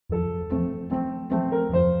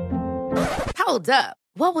Hold up.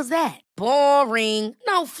 What was that? Boring.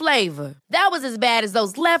 No flavor. That was as bad as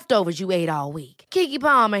those leftovers you ate all week. Keke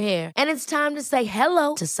Palmer here. And it's time to say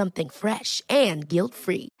hello to something fresh and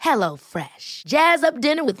guilt-free. Hello Fresh. Jazz up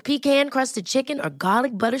dinner with pecan-crusted chicken or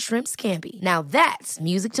garlic butter shrimp scampi. Now that's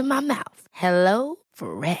music to my mouth. Hello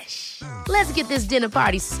Fresh. Let's get this dinner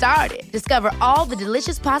party started. Discover all the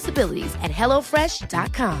delicious possibilities at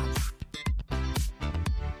hellofresh.com.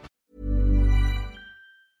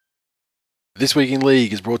 This Week in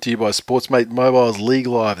League is brought to you by Sportsmate Mobile's League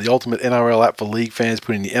Live, the ultimate NRL app for league fans,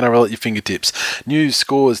 putting the NRL at your fingertips. News,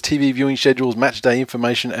 scores, TV viewing schedules, match day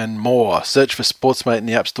information, and more. Search for Sportsmate in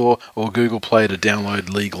the App Store or Google Play to download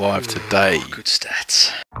League Live today. Good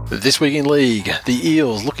stats. This Week in League, the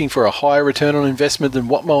Eels, looking for a higher return on investment than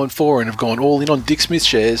Watmough and Foran, have gone all in on Dick Smith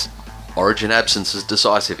shares. Origin absence is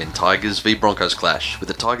decisive in Tigers v Broncos clash, with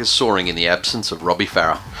the Tigers soaring in the absence of Robbie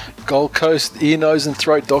Farah. Gold Coast ear, nose and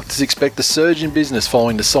throat doctors expect a surge in business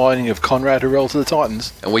following the signing of Conrad Harrell to the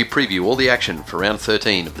Titans. And we preview all the action for round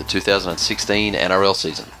 13 of the 2016 NRL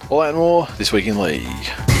season. All that and more This Week in League.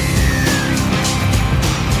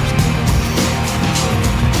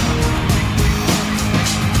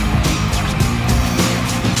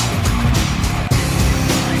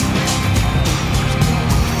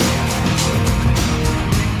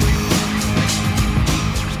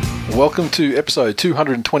 Welcome to episode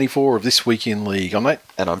 224 of This Week in League. I'm Nate.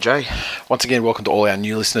 And I'm Jay. Once again, welcome to all our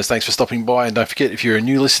new listeners. Thanks for stopping by. And don't forget, if you're a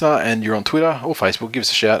new listener and you're on Twitter or Facebook, give us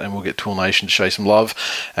a shout and we'll get Tool Nation to show you some love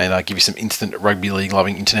and give you some instant rugby league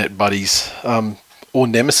loving internet buddies or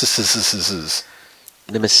nemesis,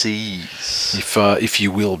 if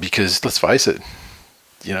you will, because let's face it,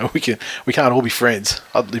 you know, we can't all be friends.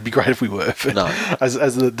 It'd be great if we were. But no. As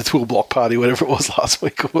the Tool Block Party, whatever it was last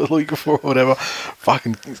week or the week before or whatever,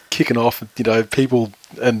 fucking kicking off, you know, people,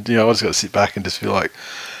 and, you know, I just got to sit back and just feel like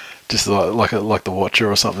the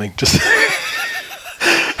Watcher or something. Just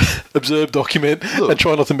observe, document, and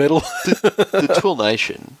try not to meddle. The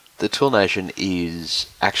Tool Nation is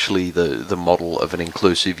actually the model of an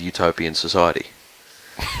inclusive utopian society.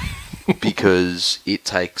 Because it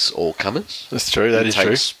takes all comers. That's true, that is true. It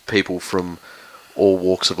takes people from all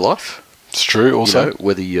walks of life. It's true, also. You know,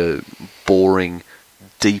 whether you're boring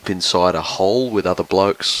deep inside a hole with other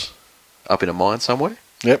blokes up in a mine somewhere.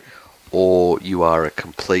 Yep. Or you are a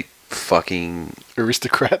complete fucking...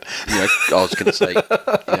 aristocrat. You know, I was going to say,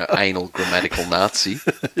 you know, anal grammatical Nazi.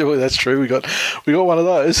 Yeah, well, that's true. We got one of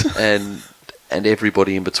those. And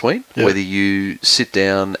everybody in between. Yep. Whether you sit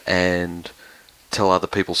down and tell other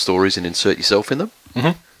people's stories and insert yourself in them.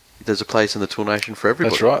 Mm-hmm. There's a place in the Tool Nation for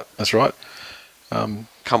everybody. That's right. Come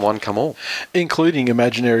one, come all. Including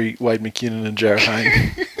imaginary Wade McKinnon and Jarrett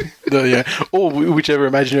Hayne. Or whichever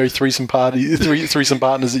imaginary threesome partners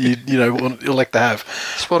that you elect to have.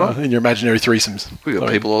 Spot on. In your imaginary threesomes. We've got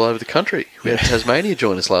people all over the country. We had Tasmania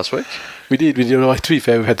join us last week. We did. To be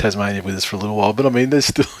fair, we've had Tasmania with us for a little while, but I mean, there's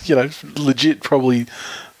still, you know, legit probably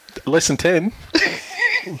less than 10.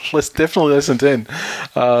 Definitely less than 10.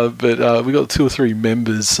 But we got 2 or 3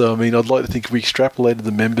 members. So, I mean, I'd like to think if we extrapolated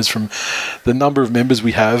the members from the number of members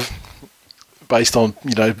we have based on,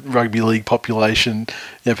 you know, rugby league population,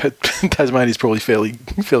 you know, Tasmania's probably fairly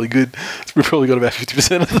good. We've probably got about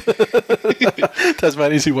 50% of the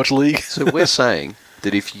Tasmanians who watch league. So we're saying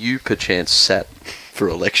that if you perchance sat for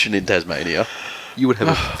election in Tasmania, you would have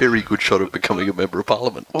a very good shot of becoming a member of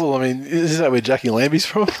parliament. Well, I mean, isn't that where Jackie Lambie's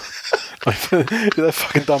from? If that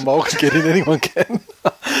fucking dumb mole can get in, anyone can.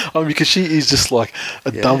 I mean, because she is just like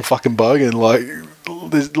a dumb fucking bogan. Like,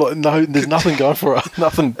 there's nothing going for her.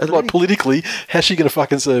 Nothing. Politically, how's she going to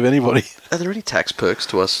fucking serve anybody? Are there any tax perks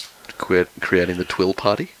to us creating the Twill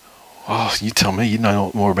Party? Oh, you tell me. You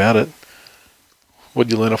know more about it. What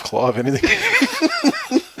did you learn off Clive? Anything?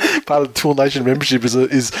 Part of the Tool Nation membership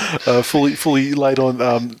is fully laid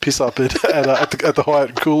on piss up at the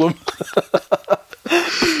Hyatt Coolum.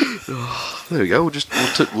 There we go.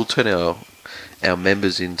 We'll turn our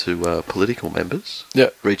members into political members.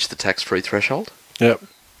 Yeah. Reach the tax-free threshold. Yep.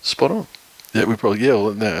 Spot on. Yeah, we probably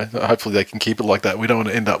Well, no, hopefully they can keep it like that. We don't want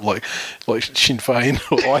to end up like Sinn Féin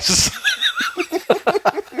or ISIS.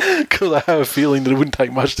 Because I have a feeling that it wouldn't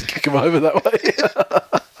take much to kick them over that way.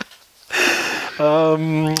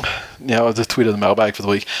 Now, I'll just tweet the mailbag for the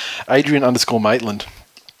week. Adrian_Maitland.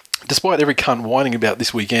 Despite every cunt whining about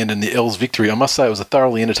this weekend and the Els victory, I must say it was a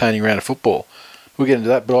thoroughly entertaining round of football. We'll get into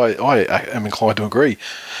that, but I am inclined to agree.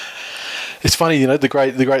 It's funny, you know, the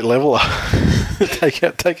great leveller.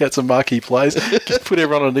 take out some marquee players, just put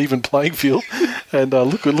everyone on an even playing field, and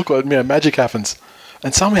look what magic happens.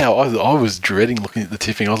 And somehow I was dreading looking at the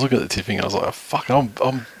tipping. I was looking at the tipping and I was like, fuck,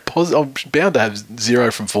 I'm I'm bound to have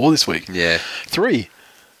 0 from 4 this week. Yeah. 3.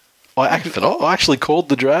 I actually called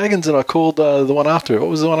the Dragons and I called the one after it. What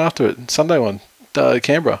was the one after it? Sunday one,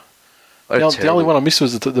 Canberra. The only one I missed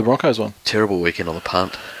was the Broncos one. Terrible weekend on the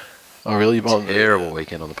punt. Oh, really? Terrible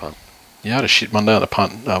weekend on the punt. Yeah, I had a shit Monday on the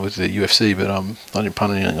punt with the UFC, but I didn't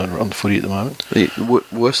punt anything on the footy at the moment.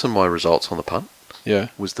 Worse than my results on the punt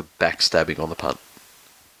was the backstabbing on the punt.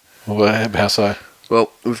 Well, how so?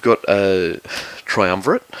 Well, we've got a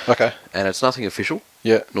triumvirate. Okay. And it's nothing official.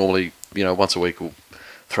 Yeah. Normally, once a week we'll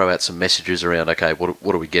throw out some messages around, okay,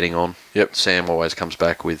 what are we getting on? Yep. Sam always comes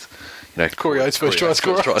back with, Corey Oates first try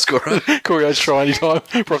scorer. Corey Oates try anytime.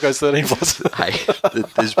 Broncos 13 plus. Hey,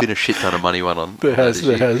 there's been a shit ton of money won on. There has.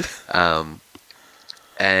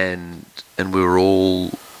 And we were all,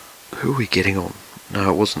 who are we getting on?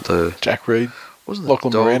 No, it wasn't the Jack Reed. Wasn't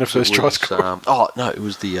Lachlan Dogs, Miranda first try scorer. It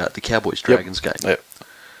was the Cowboys Dragons game. Yep.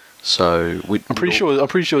 So I'm pretty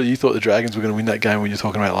sure you thought the Dragons were going to win that game when you were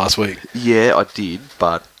talking about it last week. Yeah, I did,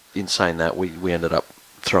 but in saying that, we ended up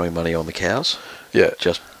throwing money on the Cows. Yeah.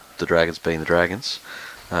 Just the Dragons being the Dragons.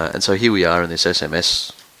 And so here we are in this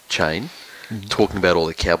SMS chain, talking about all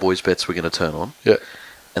the Cowboys bets we're going to turn on. Yeah.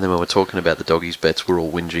 And then when we're talking about the Doggies bets, we're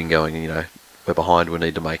all whinging, going, we're behind, we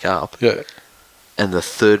need to make up. Yeah. And the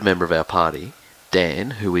third member of our party,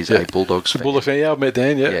 Dan, who is a Bulldogs fan. Bulldog fan, yeah, I've met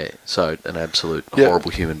Dan, yeah. Yeah, so an absolute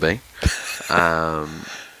horrible human being. Comes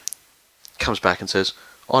back and says,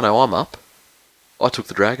 oh no, I'm up. I took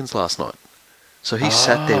the Dragons last night. So he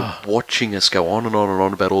sat there watching us go on and on and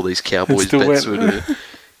on about all these Cowboys bets.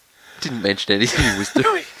 Didn't mention anything he was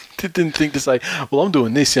doing. Didn't think to say, well, I'm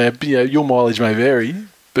doing this, your mileage may vary,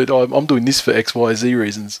 but I'm doing this for X, Y, Z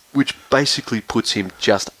reasons. Which basically puts him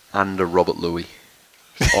just under Robert Louis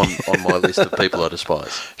on my list of people I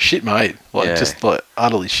despise. Shit, mate. Just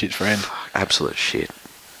utterly shit friend. Absolute shit.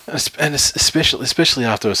 And especially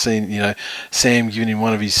after I've seen, Sam giving him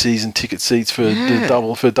one of his season ticket seats for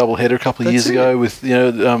the double header a couple of years ago with,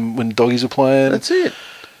 when the Doggies were playing. That's it.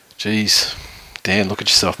 Jeez. Dan, look at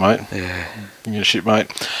yourself, mate. Yeah. You're shit, mate.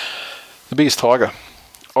 The biggest tiger.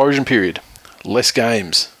 Origin period. Less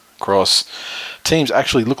games. Cross. Teams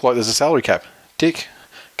actually look like there's a salary cap. Tick.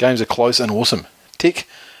 Games are close and awesome. Tick.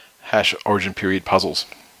 # origin period puzzles.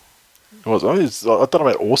 I don't know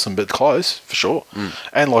about awesome, but close for sure.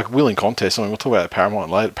 And willing contests. I mean, we'll talk about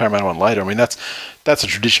Paramount one later. I mean, that's a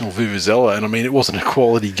traditional Vuvuzela, and I mean, it wasn't a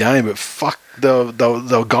quality game, but fuck, they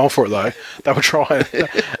were going for it though. They were trying,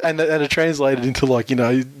 and it translated into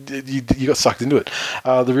you got sucked into it.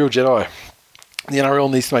 The Real Jedi. The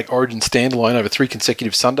NRL needs to make Origin standalone over 3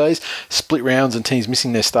 consecutive Sundays. Split rounds and teams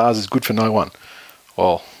missing their stars is good for no one.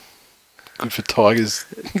 Well, good for Tigers,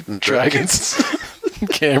 Dragons,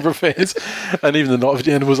 Canberra fans, and even the Knights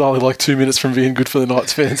end was only 2 minutes from being good for the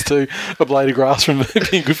Knights fans too. A blade of grass from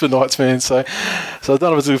being good for Knights fans. So I don't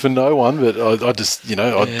know if it's good for no one, but I just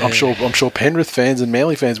I'm sure Penrith fans and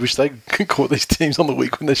Manly fans wish they caught these teams on the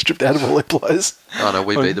week when they're stripped out of all their players. Oh no,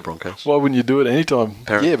 we beat the Broncos. Why wouldn't you do it anytime?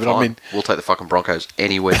 Fine. I mean, we'll take the fucking Broncos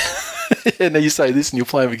anywhere. Yeah, now you say this and you'll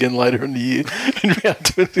play them again later in the year. In round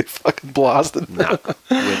 2, they're fucking blasted. No,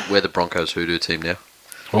 we're the Broncos hoodoo team now.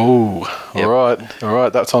 Oh, yep. All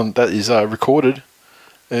right. That is recorded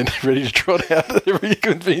and ready to trot out at every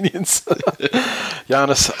convenience.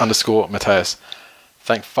 Giannis_Mateus.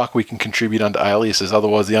 Thank fuck we can contribute under aliases,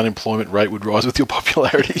 otherwise the unemployment rate would rise with your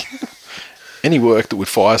popularity. Any work that would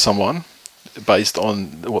fire someone based on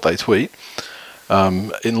what they tweet,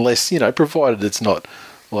 unless provided it's not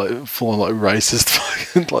full on racist,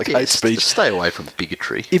 hate speech. Just stay away from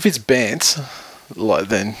bigotry. If it's bants,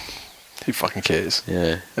 then who fucking cares?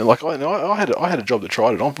 Yeah. And I had a job that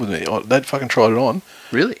tried it on with me. They'd fucking tried it on.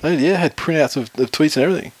 Really? They had printouts of tweets and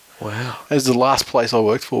everything. Wow. It was the last place I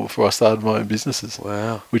worked for before I started my own businesses.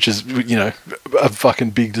 Wow. Which is a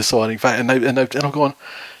fucking big deciding factor. And I've gone,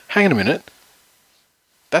 hang on a minute.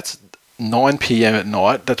 That's 9 p.m. at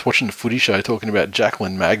night. That's watching the footy show talking about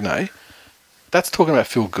Jacqueline Magnay. That's talking about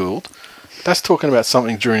Phil Gould. That's talking about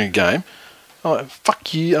something during a game. I'm like,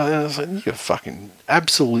 fuck you. I was like, you got fucking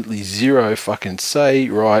absolutely zero fucking say,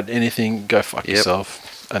 right, anything, go fuck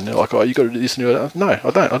yourself. And they're like, oh, you got to do this and do that. No,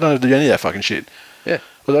 I don't. I don't have to do any of that fucking shit. Yeah.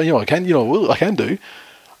 But I can. I can do.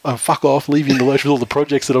 Fuck off, leave you in the lurch with all the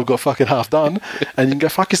projects that I've got fucking half done, and you can go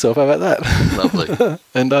fuck yourself. How about that? Lovely.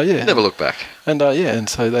 And never look back. And and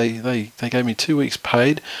so they gave me 2 weeks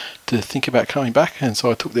paid to think about coming back, and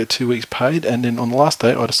so I took their 2 weeks paid, and then on the last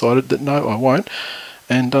day I decided that no, I won't,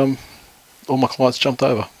 and all my clients jumped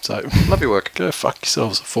over. So love your work. Go fuck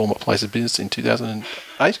yourselves. A former place of business in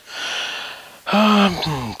 2008.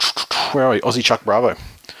 Where are we? Aussie Chuck Bravo.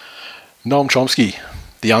 Noam Chomsky,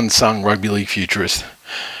 the unsung rugby league futurist.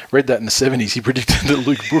 read that in the 70s. He predicted that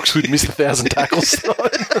Luke Brooks would miss 1,000 tackles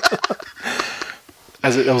tonight.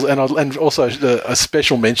 And also a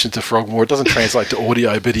special mention to Frogmore. It doesn't translate to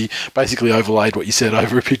audio, but he basically overlaid what you said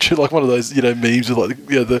over a picture, like one of those memes with like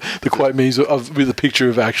the quote memes with a picture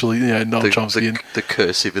of actually Noel Chomsky the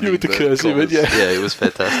cursive and the cursive. Yeah, it was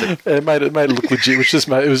fantastic. It made it look legit, which just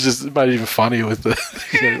made it even funnier with the.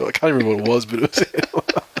 I can't remember what it was, but it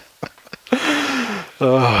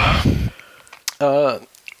was.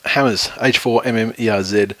 Hammers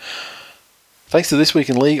H4MMERZ. Thanks to This Week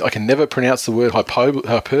in League, I can never pronounce the word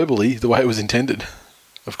hyperbole the way it was intended.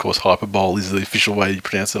 Of course, hyperbole is the official way you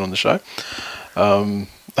pronounce it on the show.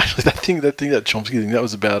 Actually, that Chomsky thing, that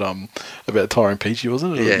was about Tyrone Peachy,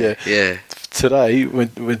 wasn't it? Yeah. Today,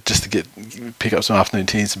 went just to pick up some afternoon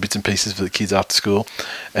tea and some bits and pieces for the kids after school.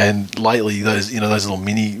 And lately, those little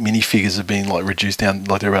mini figures have been like reduced down,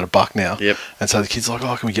 like they're about $1 now. Yep. And so the kids are like,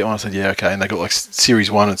 oh, can we get one? I said, yeah, okay. And they got like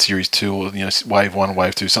Series 1 and Series 2, or Wave 1 and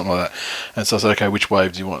Wave 2, something like that. And so I said, okay, which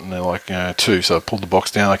wave do you want? And they're like, 2. So I pulled the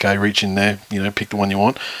box down. Okay, reach in there, pick the one you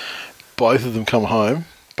want. Both of them come home.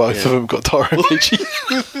 Both of them got Tyrone Peachy.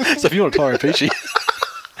 So if you want a Tyrone Peachy.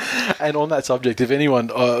 And on that subject, if anyone,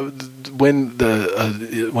 when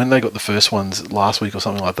they got the first ones last week or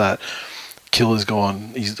something like that, Killer's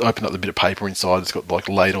gone, he's opened up the bit of paper inside, it's got like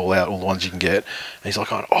laid all out, all the ones you can get, and he's like,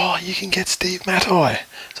 oh, you can get Steve Matai.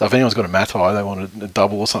 So if anyone's got a Matai, they want a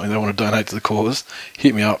double or something, they want to donate to the cause,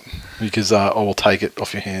 hit me up, because I will take it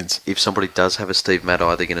off your hands. If somebody does have a Steve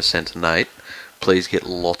Matai they're going to send to Nate, please get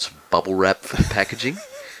lots of bubble wrap for the packaging.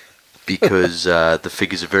 Because the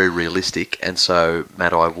figures are very realistic, and so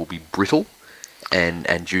Matai will be brittle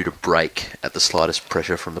and due to break at the slightest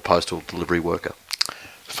pressure from the postal delivery worker.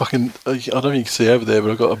 Fucking, I don't know if you can see over there,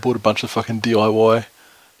 but I bought a bunch of fucking DIY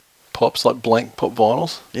pops, like blank pop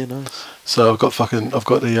vinyls. Yeah, nice. So I've got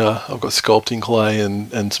sculpting clay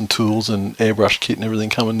and some tools and airbrush kit and everything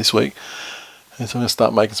coming this week. And so I'm going to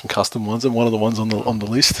start making some custom ones, and one of the ones on the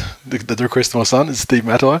list, the request of my son, is Steve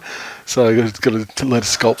Matai. So I've got to learn to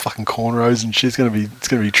sculpt fucking cornrows and shit. It's going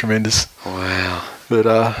to be tremendous. Wow. But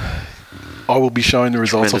I will be showing the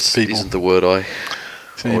results off to people. Isn't the word I...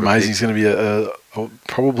 It's going to be amazing. It's going to be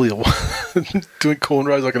probably doing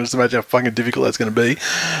cornrows. I can just imagine how fucking difficult that's going to be.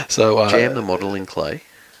 So jam the model in clay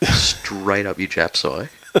straight up your Jap's eye,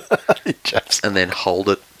 and then hold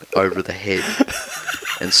it over the head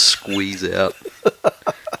and squeeze out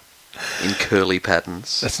in curly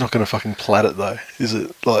patterns. That's not going to fucking plait it though, is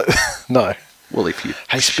it? Like, no. Well, if you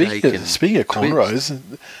speaking of cornrows,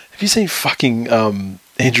 have you seen fucking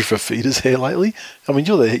Andrew Fafita's hair lately? I mean,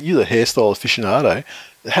 you're the hairstyle aficionado.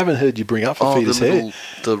 I haven't heard you bring up Fafita's hair.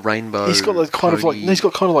 The rainbow. He's got like kind of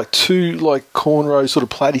like two like cornrow sort of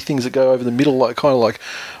platy things that go over the middle, like kind of like,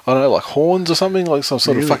 I don't know, like horns or something, like some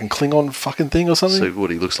sort of fucking Klingon fucking thing or something. So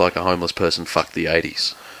what, he looks like a homeless person fucked the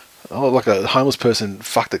 80s. Oh, like a homeless person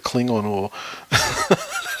fucked a Klingon, or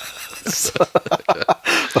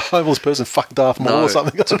a homeless person fucked Darth Maul or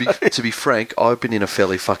something. To be frank, I've been in a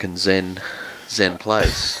fairly fucking zen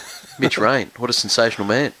place. Mitch Rain, what a sensational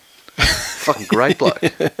man. Fucking great bloke.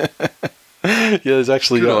 Yeah, there's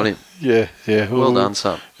actually... Good on him. Yeah. Well done,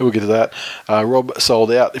 son. We'll get to that. Rob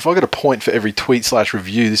sold out. If I got a point for every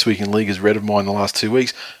tweet/review This Week in League has read of mine in the last 2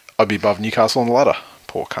 weeks, I'd be above Newcastle on the ladder.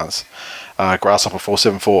 Poor cunts. Grasshopper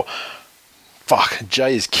 474. Fuck,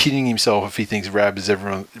 Jay is kidding himself if he thinks Rab is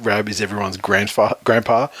everyone's grandpa.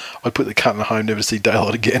 I'd put the cunt in the home, never to see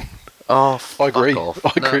daylight again. Oh, I agree.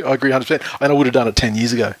 I agree 100%. And I would have done it 10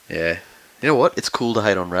 years ago. Yeah. You know what? It's cool to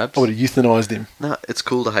hate on Rabs. I would have euthanized him. No, it's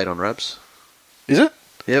cool to hate on Rabs. Is it?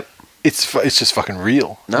 Yep. It's just fucking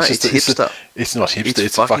real. No, it's hipster. It's not hipster.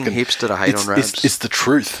 It's fucking hipster to hate on Rabs. It's the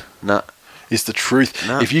truth. No. It's the truth.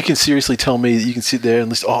 No. If you can seriously tell me that you can sit there and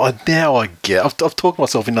listen, now I get. I've talked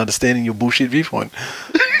myself into understanding your bullshit viewpoint.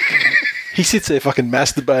 He sits there fucking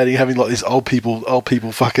masturbating, having like this old people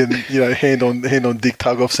fucking, hand on dick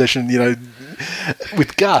tug off session,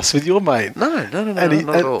 with Gus, with your mate. No, not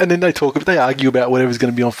at all. And then they argue about whatever's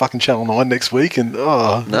going to be on fucking Channel 9 next week, and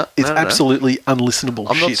it's absolutely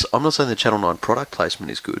unlistenable shit. I'm not saying the Channel 9 product placement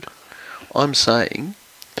is good. I'm saying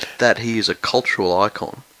that he is a cultural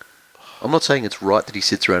icon. I'm not saying it's right that he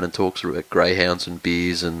sits around and talks about greyhounds and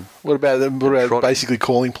beers and... What about basically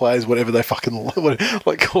calling players whatever they fucking...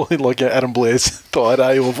 like calling like Adam Blair's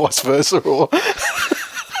Thaiday or vice versa, or...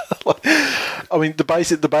 I mean,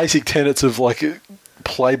 the basic tenets of like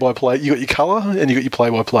play-by-play. You got your colour and you got your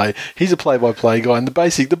play-by-play. He's a play-by-play guy, and the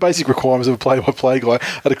basic requirements of a play-by-play guy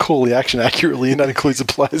are to call the action accurately, and that includes the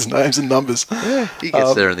players' names and numbers. Yeah, he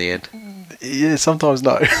gets there in the end. Yeah, sometimes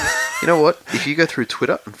no. You know what? If you go through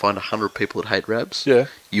Twitter and find 100 people that hate Rabs, yeah,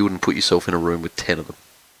 you wouldn't put yourself in a room with 10 of them.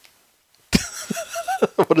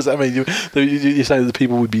 What does that mean? You're saying that the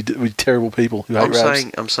people would be terrible people who hate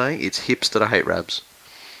Rabs? I'm saying it's hips that I hate Rabs.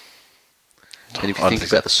 And if you think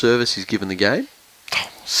about the service he's given the game...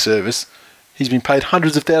 Service? He's been paid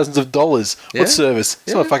hundreds of thousands of dollars. Yeah. What service?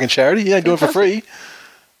 It's not a fucking charity. He ain't doing it for free.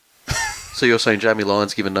 So you're saying Jamie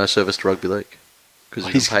Lyon's given no service to rugby league? Because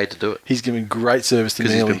he's been paid to do it. He's given great service to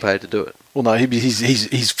Manly. Because he's been paid to do it. Well, no,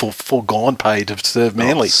 he's foregone pay to serve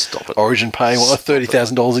Manly. Stop it. Origin pay,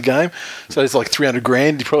 $30,000 a game. So it's like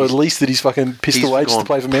 $300,000. He probably at least that he's fucking pissed away just to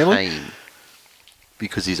play for Manly.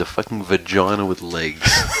 Because he's a fucking vagina with legs.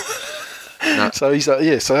 No. So he's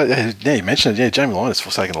you mentioned it. Yeah, Jamie Lyon has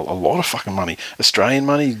forsaken a lot of fucking money, Australian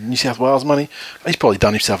money, New South Wales money. He's probably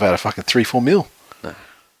done himself out of fucking 3-4 mil. No.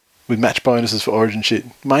 With match bonuses for Origin shit.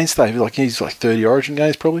 Mainstay, he's like 30 Origin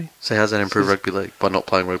games probably. So how's that improve rugby league by not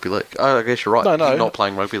playing rugby league? Oh, I guess you're right. No, he's not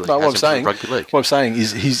playing rugby league. No, what I'm saying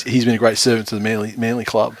is he's been a great servant to the Manly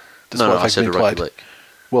club. No, I said the rugby league.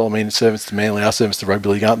 Well, I mean, servants to Manly are servants to rugby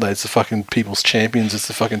league, aren't they? It's the fucking people's champions. It's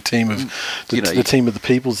the fucking team of the team of the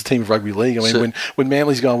people. It's the team of rugby league. I mean, when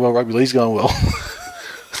Manly's going well, rugby league's going well.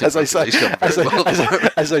 as they say, as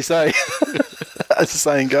the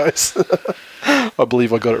saying goes. I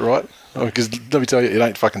believe I got it right. Because let me tell you, it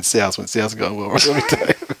ain't fucking South when South's going well. Right? Let me tell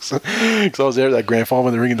you. Because I was there at that grand final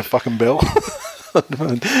when they're ringing the fucking bell,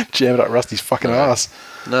 jamming up Rusty's fucking ass.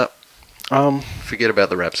 No. Forget about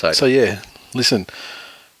the rap side. So yeah, listen.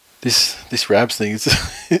 This Rabs thing,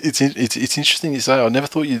 it's interesting you say. I never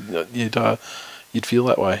thought you'd feel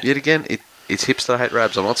that way. Yet again, it's hips that hate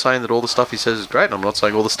Rabs. I'm not saying that all the stuff he says is great. And I'm not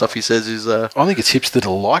saying all the stuff he says is... I think it's hips that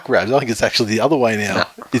like Rabs. I think it's actually the other way now. No.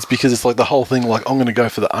 It's because it's like the whole thing, like, I'm going to go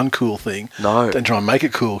for the uncool thing. No. And try and make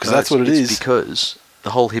it cool, because that's what it is. It's because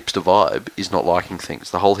the whole hipster vibe is not liking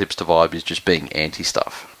things. The whole hipster vibe is just being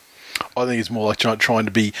anti-stuff. I think it's more like trying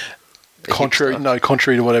to be contrary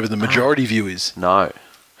to whatever the majority view is. No.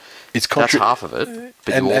 It's that's half of it.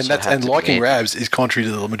 But and liking Rabs is contrary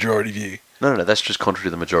to the majority view. No, that's just contrary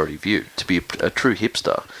to the majority view. To be a true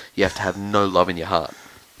hipster, you have to have no love in your heart.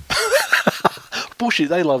 Bullshit,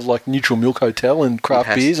 they love like Neutral Milk Hotel and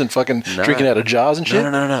craft beers and fucking drinking out of jars and shit.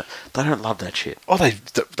 No. They don't love that shit. Oh, they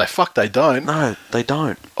don't. No, they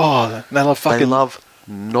don't. Oh, they love fucking... They love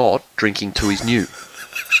not drinking to his new.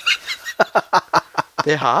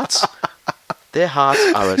 Their hearts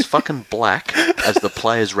are as fucking black as the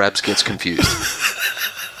player's Rabs gets confused.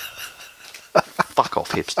 Fuck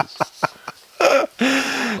off, hipsters.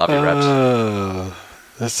 Love your Rabs.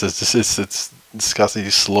 It's disgusting.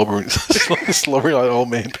 Slobbering like old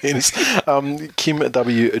man penis. Kim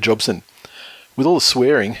W. Jobson. With all the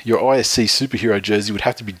swearing, your ISC superhero jersey would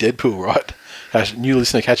have to be Deadpool, right? New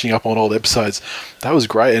listener catching up on old episodes. That was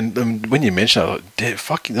great. And when you mentioned it,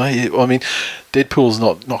 I mean, Deadpool's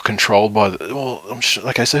not controlled by the... Well, I'm sure...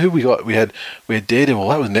 Okay, so who we got? We had Daredevil.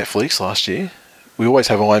 That was Netflix last year. We always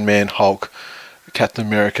have Iron Man, Hulk, Captain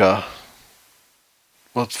America.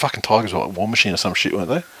 Well, fucking Tigers were like War Machine or some shit, weren't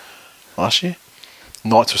they? Last year?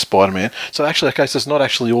 Knights were Spider-Man. So actually, okay, so it's not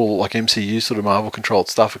actually all like MCU sort of Marvel-controlled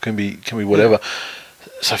stuff. It can be whatever.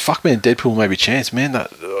 So fuck, man, Deadpool may be chance, man.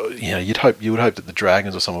 That you would hope that the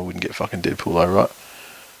Dragons or someone wouldn't get fucking Deadpool though, right?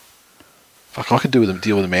 Fuck, I could deal with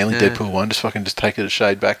a Manly Deadpool one. Just take it a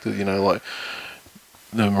shade back to like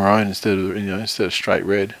the maroon instead of straight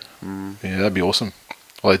red. Yeah, that'd be awesome.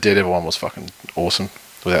 Well, the Daredevil one was fucking awesome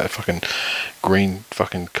without a fucking green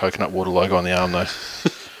fucking coconut water logo on the arm though.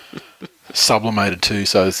 Sublimated too,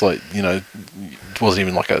 so it's like it wasn't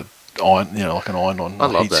even like an iron-on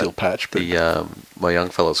heat seal patch. But my young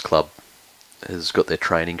fellas club has got their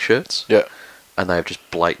training shirts. Yeah, and they've just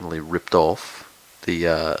blatantly ripped off the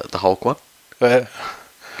Hulk one. Yeah.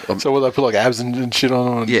 So will they put like abs and shit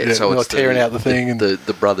on? So it's tearing out the thing and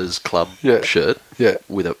the brothers club shirt. Yeah,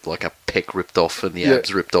 with a pec ripped off and the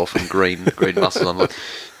abs ripped off and green muscles on. Like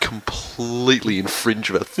completely infringe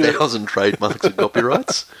of 1,000 trademarks and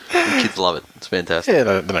copyrights. The kids love it. It's fantastic. Yeah,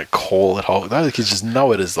 they don't call it Hulk. The kids just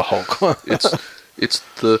know it as the Hulk. it's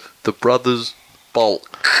the brothers bulk.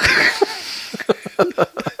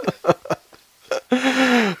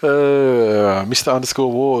 Mr.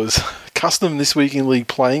 _Wars. Custom This Week in League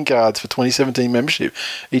playing cards for 2017 membership.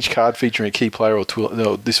 Each card featuring a key player or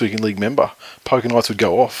This Week in League member. Poker nights would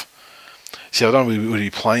go off. See, I don't know, would it be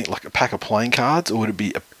playing like a pack of playing cards, or would it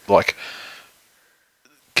be a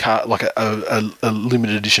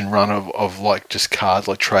limited edition run of like just cards,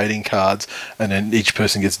 like trading cards, and then each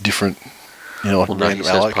person gets different. He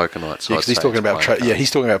says poker nights. So he's talking about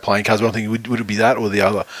he's talking about playing cards. But I'm thinking, would it be that or the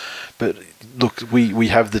other? But look, we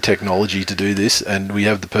have the technology to do this, and we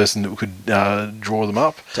have the person that could draw them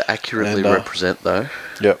up to accurately represent. Though,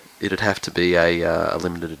 yep, it'd have to be a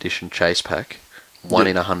limited edition chase pack 1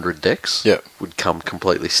 in 100 decks would come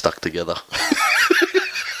completely stuck together.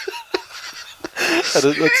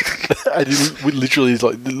 We literally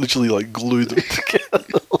glue them together.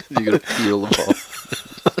 You got to peel them off.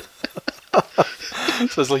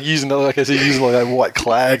 So it's like using that white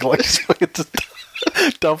clag, like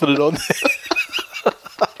just dumping it on there.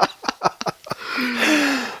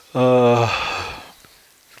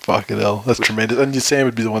 Fucking hell, that's tremendous. And Sam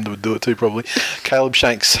would be the one that would do it too, probably. Caleb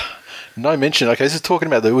Shanks. No mention. Okay, this is we're talking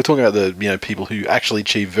about the people who actually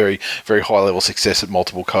achieve very, very high level success at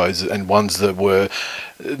multiple codes, and ones that were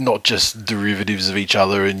not just derivatives of each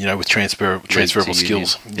other, and with transferable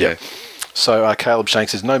skills. Yeah. So Caleb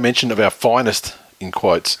Shanks says no mention of our finest, in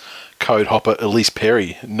quotes, code hopper Elise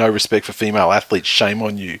Perry. No respect for female athletes. Shame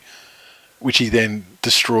on you. Which he then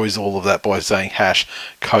destroys all of that by saying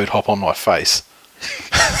 #code hop on my face.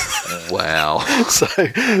 Wow. So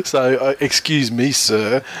excuse me,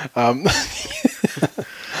 sir. I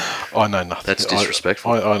know nothing. That's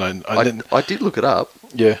disrespectful. I know. I did look it up.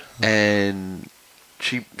 Yeah. And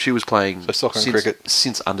she was playing soccer and cricket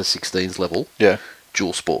since under 16s level. Yeah.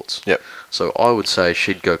 Dual sports. Yep. So I would say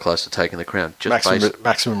she'd go close to taking the crown.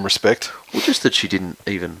 Maximum respect. Well, just that she didn't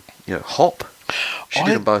even hop. She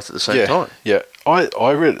did them both at the same time. Yeah.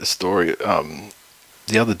 I read a story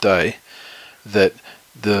the other day that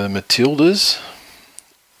the Matildas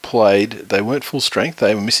played, they weren't full strength,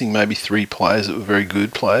 they were missing maybe 3 players that were very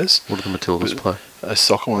good players. What did the Matildas play?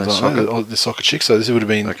 Soccer ones, the soccer chicks. So this would have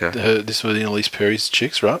been this would have been Elise Perry's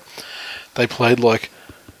chicks, right? They played like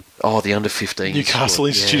the under 15s. Newcastle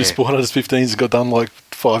Institute of Sport under 15s got done like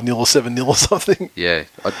 5-0 or 7-0 or something. Yeah.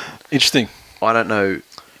 Interesting. I don't know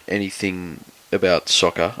anything about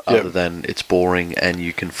soccer other than it's boring and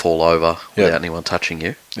you can fall over without anyone touching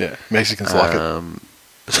you. Yeah, Mexicans like it.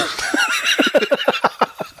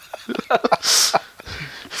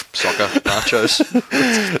 Soccer, nachos.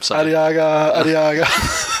 Adiaga.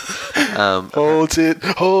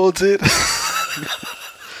 Holds it.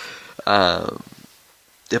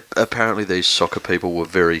 Apparently these soccer people were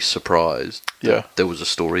very surprised that there was a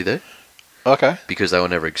story there. Okay. Because they were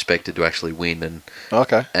never expected to actually win,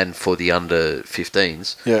 and for the under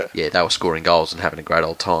 15s, they were scoring goals and having a great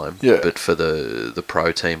old time. Yeah. But for the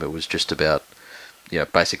pro team, it was just about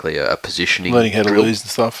basically a positioning, learning how to lose and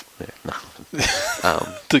stuff. Yeah, no.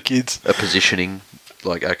 The kids. A positioning,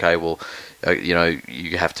 like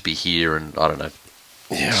you have to be here, and I don't know.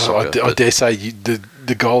 Yeah, soccer, I dare say the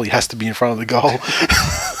goalie has to be in front of the goal.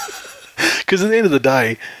 Because at the end of the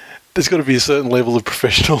day, there's got to be a certain level of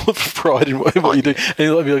professional pride in what you do. And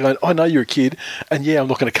you'll be going, I know you're a kid, and I'm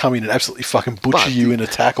not going to come in and absolutely fucking butcher you in a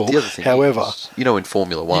tackle. The other thing However, is, in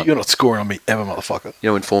Formula 1... You're not scoring on me ever, motherfucker.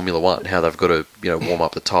 In Formula 1, how they've got to, warm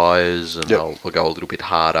up the tyres, and they'll go a little bit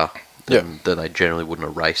harder than they generally would in a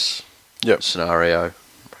race scenario. It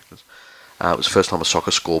was the first time a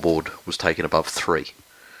soccer scoreboard was taken above 3.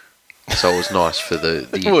 So it was nice for the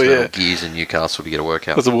internal gears in Newcastle to get a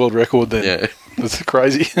workout. That's a world record then. Yeah. That's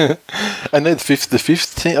crazy. And then the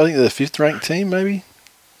fifth team, I think they're the 5th ranked team maybe.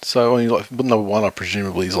 So only number 1 I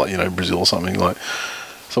presumably is Brazil or something. Like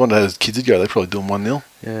someone that has kids would go, they'd probably do them 1-0.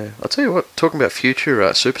 Yeah. I'll tell you what, talking about future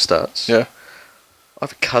superstars. Yeah. I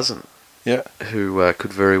have a cousin who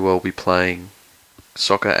could very well be playing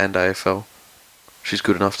soccer and AFL. She's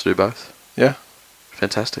good enough to do both. Yeah.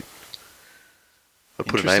 Fantastic. I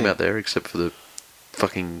put a name out there, except for the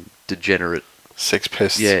fucking degenerate sex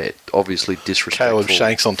pest. Yeah, obviously disrespectful. Caleb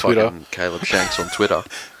Shanks on Twitter. Caleb Shanks on Twitter.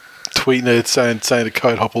 Tweeting it, saying to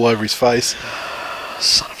code hop all over his face.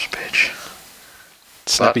 Son of a bitch.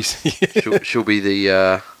 Snappy. She'll be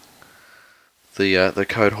the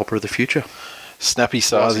code hopper of the future. Snappy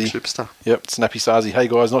Sazi. Superstar. Yep, Snappy Sazi. Hey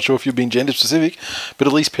guys, not sure if you've been gender specific, but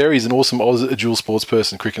Elise Perry is an awesome dual sports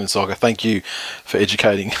person, cricket and soccer. Thank you for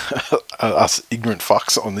educating us ignorant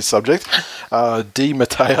fucks on this subject. D.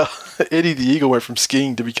 Matea. Eddie the Eagle went from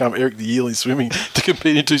skiing to become Eric the Eel in swimming to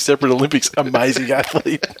compete in 2 separate Olympics. Amazing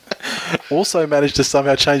athlete. Also managed to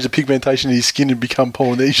somehow change the pigmentation in his skin and become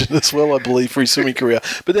Polynesian as well, I believe, for his swimming career.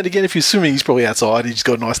 But then again, if he's swimming, he's probably outside. He's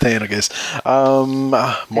got a nice tan, I guess.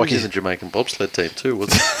 Mikey's a Jamaican bobsled team too,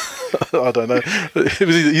 wasn't he? I don't know.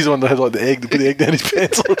 He's the one that had the egg, put the egg down his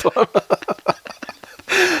pants all the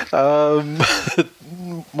time.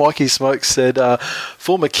 Mikey Smokes said,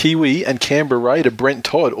 former Kiwi and Canberra Raider Brent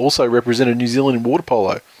Todd also represented New Zealand in water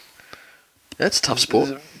polo. That's a tough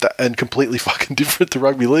sport. And completely fucking different to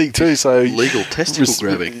rugby league too. So legal testicle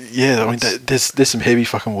grabbing. Yeah, I mean, there's some heavy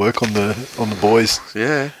fucking work on the boys.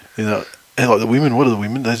 Yeah. And the women, what are the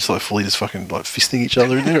women? They're just fully fucking fisting each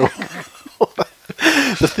other in there.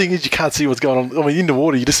 The thing is, you can't see what's going on. I mean, in the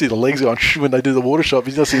water, you just see the legs going when they do the water shot.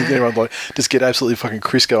 You just see everyone like just get absolutely fucking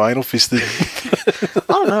Crisco anal fisted.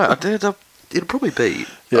 I don't know. It'll probably be.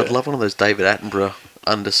 Yeah. I'd love one of those David Attenborough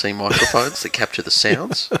undersea microphones that capture the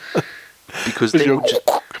sounds, because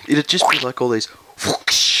it'd just be like all these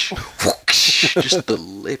whoosh, whoosh, just the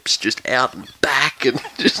lips just out and back and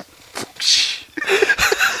just whoosh.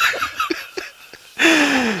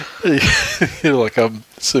 You're like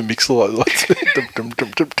Sir Mix-a-Lot, like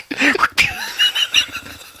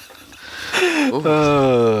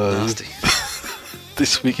nasty.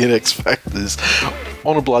 This week in X Factors,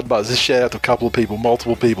 on a blood buzz. This shout out to a couple of people,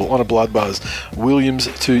 multiple people on a blood buzz.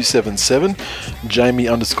 Williams277,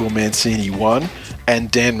 Jamie_Mancini1, and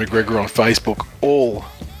Dan McGregor on Facebook all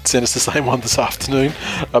sent us the same one this afternoon,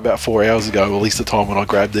 about 4 hours ago, or at least the time when I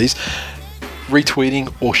grabbed these.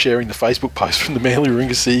 Retweeting or sharing the Facebook post from the Manly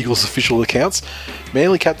Warringah Sea Eagles official accounts.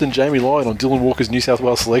 Manly captain Jamie Lyon on Dylan Walker's New South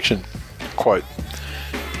Wales selection. Quote,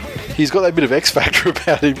 he's got that bit of X factor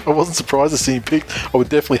about him. I wasn't surprised to see him picked. I would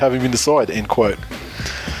definitely have him in the side. End quote.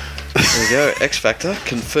 There you go. X factor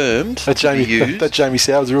confirmed. That Jamie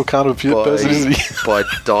Soward's a real kind of person, isn't he? By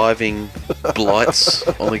diving blights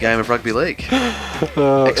on the game of rugby league.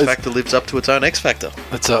 X factor lives up to its own X factor.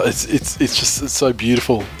 It's so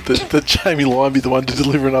beautiful that Jamie Lyon be the one to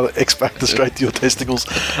deliver another X factor straight to your testicles.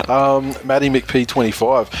 Matty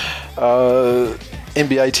McP25,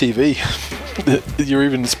 NBA TV. You're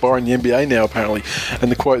even inspiring the NBA now, apparently.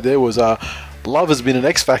 And the quote there was, love has been an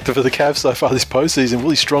X factor for the Cavs so far this postseason.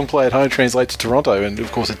 Will his strong play at home translate to Toronto? And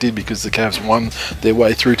of course it did, because the Cavs won their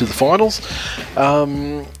way through to the finals.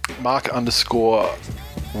 Mark_Raw.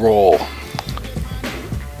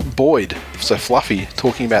 Boyd, so Fluffy,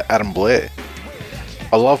 talking about Adam Blair.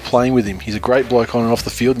 I love playing with him. He's a great bloke on and off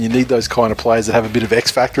the field, and you need those kind of players that have a bit of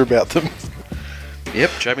X factor about them.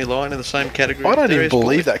 Yep, Jamie Lyon in the same category. I don't even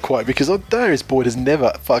believe that quote, because Darius Boyd has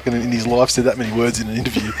never fucking in his life said that many words in an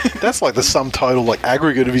interview. That's like the sum total, like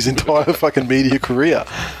aggregate of his entire fucking media career.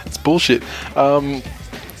 It's bullshit.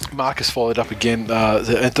 Marcus followed up again,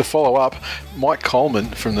 and to follow up, Mike Coleman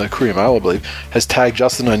from the Courier Mail, I believe, has tagged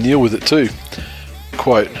Justin O'Neill with it too.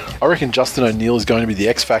 Quote, I reckon Justin O'Neill is going to be the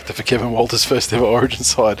X factor for Kevin Walters' first ever Origin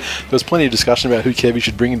side. There was plenty of discussion about who Kevy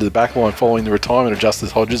should bring into the back line following the retirement of Justice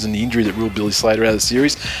Hodges and the injury that ruled Billy Slater out of the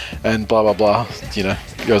series, and blah blah blah,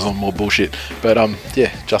 goes on more bullshit. But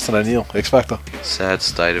yeah, Justin O'Neill, X factor. Sad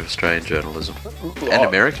state of Australian journalism and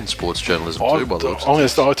American sports journalism too, by the looks of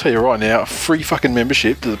it. I'll tell you right now, free fucking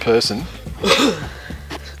membership to the person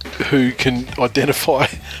who can identify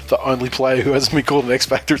the only player who hasn't been called an X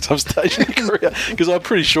Factor at some stage in their career. Because I'm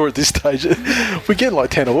pretty sure at this stage we're getting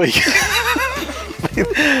like 10 a week.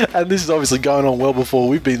 And this is obviously going on well before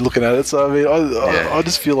we've been looking at it. So, I mean, I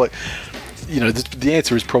just feel like, the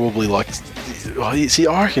answer is probably like... See,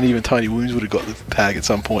 I reckon even Tony Williams would have got the tag at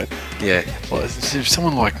some point. Yeah. Like, if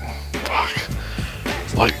someone like...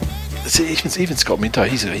 Fuck. Like... See, even Scott Minto,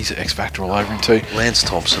 he's an X Factor all over him too. Lance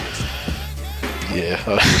Thompson. Yeah,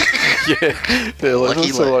 like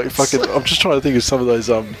fucking. I'm just trying to think of some of those.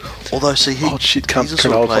 Although, see, he's a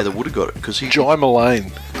sort of player that would have got it, because Jai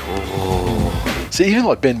Mullane. Oh. See, even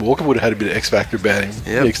like Ben Walker would have had a bit of X factor about him.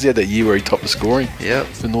 Yeah, because he had that year where he topped the scoring. Yeah,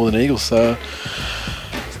 for Northern Eagles. So,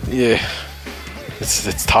 yeah,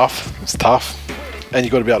 it's tough. It's tough, and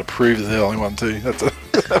you've got to be able to prove that they're the only one too.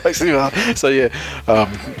 That makes it hard. So yeah,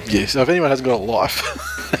 So if anyone hasn't got a life.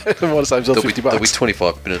 There'll be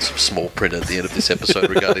 25 minutes of small print at the end of this episode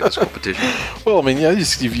regarding this competition. Well, I mean,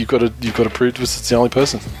 you've got to prove to us it's the only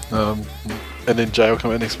person. And then Jay will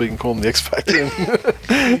come out next week and call him the X Factor.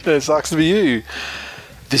 It sucks to be you.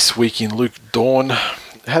 This week in Luke Dawn,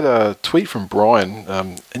 had a tweet from Brian,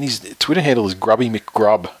 and his Twitter handle is Grubby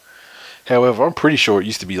McGrub. However, I'm pretty sure it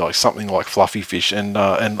used to be like something like Fluffy Fish, and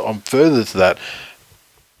I'm further to that.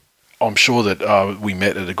 I'm sure that we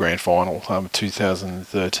met at a grand final,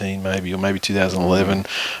 2013 maybe, or maybe 2011. I'm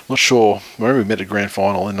not sure. I remember we met at a grand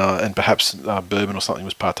final, and perhaps Bourbon or something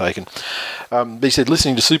was partaken. But he said,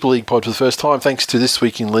 listening to Super League Pod for the first time, thanks to This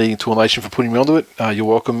Week in League and Tour Nation for putting me onto it. You're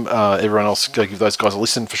welcome. Everyone else, go give those guys a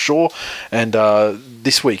listen for sure. And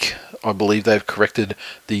this week, I believe they've corrected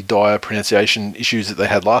the dire pronunciation issues that they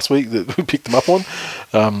had last week that we picked them up on.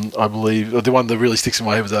 I believe the one that really sticks in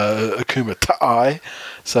my head was Akuma Ta'ai.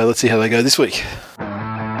 So let's see how they go this week.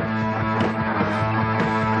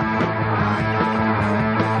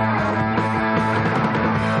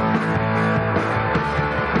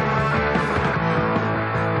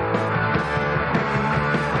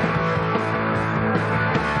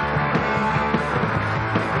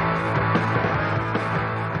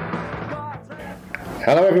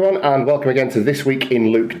 Hello everyone and welcome again to This Week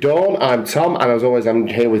in Luke Dawn. I'm Tom and as always I'm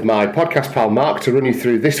here with my podcast pal Mark to run you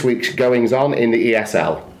through this week's goings on in the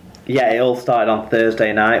ESL. Yeah, it all started on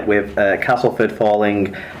Thursday night with Castleford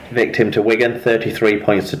falling victim to Wigan, 33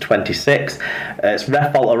 points to 26. It's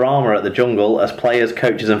ref Valderrama at the Jungle as players,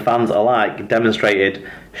 coaches and fans alike demonstrated,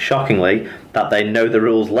 shockingly, that they know the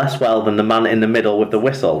rules less well than the man in the middle with the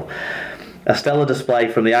whistle. A stellar display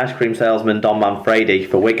from the ice cream salesman Don Manfredi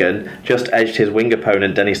for Wigan just edged his wing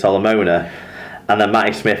opponent Denny Solomona, and then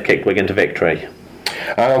Matty Smith kicked Wigan to victory.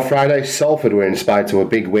 And on Friday, Salford were inspired to a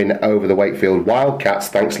big win over the Wakefield Wildcats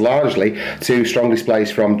thanks largely to strong displays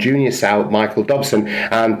from junior Sal Michael Dobson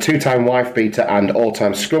and two-time wife-beater and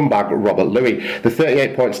all-time scumbag Robert Louis. The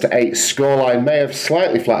 38 points to 8 scoreline may have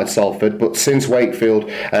slightly flattered Salford, but since Wakefield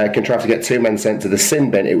contrived to get 2 men sent to the sin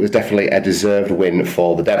bin, it was definitely a deserved win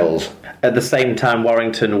for the Devils. At the same time,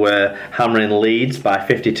 Warrington were hammering Leeds by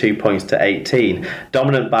 52 points to 18,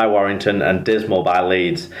 dominant by Warrington and dismal by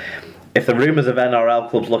Leeds. If the rumours of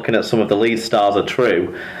NRL clubs looking at some of the Leeds stars are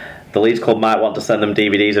true, the Leeds club might want to send them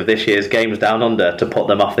DVDs of this year's games down under to put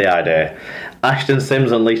them off the idea. Ashton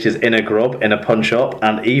Sims unleashed his inner grub in a punch-up,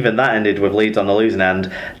 and even that ended with Leeds on the losing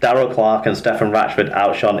end. Darryl Clark and Stefan Ratchford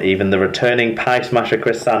outshone even the returning pie smasher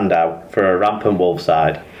Chris Sandow for a rampant Wolves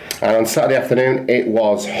side. And on Saturday afternoon, it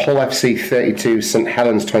was Hull FC 32, St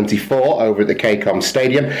Helens 24 over at the KCOM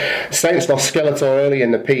Stadium. Saints lost Skeletor early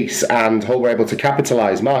in the piece, and Hull were able to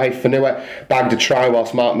capitalise. Mahe Fanua bagged a try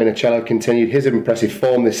whilst Mark Minicello continued his impressive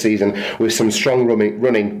form this season with some strong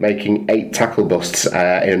running, making 8 tackle busts in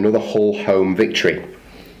another Hull home victory.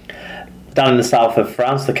 Down in the south of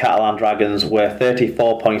France, the Catalan Dragons were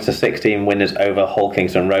 34 points to 16 winners over Hull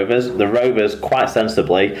Kingston Rovers. The Rovers, quite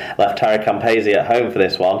sensibly, left Tarek Campese at home for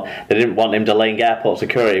this one. They didn't want him delaying airport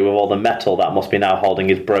security with all the metal that must be now holding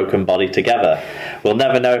his broken body together. We'll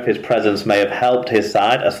never know if his presence may have helped his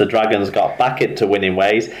side as the Dragons got back into winning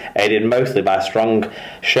ways, aided mostly by strong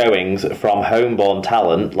showings from homeborn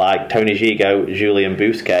talent like Tony Gigo, Julien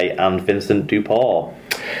Bousquet and Vincent Dupont.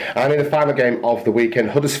 And in the final game of the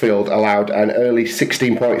weekend, Huddersfield allowed an early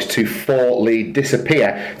 16 points to 4 lead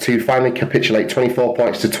disappear to finally capitulate 24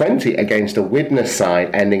 points to 20 against a Widnes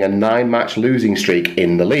side, ending a 9-match losing streak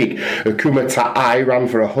in the league. Ukuma Ta'ai ran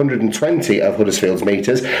for 120 of Huddersfield's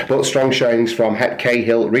metres, but strong showings from Het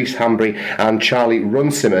Cahill, Reece Hambry and Charlie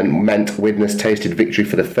Runciman meant Widnes tasted victory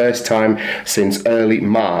for the first time since early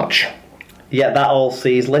March. Yet that all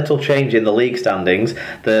sees little change in the league standings.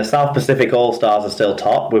 The South Pacific All-Stars are still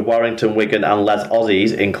top, with Warrington, Wigan and Les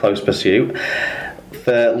Aussies in close pursuit.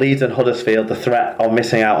 For Leeds and Huddersfield, the threat of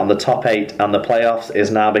missing out on the top 8 and the playoffs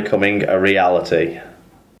is now becoming a reality.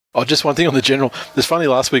 Oh, just one thing on the general. It's funny,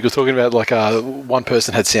 last week we were talking about one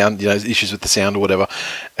person had sound, issues with the sound or whatever,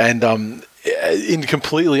 and in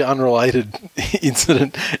completely unrelated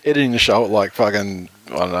incident, editing the show at fucking,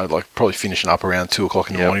 I don't know, probably finishing up around 2 o'clock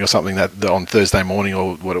in the morning or something that on Thursday morning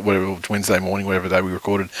or whatever, Wednesday morning, whatever day we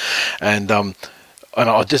recorded, and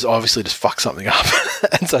I just obviously just fucked something up.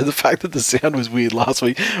 And so the fact that the sound was weird last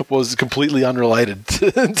week was completely unrelated to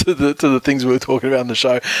the things we were talking about in the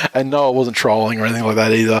show. And no, I wasn't trolling or anything like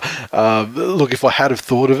that either. Look, if I had have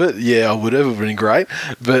thought of it, yeah, I would have been great.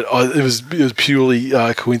 But it was purely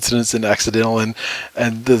coincidence and accidental. And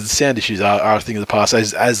the sound issues are a thing of the past,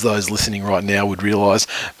 as those listening right now would realise.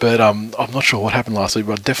 But I'm not sure what happened last week,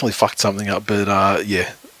 but I definitely fucked something up. But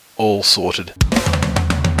yeah, all sorted.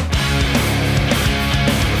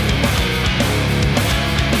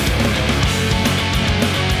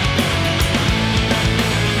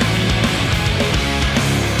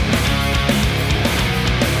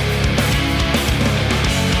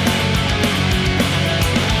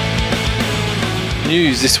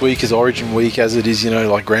 News this week is Origin week, as it is,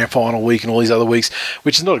 grand final week and all these other weeks,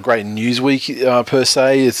 which is not a great news week per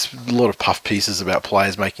se. It's a lot of puff pieces about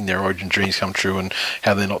players making their Origin dreams come true and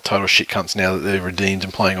how they're not total shit cunts now that they're redeemed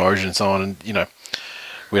and playing Origin and so on. And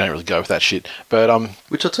we don't really go with that shit. But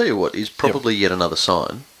which I'll tell you what is probably yet another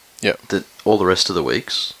sign that all the rest of the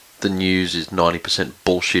weeks the news is 90%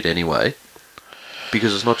 bullshit anyway,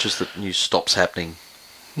 because it's not just that news stops happening.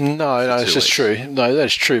 No, it's just true. No,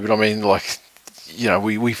 that's true. But I mean,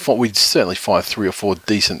 we certainly find 3 or 4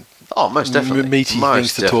 decent, most definitely, meaty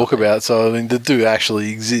things to talk about. So I mean, they do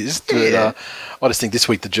actually exist. But I just think this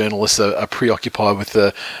week the journalists are preoccupied with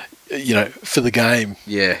the, for the game,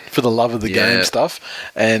 for the love of the game stuff.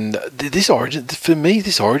 And this Origin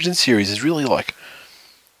series is really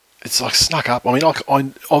it's snuck up. I mean,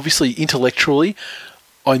 I obviously intellectually,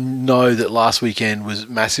 I know that last weekend was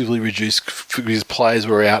massively reduced because players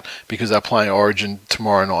were out because they're playing Origin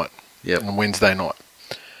tomorrow night. Yep. On Wednesday night.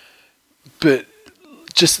 But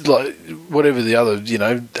just like whatever the other,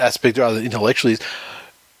 aspect or other intellectually is.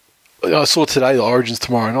 I saw today the Origins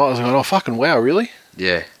tomorrow night. I was like, oh, fucking wow, really?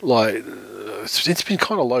 Yeah. Like, it's been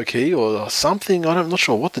kind of low key or something. I'm not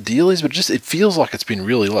sure what the deal is, but it feels like it's been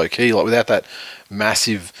really low key, like without that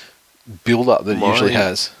massive build up that it usually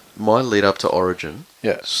has. My lead up to Origin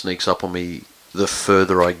sneaks up on me the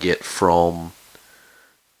further I get from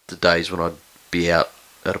the days when I'd be out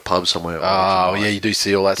at a pub somewhere. Oh, yeah, you do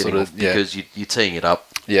see all that sort of... Because you're teeing it up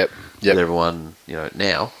with everyone,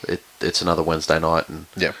 now. It's another Wednesday night and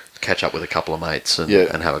catch up with a couple of mates and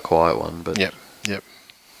have a quiet one. But Yep.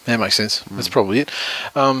 That makes sense. That's probably it.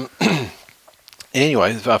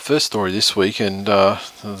 Anyway, our first story this week, and we've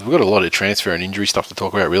got a lot of transfer and injury stuff to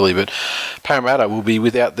talk about, really, but Parramatta will be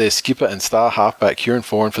without their skipper and star halfback Kieran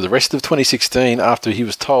Foran for the rest of 2016 after he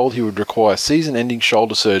was told he would require season-ending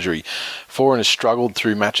shoulder surgery. Foran has struggled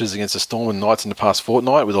through matches against the Storm and Knights in the past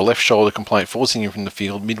fortnight, with a left shoulder complaint forcing him from the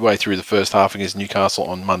field midway through the first half against Newcastle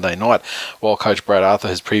on Monday night. While coach Brad Arthur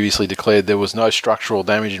has previously declared there was no structural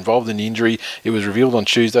damage involved in the injury, it was revealed on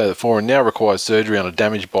Tuesday that Foran now requires surgery on a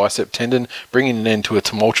damaged bicep tendon, bringing an end to a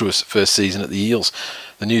tumultuous first season at the Eels.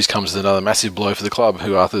 The news comes as another massive blow for the club,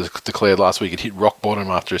 who Arthur declared last week had hit rock bottom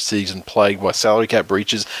after a season plagued by salary cap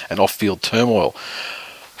breaches and off-field turmoil.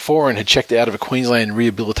 Foran had checked out of a Queensland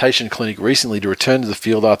rehabilitation clinic recently to return to the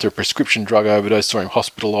field after a prescription drug overdose saw him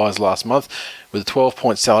hospitalised last month. With a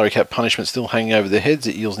 12-point salary cap punishment still hanging over their heads,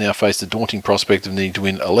 the Eels now face the daunting prospect of needing to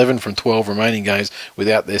win 11 from 12 remaining games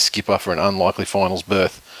without their skipper for an unlikely finals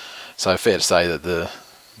berth. So fair to say that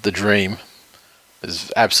the dream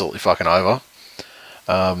is absolutely fucking over.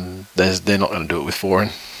 They're not going to do it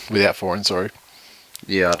without Foran, sorry.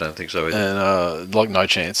 Yeah, I don't think so either. And no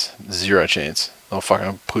chance, zero chance. I'm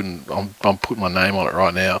putting my name on it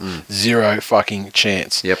right now. Zero fucking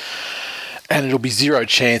chance. Yep. And it'll be zero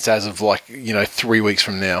chance as of 3 weeks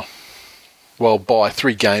from now. Well, by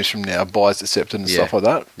 3 games from now, buys accepted and stuff like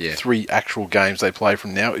that. Yeah. 3 actual games they play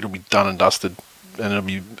from now, it'll be done and dusted, and it'll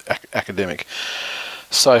be academic.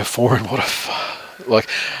 So Foran,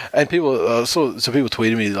 and people people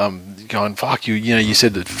tweeted me going, fuck you, you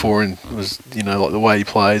said that Foran was, like the way he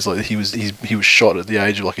plays, like he was shot at the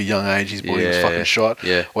age of a young age, his body was fucking shot.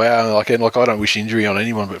 Yeah. Wow, I don't wish injury on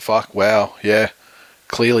anyone, but fuck, wow, yeah.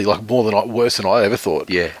 Clearly, worse than I ever thought.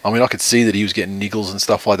 Yeah. I mean, I could see that he was getting niggles and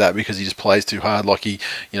stuff like that because he just plays too hard. Like he,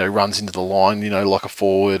 runs into the line, like a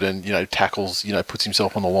forward and, tackles, puts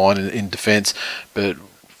himself on the line in defence. But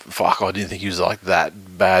fuck, I didn't think he was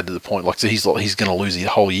that bad to the point. So he's going to lose the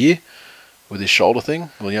whole year with his shoulder thing.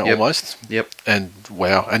 Well, almost. Yep. And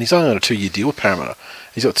wow, and he's only on a 2-year deal with Parramatta.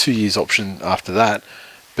 He's got 2 years option after that.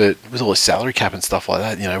 But with all his salary cap and stuff like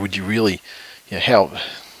that, would you really, how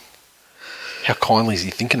kindly is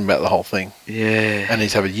he thinking about the whole thing? Yeah. And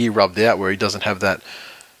he's have a year rubbed out where he doesn't have that,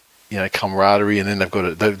 camaraderie, and then they've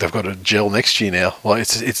got to gel next year now.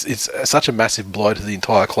 It's such a massive blow to the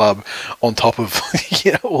entire club, on top of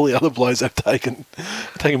all the other blows they've taken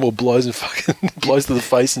more blows and fucking blows to the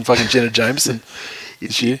face and fucking Jenna Jameson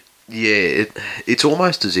this year. Yeah, it's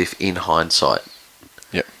almost as if in hindsight,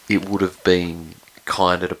 it would have been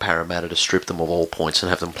kinder to Parramatta to strip them of all points and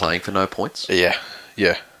have them playing for no points. Yeah.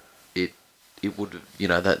 It would,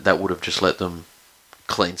 that would have just let them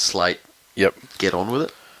clean slate. Yep. Get on with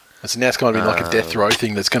it. So now it's going to be like a death row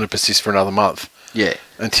thing that's going to persist for another month. Yeah.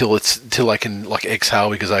 Until they can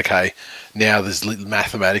exhale because now there's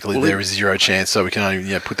mathematically there is zero chance, so we can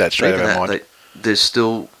only put that straight out of our mind. There's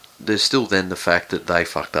still then the fact that they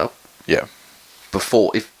fucked up. Yeah.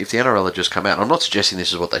 Before, if the NRL had just come out, I'm not suggesting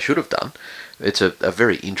this is what they should have done. It's a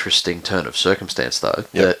very interesting turn of circumstance though.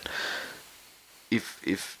 Yep. That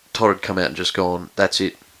if Todd had come out and just gone, that's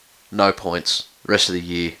it, no points, rest of the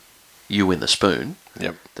year, you win the spoon,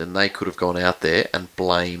 then they could have gone out there and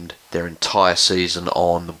blamed their entire season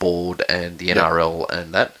on the board and the NRL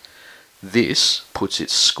and that. This puts it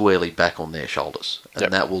squarely back on their shoulders,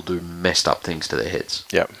 and that will do messed up things to their heads.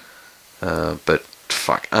 Yep. But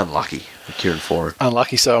fuck, unlucky for Kieran Foran.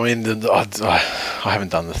 Unlucky. So I mean, I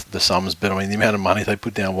haven't done the sums, but I mean the amount of money they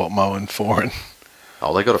put down Watmo and Foran.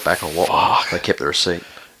 Oh, they got it back on Watmo. Fuck. They kept the receipt.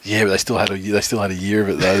 Yeah, but they still had a year of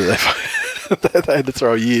it though. They had to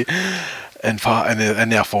throw a year, and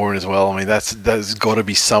now Foran as well. I mean, that's got to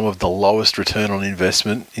be some of the lowest return on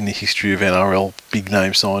investment in the history of NRL big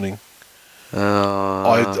name signing.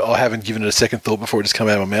 I haven't given it a second thought before it just come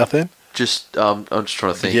out of my mouth. Then I'm just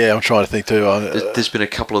trying to think. Yeah, I'm trying to think too. There's been a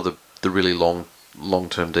couple of the really long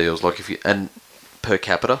term deals, like and per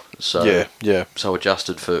capita. So yeah. So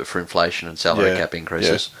adjusted for inflation and salary cap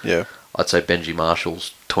increases. Yeah. I'd say Benji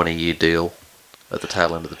Marshall's 20-year deal at the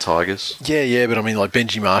tail end of the Tigers. Yeah, but I mean, like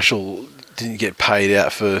Benji Marshall, didn't get paid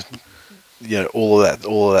out for all of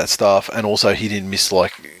that stuff, and also he didn't miss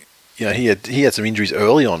he had some injuries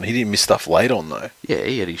early on. He didn't miss stuff late on though. Yeah,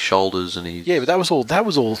 he had his shoulders and he. Yeah, but that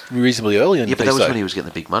was all reasonably early on. Yeah, but that was when he was getting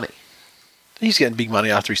the big money. He's getting big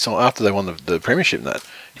money after they won the premiership and that.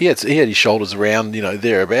 He had his shoulders around,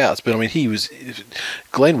 thereabouts. But I mean,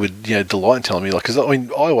 Glenn would, delight in telling me, because I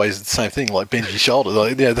always the same thing, like Benji's shoulder.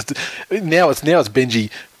 Now it's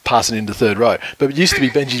Benji passing into third row, but it used to be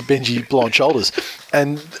Benji blind shoulders,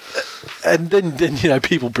 and then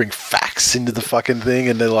people bring facts into the fucking thing,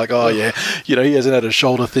 and they're like, oh yeah, he hasn't had a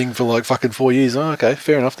shoulder thing for like fucking 4 years. Oh, okay,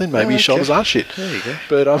 fair enough then. Maybe his shoulders aren't shit. There you go.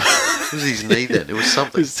 But it was his knee then. It was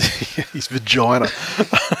something. His vagina.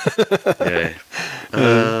 Yeah.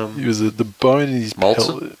 It was the bone in his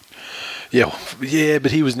Molson. Yeah,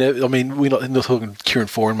 but he was never. I mean, we're not talking Kieran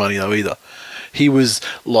Foran money though either. He was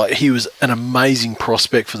an amazing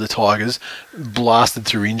prospect for the Tigers, blasted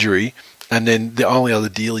through injury, and then the only other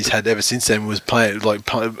deal he's had ever since then was playing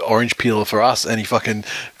orange peeler for us, and he fucking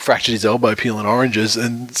fractured his elbow peeling oranges.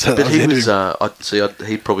 And so but he was.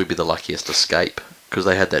 He'd probably be the luckiest escape because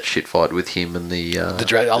they had that shit fight with him and the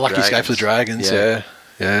lucky escape for the Dragons.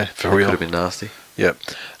 Yeah, for real. Could have been nasty. Yep.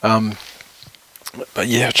 But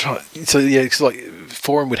yeah, it's like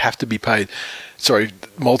Foran would have to be paid. Sorry,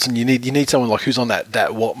 Molson, you need someone who's on that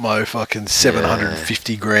Watmo fucking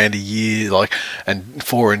 $750,000 a year, and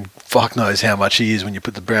Foran fuck knows how much he is when you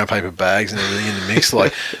put the brown paper bags and everything in the mix.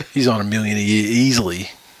 He's on $1 million a year easily.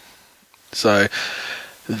 So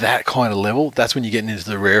that kind of level, that's when you're getting into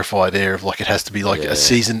the rarefied air of it has to be a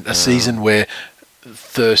season where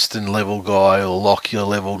Thurston level guy or Lockyer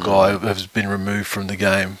level guy has been removed from the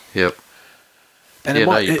game. Yep. And it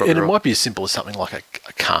might be as simple as something like a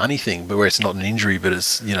Carney thing, but where it's not an injury, but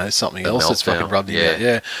it's something else that's fucking rubbed in.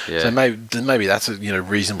 Yeah. So maybe that's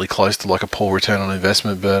reasonably close to a poor return on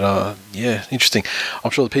investment. But interesting.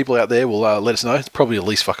 I'm sure the people out there will let us know. It's probably at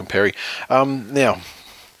least fucking Perry. Now.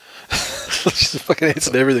 Just fucking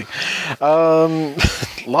answered everything.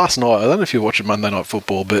 Last night, I don't know if you're watching Monday Night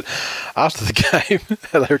Football, but after the game,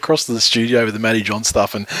 they were across to the studio with the Matty John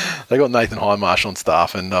stuff, and they got Nathan Hindmarsh on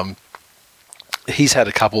staff, and he's had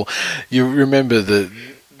a couple. You remember the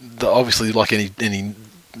obviously like any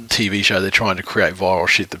TV show, they're trying to create viral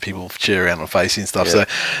shit that people share around on Facebook and stuff. Yeah.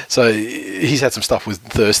 So he's had some stuff with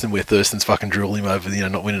Thurston where Thurston's fucking drilled him over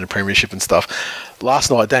not winning a premiership and stuff. Last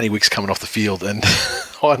night, Danny Wicks coming off the field, and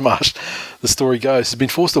Hindmarsh, the story goes, has been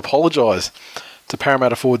forced to apologise to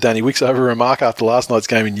Parramatta forward Danny Wicks over a remark after last night's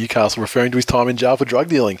game in Newcastle, referring to his time in jail for drug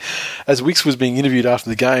dealing. As Wicks was being interviewed after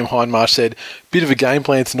the game, Hindmarsh said, "Bit of a game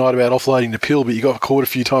plan tonight about offloading the pill, but you got caught a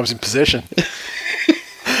few times in possession."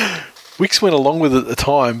 Wicks went along with it at the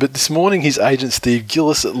time, but this morning his agent Steve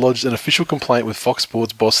Gillis lodged an official complaint with Fox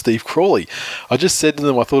Sports boss Steve Crawley. "I just said to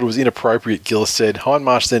them I thought it was inappropriate," Gillis said.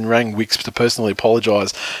 Hindmarsh then rang Wicks to personally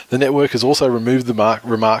apologise. The network has also removed the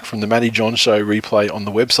remark from the Matty John show replay on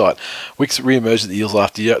the website. Wicks re-emerged at the Eels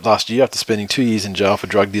last year after spending 2 years in jail for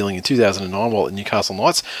drug dealing in 2009 while at Newcastle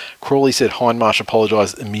Knights. Crawley said Hindmarsh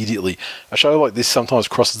apologised immediately. "A show like this sometimes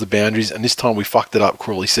crosses the boundaries, and this time we fucked it up,"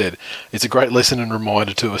 Crawley said. "It's a great lesson and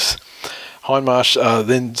reminder to us." Hindmarsh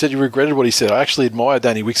then said he regretted what he said. "I actually admire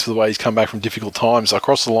Danny Wicks for the way he's come back from difficult times. I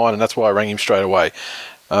crossed the line and that's why I rang him straight away."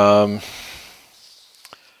 The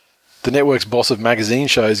network's boss of magazine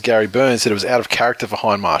shows, Gary Burns, said it was out of character for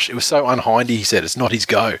Hindmarsh. "It was so unhindy," he said. "It's not his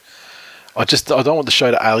go. I don't want the show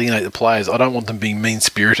to alienate the players. I don't want them being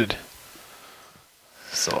mean-spirited."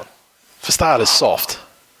 So, for starters, soft.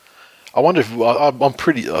 I wonder if I'm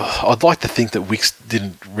pretty... I'd like to think that Wicks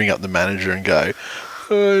didn't ring up the manager and go,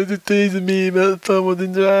 "They're teasing me about someone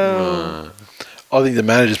in jail." I think the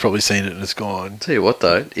manager's probably seen it and it's gone. Tell you what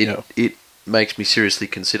though, it makes me seriously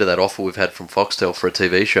consider that offer we've had from Foxtel for a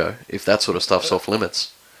TV show, if that sort of stuff's off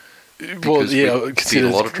limits. Because we'd be in a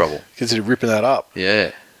lot of trouble. Consider ripping that up.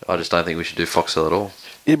 Yeah, I just don't think we should do Foxtel at all.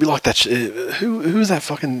 It'd be like that. Who was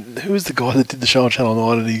the guy that did the show on Channel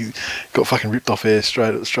 9 and he got fucking ripped off air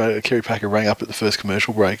straight? Kerry Packer rang up at the first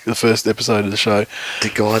commercial break, the first episode of the show. The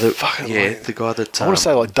guy that I want to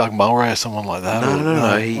say like Doug Mulray or someone like that.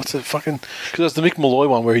 No. What's it fucking? Because it was the Mick Malloy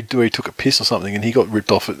one where he took a piss or something and he got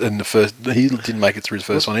ripped off in the first. He didn't make it through his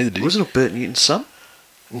first one either, did he? Wasn't it Bert Newton's son?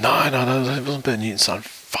 No, it wasn't Bert Newton's son.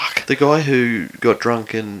 Fuck. The guy who got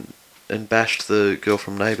drunk and bashed the girl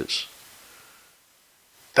from Neighbours.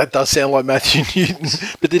 That does sound like Matthew Newton.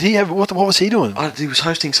 But did he have... What was he doing? He was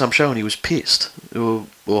hosting some show and he was pissed. Or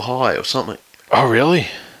high or something. Oh, really?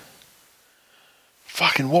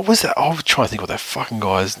 Fucking... What was that? I was trying to think what that fucking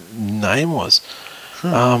guy's name was.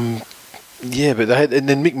 Yeah, but they had... And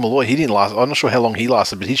then Mick Malloy, he didn't last... I'm not sure how long he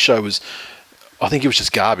lasted, but his show was... I think it was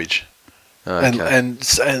just garbage. Okay. And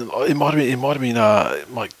it might have been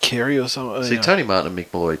like Kerry or something. See, Tony Martin and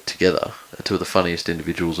Mick Malloy together are two of the funniest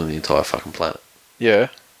individuals on the entire fucking planet. Yeah.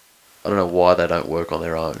 I don't know why they don't work on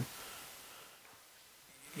their own.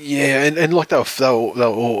 Yeah, and like they were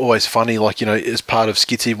always funny, like, you know, as part of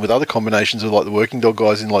skits, even with other combinations of like the Working Dog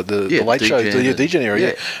guys in like the late show, the DGen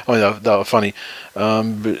area. Yeah. I mean, they were funny.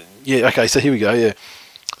 But yeah, okay, so here we go. Yeah.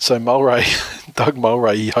 So Mulray, Doug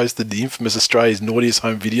Mulray, he hosted the infamous Australia's Naughtiest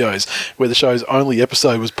Home Videos, where the show's only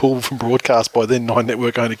episode was pulled from broadcast by then Nine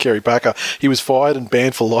Network owner Kerry Packer. He was fired and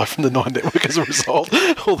banned for life from the Nine Network as a result,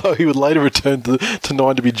 although he would later return to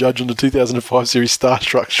Nine to be judged on the 2005 series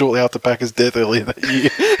Starstruck shortly after Packer's death earlier that year.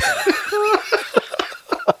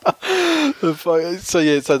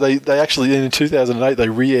 So they actually, in 2008, they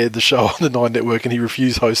re-aired the show on the Nine Network, and he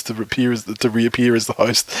refused host to reappear as the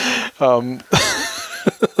host.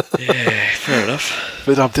 Yeah, fair enough.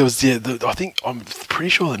 But there was I'm pretty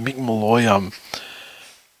sure that Mick Malloy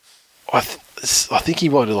I think he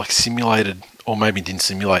might have like simulated, or maybe didn't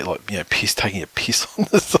simulate, like, you know, taking a piss on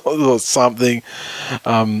the side or something,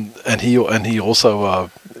 and he also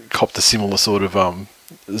copped a similar sort of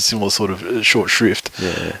short shrift.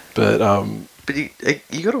 Yeah, but you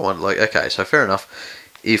got to wonder, like, okay, so fair enough.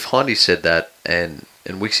 If Hindy said that and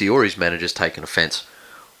Wixie or his manager's taken offence,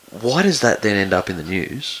 why does that then end up in the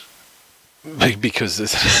news? Because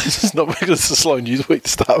it's not because it's a slow news week to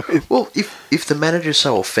start with. Well, if the manager's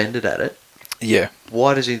so offended at it, yeah,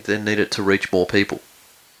 why does he then need it to reach more people?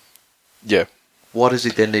 Yeah. Why does he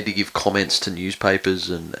then need to give comments to newspapers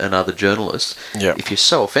and other journalists? Yeah. If you're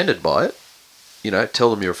so offended by it, you know, tell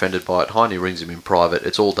them you're offended by it. Hindy rings him in private.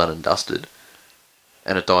 It's all done and dusted,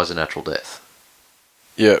 and it dies a natural death.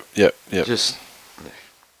 Yeah. Just,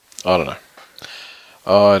 I don't know.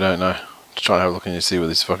 Just trying to have a look and see what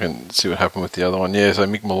happened with the other one. Yeah, so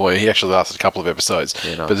Mick Malloy, he actually lasted a couple of episodes.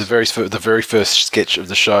 Yeah, nice. But the very first sketch of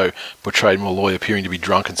the show portrayed Malloy appearing to be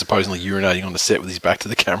drunk and supposedly urinating on the set with his back to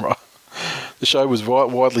the camera. The show was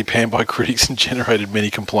widely panned by critics and generated many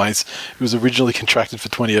complaints. It was originally contracted for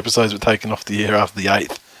 20 episodes but taken off the air after the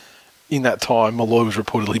 8th. In that time, Malloy was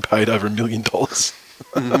reportedly paid over $1 million. Well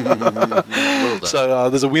done. So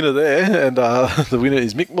there's a winner there, and the winner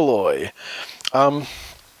is Mick Malloy.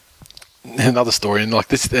 Another story, and like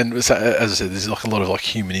this, and as I said, there's like a lot of like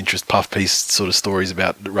human interest puff piece sort of stories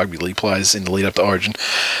about rugby league players in the lead up to Origin.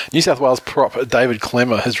 New South Wales prop David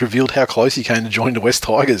Clemmer has revealed how close he came to joining the West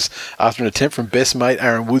Tigers after an attempt from best mate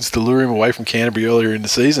Aaron Woods to lure him away from Canterbury earlier in the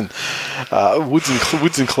season. Woods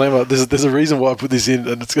and Clemmer, there's a reason why I put this in,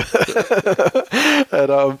 and it's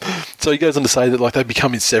and so he goes on to say that like they've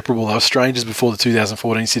become inseparable. They were strangers before the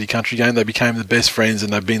 2014 City Country game. They became the best friends,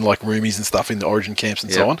 and they've been like roomies and stuff in the Origin camps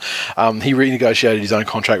and so on. He renegotiated his own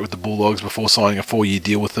contract with the Bulldogs before signing a 4-year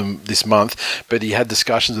deal with them this month, but he had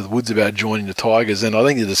discussions with Woods about joining the Tigers, and I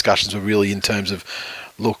think the discussions were really in terms of,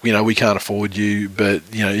 look, you know, we can't afford you, but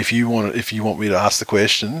you know, if you want me to ask the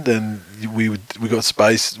question, then we got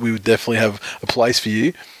space. We would definitely have a place for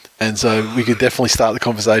you. And so we could definitely start the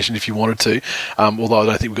conversation if you wanted to, although I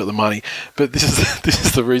don't think we've got the money. But this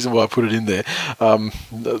is the reason why I put it in there.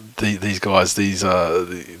 These guys,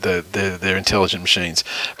 they're intelligent machines.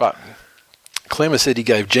 But Clemmer said he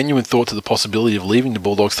gave genuine thought to the possibility of leaving the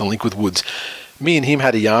Bulldogs to link with Woods. Me and him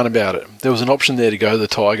had a yarn about it. There was an option there to go to the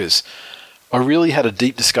Tigers. I really had a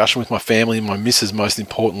deep discussion with my family and my missus, most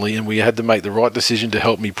importantly, and we had to make the right decision to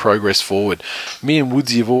help me progress forward. Me and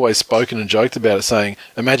Woodsy have always spoken and joked about it, saying,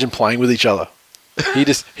 imagine playing with each other. He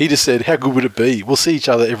just said, how good would it be? We'll see each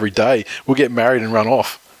other every day. We'll get married and run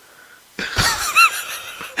off.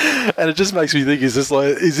 And it just makes me think, is this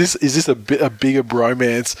a bigger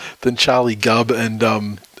bromance than Charlie Gubb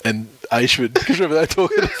and Ashford? Because remember they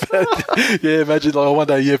talking about, imagine like one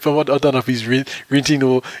day, I don't know if he's renting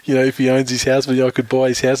or, you know, if he owns his house, but I could buy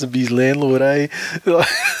his house and be his landlord, eh?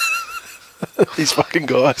 These fucking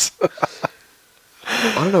guys.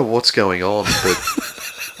 I don't know what's going on,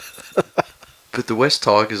 but the West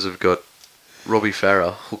Tigers have got Robbie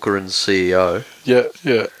Farah, hooker and CEO.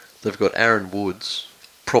 Yeah. They've got Aaron Woods,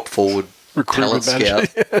 prop forward, recruitment talent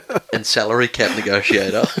scout, and salary cap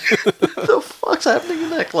negotiator. What the fuck's happening in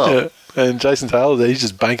that club? Yeah. And Jason Taylor there, he's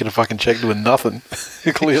just banking a fucking check doing nothing,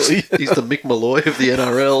 clearly. He's the Mick Malloy of the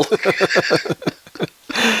NRL.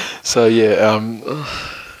 So, yeah,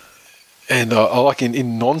 and I like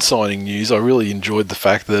in non-signing news, I really enjoyed the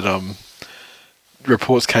fact that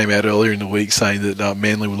reports came out earlier in the week saying that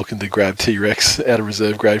Manly were looking to grab T-Rex out of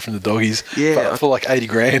reserve grade from the Doggies for like 80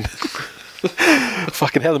 grand.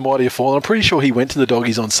 Fucking how the mighty have fallen. I'm pretty sure he went to the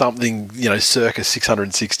Doggies on something, you know, circa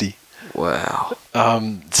 660. Wow.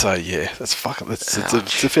 So yeah, that's fucking. It's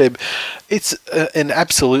a fair. It's an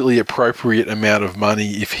absolutely appropriate amount of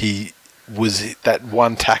money if he was that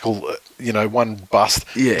one tackle, one bust.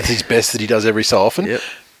 Yeah. It's his best that he does every so often. Yep.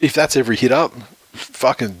 If that's every hit up,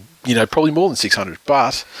 fucking, probably more than 600.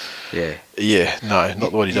 But yeah, no,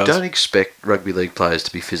 not what he does. You don't expect rugby league players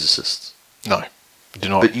to be physicists. No, do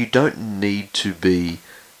not. But you don't need to be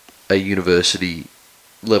a university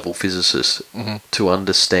level physicist to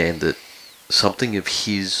understand that something of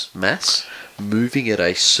his mass moving at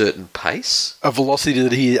a certain pace, a velocity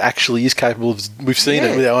that he actually is capable of. We've seen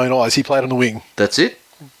it with our own eyes. He played on the wing. That's it.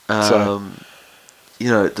 I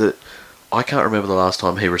can't remember the last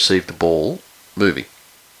time he received the ball moving.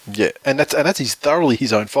 Yeah, and that's thoroughly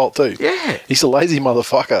his own fault too. Yeah, he's a lazy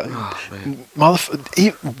motherfucker.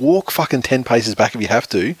 He walk fucking 10 paces back if you have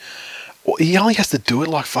to. He only has to do it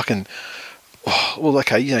like fucking. Oh, well,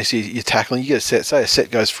 okay, so you're tackling. You get a set. Say a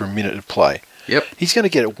set goes for a minute of play. Yep. He's going to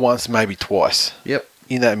get it once, maybe twice. Yep.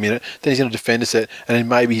 In that minute, then he's going to defend a set, and then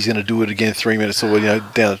maybe he's going to do it again 3 minutes or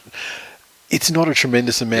down. It's not a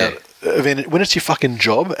tremendous amount of energy. When it's your fucking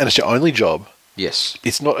job and it's your only job. Yes.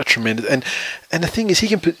 It's not a tremendous... And the thing is, he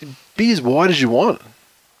can be as wide as you want.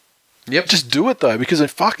 Yep. Just do it, though, because you're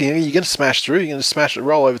going to smash through. You're going to smash it,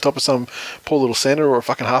 roll over top of some poor little centre or a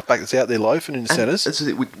fucking halfback that's out there loafing in the centres.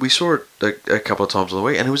 We saw it a couple of times on the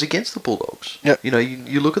week, and it was against the Bulldogs. Yep.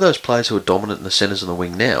 You look at those players who are dominant in the centres and the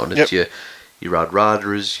wing now, and it's your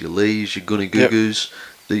Radradras, your Lees, your Gunagugus,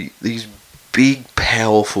 these big,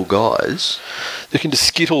 powerful guys. They can just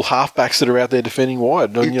skittle halfbacks that are out there defending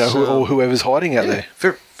wide, or whoever's hiding out there.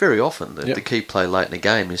 Very, very often, the key play late in the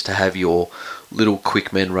game is to have your little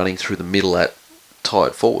quick men running through the middle at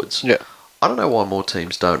tired forwards. Yeah. I don't know why more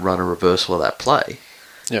teams don't run a reversal of that play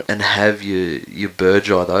and have your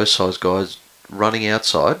Burgeye, those size guys, running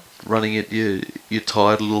outside, running at your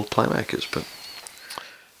tired little playmakers. But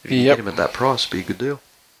if you get them at that price, it'd be a good deal.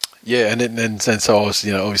 Yeah, and so I was,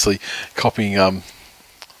 obviously copying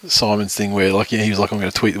Simon's thing where, he was like, I'm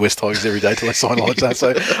going to tweet the West Tigers every day till they sign like that. So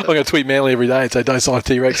I'm going to tweet Manly every day and say, don't sign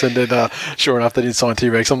T-Rex. And then, sure enough, they didn't sign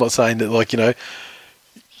T-Rex. I'm not saying that,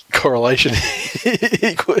 correlation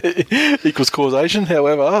equals causation.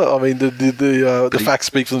 However, I mean, the facts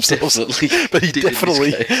speak for themselves. But he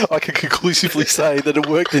definitely, I can conclusively say that it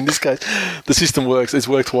worked in this case. The system works. It's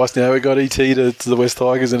worked twice now. It got ET to the West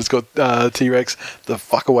Tigers, and it's got T-Rex the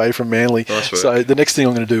fuck away from Manly. So the next thing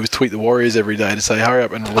I'm going to do is tweet the Warriors every day to say, hurry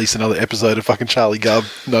up and release another episode of fucking Charlie Gubb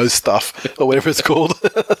knows stuff, or whatever it's called.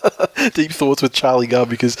 Deep Thoughts with Charlie Gubb,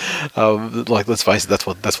 because let's face it,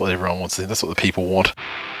 that's what everyone wants to do. That's what the people want.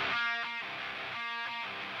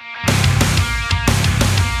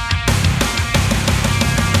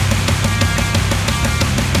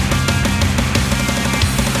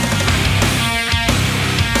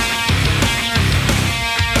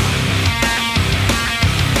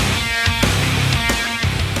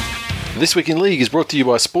 This Week in League is brought to you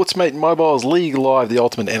by Sportsmate Mobile's League Live, the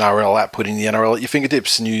ultimate NRL app, putting the NRL at your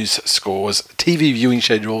fingertips. News, scores, TV viewing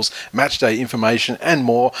schedules, match day information, and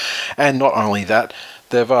more. And not only that,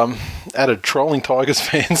 they've added trolling Tigers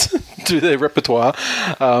fans to their repertoire.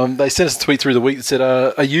 They sent us a tweet through the week that said,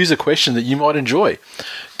 a user question that you might enjoy.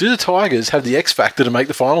 Do the Tigers have the X Factor to make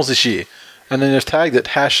the finals this year? And then they've tagged it,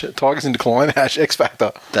 #Tigers in decline, #X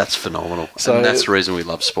Factor. That's phenomenal. So, and that's the reason we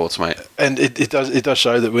love sports, mate. And it does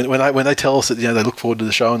show that when they tell us that they look forward to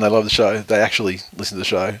the show and they love the show, they actually listen to the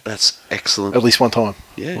show. That's excellent. At least one time.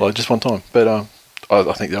 Yeah. Well, just one time. But I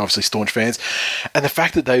think they're obviously staunch fans. And the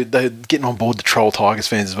fact that they're getting on board the troll Tigers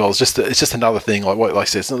fans as well, it's just another thing, like what I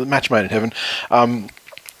said, it's not the match made in heaven.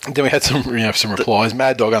 Then we had some replies.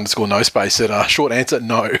 Mad Dog _ no space said, short answer,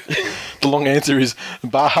 no. The long answer is,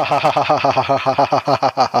 I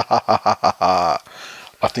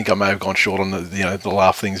think I may have gone short on the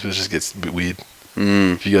laugh things, but it just gets a bit weird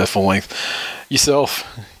if you go full length. Yourself,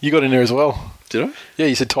 you got in there as well. Did I? Yeah,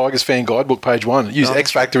 you said Tigers fan guidebook, page 1. Use X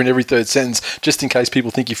Factor in every third sentence, just in case people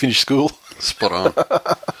think you finished school. Spot on.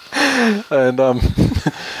 And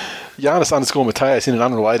Giannis _ Mateus in an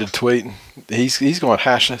unrelated tweet, he's gone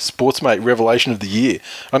 #Sportsmate Revelation of the Year.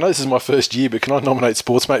 I know this is my first year, but can I nominate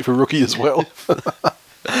Sportsmate for Rookie as well?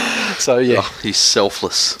 So yeah, he's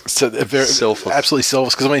selfless. So selfless, absolutely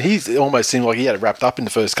selfless. Because he almost seemed like he had it wrapped up in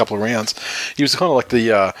the first couple of rounds. He was kind of like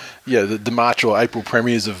the March or April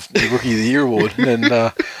premiers of the Rookie of the Year award,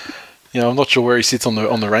 and. I'm not sure where he sits on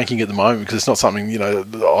the ranking at the moment, because it's not something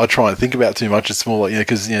I try and think about too much. It's more like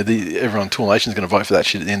because everyone Tool Nation's going to vote for that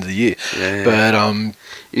shit at the end of the year. Yeah. But in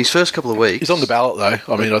his first couple of weeks, he's on the ballot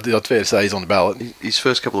though. I mean, I'd fair to say he's on the ballot. His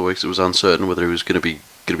first couple of weeks, it was uncertain whether he was going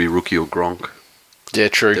to be Rookie or Gronk. Yeah,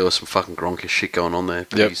 true. There was some fucking Gronkish shit going on there.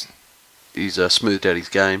 But he's smoothed out his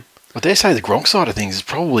game. I dare say the Gronk side of things is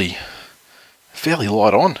probably fairly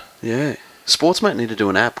light on. Yeah. Sportsmate need to do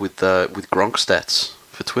an app with Gronk stats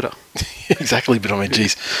for Twitter. Exactly, but I mean,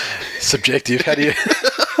 geez, subjective. How do you...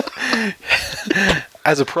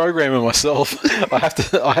 As a programmer myself, I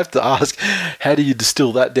have to ask, how do you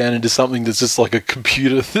distill that down into something that's just like a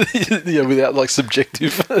computer, without like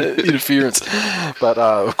subjective interference? But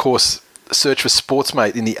of course, search for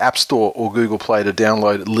Sportsmate in the App Store or Google Play to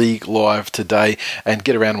download League Live today, and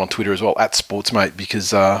get around them on Twitter as well at Sportsmate, because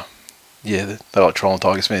they like trolling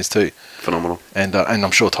Tigers fans too. Phenomenal. And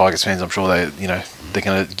I'm sure Tigers fans, they're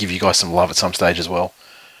going to give you guys some love at some stage as well.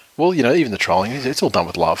 Well, even the trolling, it's all done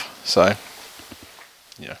with love. So,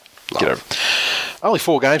 get over it. Only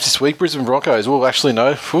 4 games this week. Brisbane Broncos. Well, actually,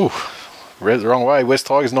 no. Read it the wrong way. West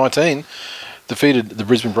Tigers 19 defeated the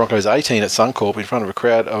Brisbane Broncos 18 at Suncorp in front of a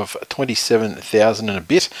crowd of 27,000 and a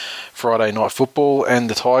bit. Friday night football, and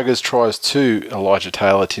the Tigers tries 2, Elijah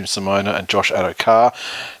Taylor, Tim Simona and Josh Adokar.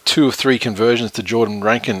 2 of 3 conversions to Jordan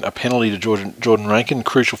Rankin, a penalty to Jordan Rankin,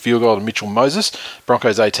 crucial field goal to Mitchell Moses.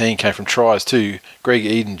 Broncos 18 came from tries to Greg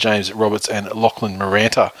Eden, James Roberts and Lachlan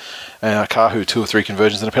Maranta. And Kahu, 2 of 3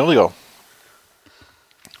 conversions and a penalty goal.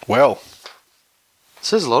 Well, it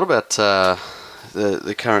says a lot about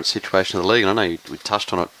the current situation of the league. And I know we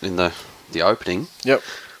touched on it in the opening. Yep.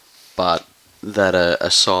 But that a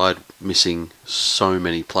side missing so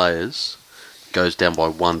many players goes down by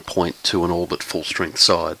 1 point to an all but full strength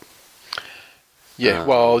side. Yeah,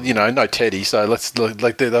 no Teddy, so let's they're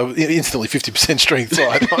instantly 50% strength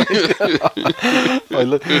side.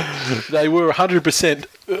 They were 100%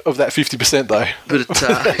 of that 50% though. But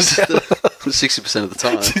 60% of the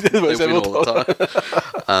time, they win all the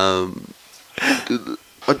time.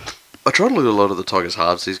 I tried to look at a lot of the Tigers'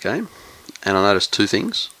 halves this game, and I noticed 2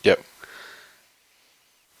 things. Yep.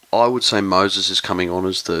 I would say Moses is coming on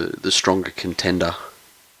as the stronger contender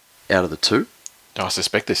out of the 2. I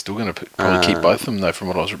suspect they're still going to probably keep both of them, though, from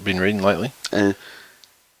what I've been reading lately.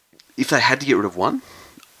 If they had to get rid of one,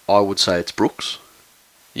 I would say it's Brooks.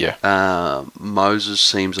 Yeah. Moses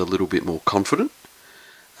seems a little bit more confident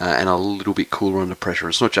and a little bit cooler under pressure.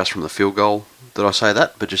 It's not just from the field goal that I say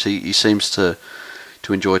that, but just he seems to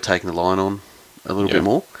enjoy taking the line on a little bit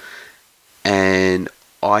more. And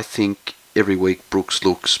I think every week Brooks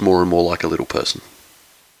looks more and more like a little person.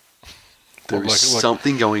 There is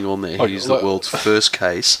something going on there. He's the world's first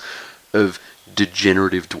case of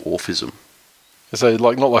degenerative dwarfism. So,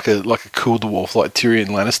 not like a cool dwarf like Tyrion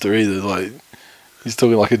Lannister either. Like, he's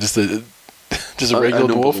talking like just a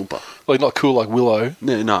regular dwarf. Oompa. Like, not cool like Willow.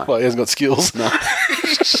 No. Like, he hasn't got skills. No.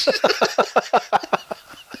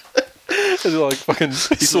 Like fucking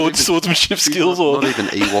swordsmanship skills, not even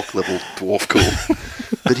Ewok level dwarf cool.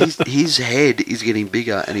 But his head is getting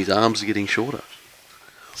bigger and his arms are getting shorter.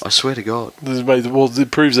 I swear to God. Well, it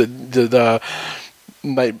proves that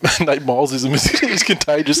Nate Milesism is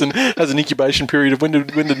contagious and has an incubation period of when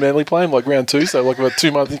did Manly play him? Like round 2, so like about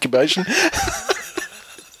 2-month incubation.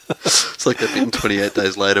 It's like they've been 28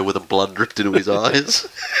 days later with the blood dripped into his eyes.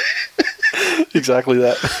 Exactly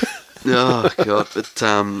that. Oh God! But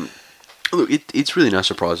look, it's really no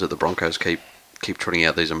surprise that the Broncos keep trotting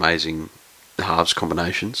out these amazing halves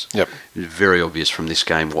combinations. Yep. It's very obvious from this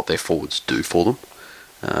game what their forwards do for them.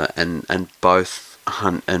 And both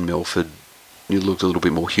Hunt and Milford looked a little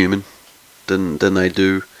bit more human than they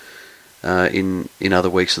do in other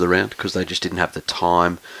weeks of the round, because they just didn't have the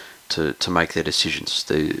time to make their decisions.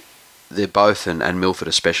 They're both, and Milford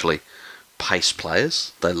especially, pace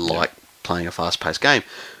players. They like playing a fast-paced game,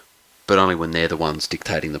 but only when they're the ones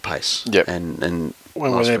dictating the pace. Yep. And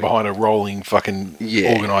when they're behind a rolling fucking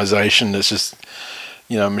organisation that's just...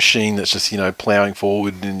 a machine that's just, ploughing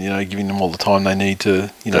forward and, giving them all the time they need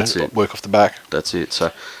to, work off the back. That's it.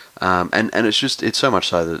 So, and it's so much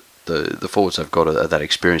so that the forwards have got that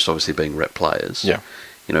experience, obviously being rep players. Yeah.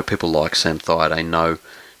 People like Sam Thaiday know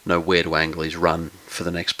where to angle his run for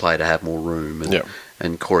the next play to have more room.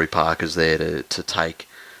 And Corey Parker's there to take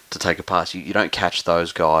a pass. You don't catch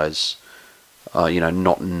those guys,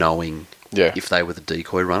 not knowing if they were the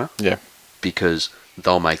decoy runner. Yeah. Because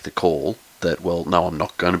they'll make the call that, well, no, I'm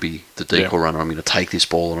not going to be the decoy runner. I'm going to take this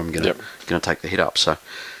ball and I'm going to take the hit up. So,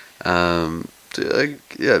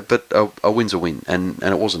 but a win's a win, and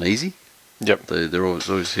it wasn't easy. Yep. There was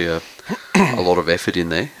obviously a lot of effort in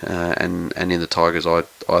there, and in the Tigers, I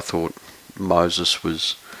thought Moses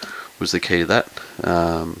was the key to that.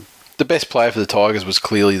 The best player for the Tigers was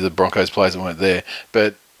clearly the Broncos players that weren't there,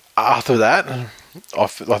 but after that, I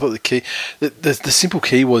thought the key, the simple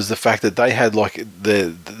key was the fact that they had like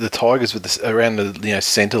the Tigers with around the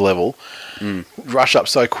centre level rush up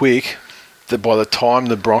so quick that by the time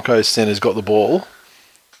the Broncos centers got the ball,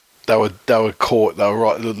 they were caught. They were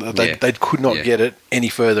right. They could not get it any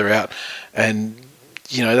further out, and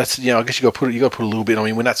that's I guess you got to put a little bit. I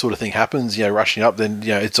mean, when that sort of thing happens, rushing up, then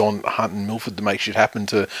it's on Hunt and Milford to make shit happen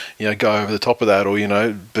to go over the top of that, or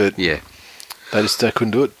but they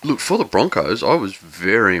couldn't do it. Look, for the Broncos, I was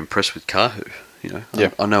very impressed with Kahu.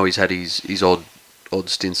 I know he's had his odd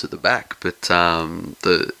stints at the back, but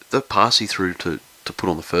the pass he threw to put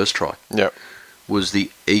on the first try was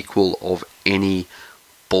the equal of any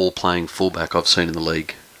ball-playing fullback I've seen in the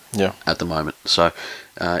league at the moment. So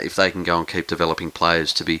if they can go and keep developing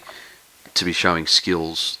players to be showing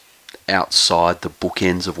skills outside the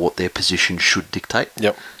bookends of what their position should dictate,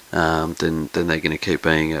 then they're going to keep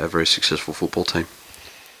being a very successful football team.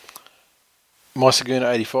 My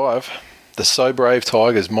Saguna 85, the So Brave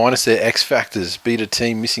Tigers, minus their X Factors, beat a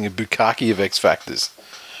team missing a bukkake of X Factors.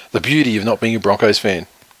 The beauty of not being a Broncos fan.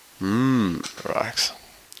 Right.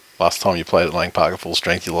 Last time you played at Lang Park at full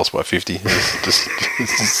strength, you lost by 50. Just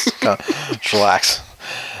relax.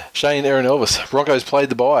 Shane Aaron Elvis. Broncos played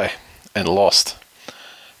the bye and lost.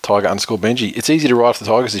 Tiger_Benji. It's easy to ride for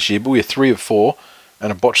the Tigers this year, but we are 3 of 4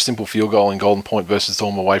 and a botched simple field goal in Golden Point versus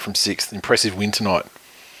Storm away from 6th. Impressive win tonight.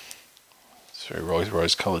 It's very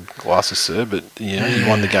rose-coloured glasses, sir, but you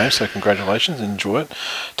won the game, so congratulations and enjoy it.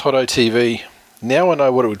 Toto TV. Now I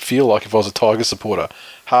know what it would feel like if I was a Tiger supporter.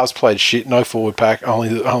 Haas played shit, no forward pack, only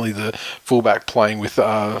the fullback playing with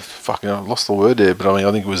I lost the word there, but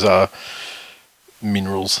I think it was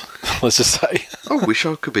minerals. Let's just say. I wish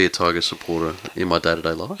I could be a Tiger supporter in my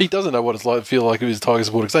day-to-day life. He doesn't know what it's like to feel like he was a Tiger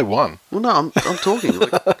supporter because they won. Well, no, I'm talking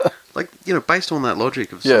based on that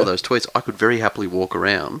logic of some of those tweets, I could very happily walk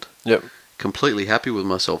around. Yep. Completely happy with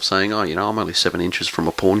myself, saying, "I'm only 7 inches from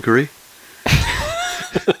a porn career."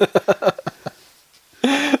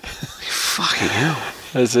 Fucking hell.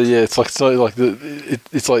 It's like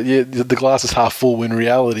the glass is half full when in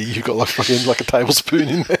reality you've got like a tablespoon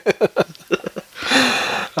in there.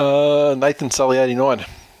 Nathan Sully 89.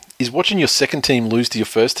 Is watching your second team lose to your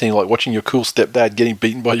first team like watching your cool stepdad getting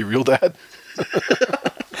beaten by your real dad?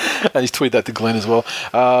 And he's tweeted that to Glenn as well.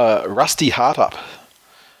 Rusty Hartup.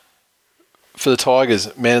 For the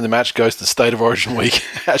Tigers, man of the match goes to the State of Origin week.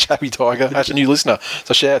 Hash happy Tiger. Hash a new listener.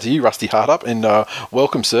 So shout out to you, Rusty Hartup, and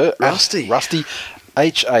welcome, sir. Rusty. Rusty,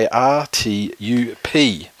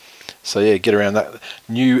 Hartup. So get around that.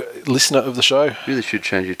 New listener of the show. Really should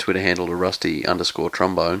change your Twitter handle to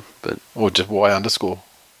Rusty_trombone, but or just Y_.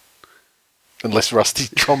 Unless Rusty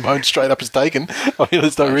Trombone straight up is taken. I mean,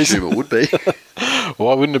 there's no reason. I assume it would be.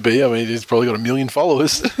 Why wouldn't it be? I mean, he's probably got 1 million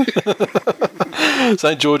followers.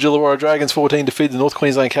 St George Illawarra Dragons 14 defeat the North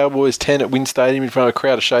Queensland Cowboys 10 at Wynn Stadium in front of a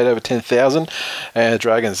crowd of shade over 10,000. And the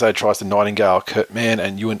Dragons, they tries to Nightingale, Kurt Mann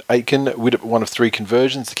and Ewan Aitken. Widdop 1 of 3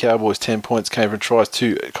 conversions. The Cowboys 10 points came from tries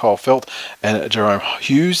to Kyle Felt and Jerome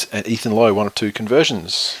Hughes, and Ethan Lowe 1 of 2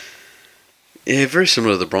 conversions. Yeah, very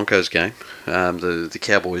similar to the Broncos game. The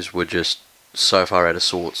Cowboys were just so far out of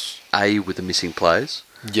sorts, with the missing players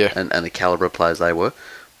and the calibre of players they were,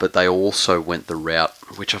 but they also went the route,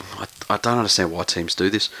 which I don't understand why teams do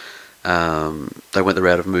this. They went the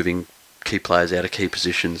route of moving key players out of key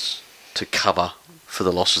positions to cover for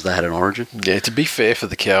the losses they had in Origin. Yeah, to be fair for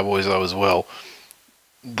the Cowboys though as well,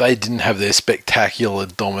 they didn't have their spectacular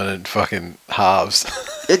dominant fucking halves.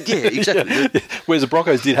 Yeah, exactly. Whereas the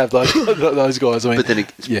Broncos did have those guys. I mean, but then,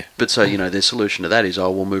 their solution to that is,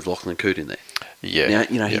 we'll move Lachlan Coote in there. Yeah.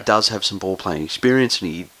 Now, he does have some ball playing experience,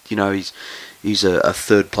 and he's a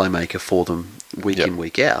third playmaker for them week in,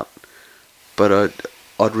 week out. But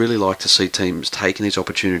I'd really like to see teams taking these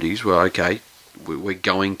opportunities where, we're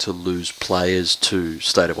going to lose players to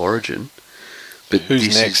State of Origin. But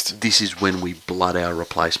who's next? This is when we blood our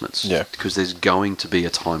replacements. Yeah. Because there's going to be a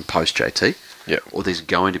time post JT. Yeah. Or there's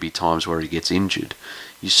going to be times where he gets injured.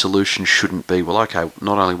 Your solution shouldn't be, not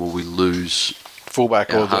only will we lose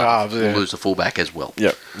fullback or the halves, we'll lose the fullback as well.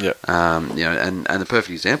 Yeah. Yeah. And the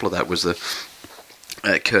perfect example of that was the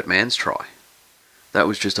Kurt Mann's try. That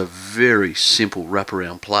was just a very simple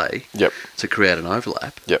wraparound play to create an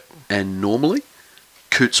overlap. Yep. And normally,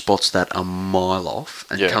 Coote spots that a mile off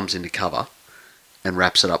and comes into cover and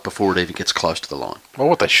wraps it up before it even gets close to the line. Well,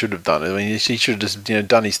 what they should have done, he should have just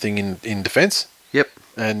done his thing in defence. Yep.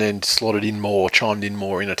 And then slotted in more, chimed in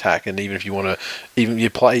more in attack. And even if you want to, you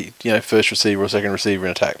play, first receiver or second receiver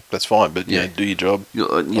in attack, that's fine. But do your job.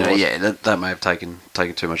 That may have taken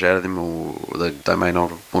too much out of them, or they may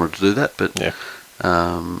not have wanted to do that. But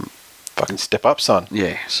fucking step up, son.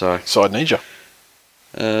 Yeah. So side need you.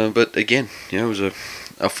 But again, it was a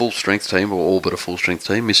full strength team, or all but a full strength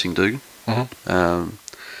team, missing Dugan. Mm-hmm.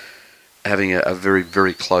 having a very,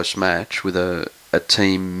 very close match with a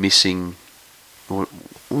team missing. What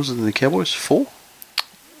was it in the Cowboys? 4?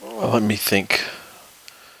 Well, let me think.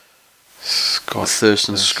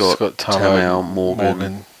 Thurston, Scott, Tamau,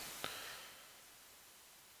 Morgan.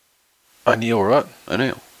 O'Neill, right?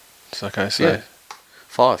 O'Neill. Okay, so... Yeah.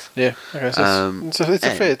 5. Yeah, okay, so it's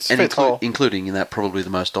a fair call. Including in that probably the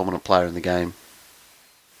most dominant player in the game.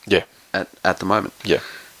 Yeah. At the moment. Yeah.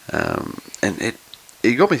 And it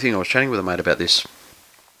got me thinking. I was chatting with a mate about this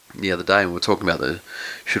the other day, and we were talking about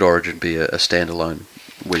should Origin be a standalone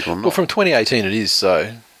week or not. Well, from 2018 it is,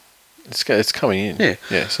 so it's coming in. Yeah.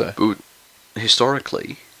 Yeah, so... But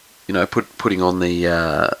historically, putting on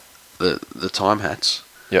the time hats...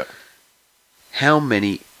 Yep. How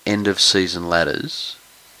many end-of-season ladders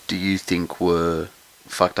do you think were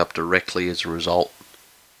fucked up directly as a result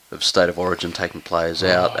of State of Origin taking players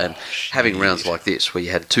out and having rounds like this where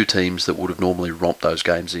you had 2 teams that would have normally romped those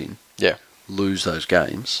games in, lose those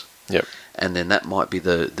games, and then that might be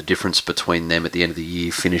the difference between them at the end of the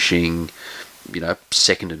year finishing,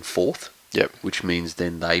 2nd and 4th, which means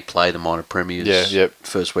then they play the minor premiers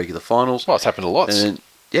first week of the finals. Well, it's happened a lot. So...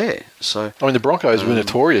 I mean, the Broncos were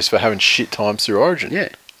notorious for having shit times through Origin. Yeah.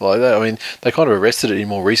 Like that. I mean, they kind of arrested it in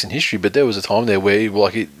more recent history, but there was a time there where,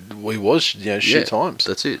 we was, shit times.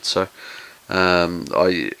 That's it. So,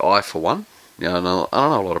 I for one, I know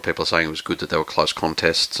a lot of people are saying it was good that they were close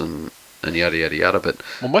contests and yada yada yada, but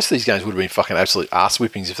most of these games would have been fucking absolute arse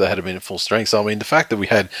whippings if they had been at full strength. So I mean, the fact that we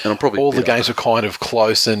had all the games were kind of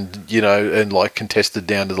close and and contested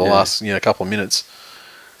down to the last couple of minutes.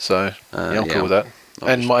 So I'm cool with that.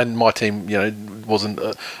 And my team, wasn't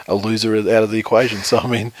a loser out of the equation. So I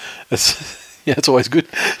mean, it's always good.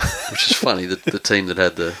 Which is funny that the team that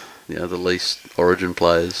had the least Origin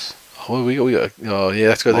players. Oh, we got. Oh, yeah,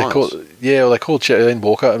 that's good. They called Cherry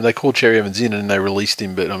Walker. I mean, they called Cherry Evans in and they released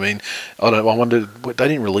him. But I mean, I wonder they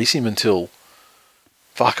didn't release him until.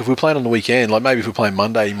 Fuck, if we were playing on the weekend, like maybe if we were playing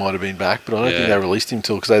Monday, he might have been back. But I don't think they released him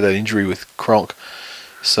until because they had that injury with Cronk.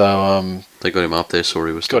 So they got him up there. So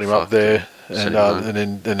he was got him up there. And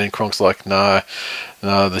then Cronk's like, no,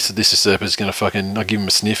 this usurper's going to fucking... I'll give him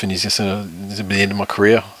a sniff and he's just going to be the end of my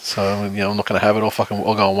career. So, I'm not going to have it.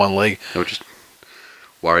 I'll go on one leg. They were just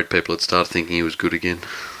worried people had started thinking he was good again.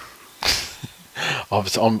 I'm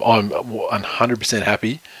 100%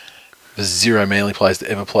 happy for 0 Manly players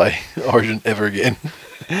to ever play Origin ever again.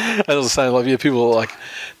 And I was saying, people are like...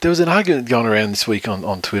 There was an argument going around this week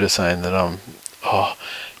on Twitter saying that,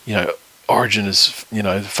 Origin is,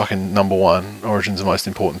 fucking number one. Origin's the most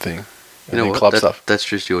important thing. Club stuff. That's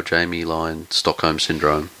just your Jamie Lyon Stockholm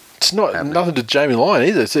syndrome. It's not nothing to Jamie Lyon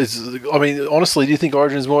either. I mean, honestly, do you think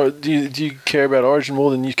Origin's more? Do you care about Origin more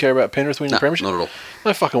than you care about Penrith winning the premiership? Not at all.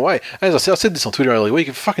 No fucking way. As I said this on Twitter earlier week.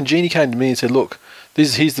 If fucking Genie came to me and said, "Look,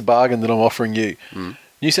 here's the bargain that I'm offering you.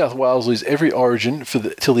 New South Wales lose every Origin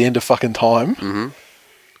till the end of fucking time,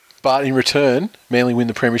 but in return, Manly win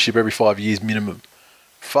the premiership every 5 years minimum."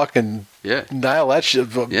 Fucking nail that shit.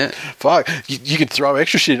 Yeah. Fuck. You can throw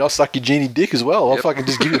extra shit in. I'll suck your Genie dick as well. I'll fucking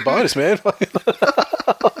just give you a bonus, man.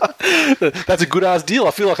 That's a good ass deal.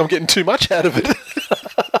 I feel like I'm getting too much out of it.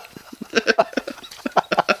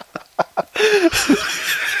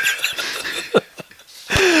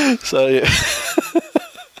 So, yeah.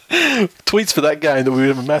 Tweets for that game that we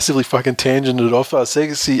were massively fucking tangented off.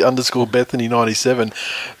 Segacy_Bethany97.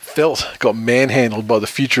 Felt got manhandled by the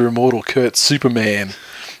future immortal Kurt Superman.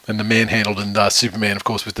 And the manhandled and Superman, of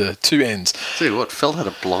course, with the 2 ends. Tell you what, Felt had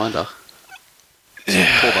a blinder.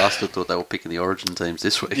 Yeah. Poor bastard thought they were picking the Origin teams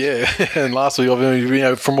this week. Yeah, and last week,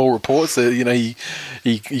 from all reports, that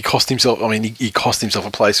he cost himself. I mean, he cost himself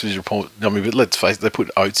a place with his report. I mean, but let's face it, they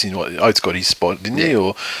put Oates in. Oates got his spot, didn't he?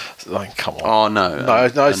 Or come on. Oh no,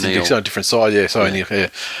 it's a different side. Yeah, so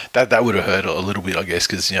that would have hurt a little bit, I guess,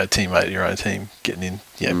 because teammate of your own team getting in.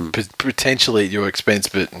 Yeah, potentially at your expense,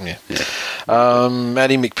 but yeah.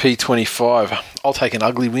 Matty McP25. I'll take an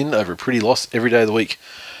ugly win over a pretty loss every day of the week.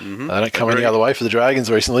 They don't come any other way for the Dragons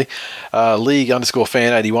recently.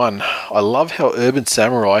 League_fan81. I love how Urban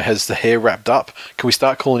Samurai has the hair wrapped up. Can we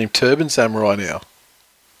start calling him Turban Samurai now?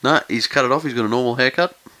 No, he's cut it off. He's got a normal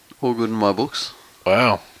haircut. All good in my books.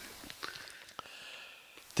 Wow.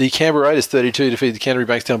 The Canberra Raiders 32 defeated the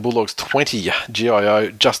Canterbury Bankstown Bulldogs 20. GIO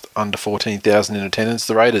just under 14,000 in attendance.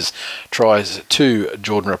 The Raiders tries to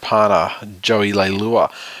Jordan Rapana, Joey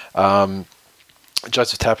Leilua.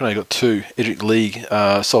 Joseph Tapano got 2. Edric League,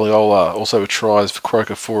 Soliola also with tries for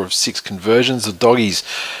Croker, 4 of 6 conversions. The Doggies,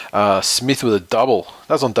 Smith with a double.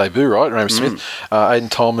 That was on debut, right? Raymond Smith. Aidan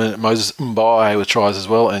Tolman, Moses Mbai with tries as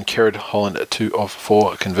well, and Kerrod Holland 2 of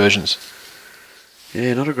 4 conversions.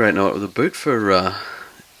 Yeah, not a great night with a boot for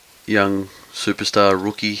young superstar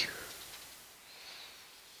rookie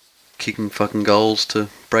kicking fucking goals to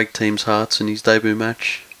break teams' hearts in his debut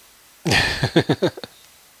match.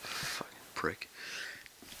 Fucking prick.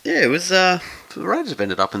 Yeah, it was. The Raiders have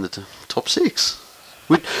ended up in the top 6,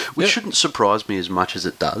 which shouldn't surprise me as much as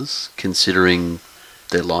it does, considering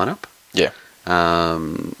their lineup. Yeah.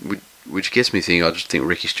 Which gets me thinking. I just think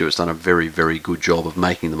Ricky Stewart's done a very, very good job of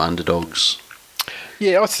making them underdogs.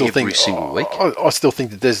 Yeah, I still every think single week. I still think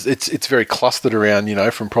that it's very clustered around,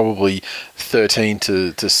 from probably 13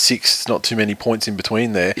 to 6. It's not too many points in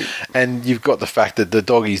between there, and you've got the fact that the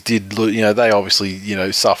doggies did, they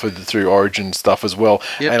obviously suffered through Origin stuff as well.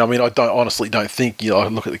 Yep. And I mean, I honestly don't think I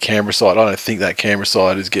look at the Canberra side. I don't think that Canberra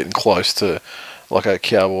side is getting close to like a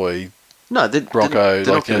Cowboy. No, Bronco,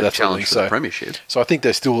 they're not going to that challenge for the premiership. So I think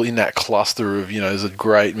they're still in that cluster of, there's a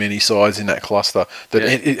great many sides in that cluster.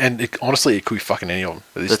 That honestly, it could be fucking any of them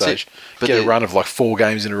at this stage. But get a run of like 4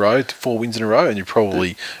 games in a row, 4 wins in a row, and you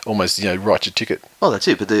probably almost write your ticket. Oh, that's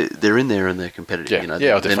it. But they're in there and they're competitive.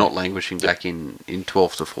 They're not languishing back in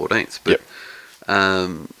 12th to 14th. But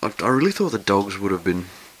I really thought the Dogs would have been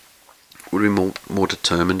more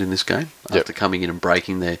determined in this game after coming in and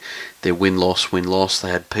breaking their win-loss. They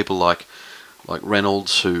had people like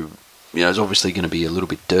Reynolds, who is obviously going to be a little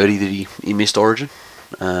bit dirty that he missed Origin,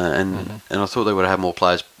 and I thought they would have more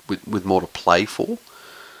players with more to play for,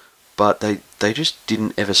 but they just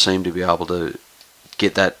didn't ever seem to be able to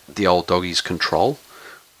get the old doggies control,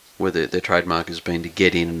 where their trademark has been to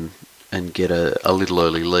get in and get a little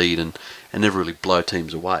early lead and never really blow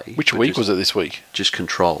teams away. Which week was it this week? Just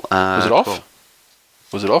control. Was it off?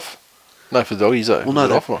 Was it off? No, for the doggies though. Well,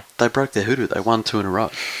 no, they broke their hoodoo. They won 2 in a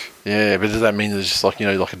row. Yeah, but does that mean there's just like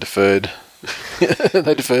a deferred?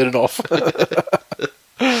 They deferred it off.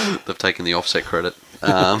 They've taken the offset credit.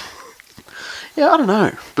 Yeah, I don't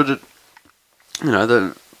know, but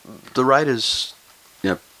the Raiders,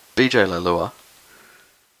 BJ Leilua,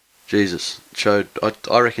 Jesus, showed.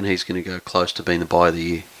 I reckon he's going to go close to being the buy of the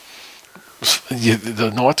year. Yeah,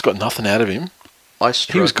 the Knights got nothing out of him.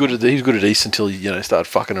 He was good at East until he started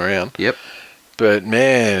fucking around. Yep. But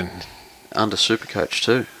man, under Supercoach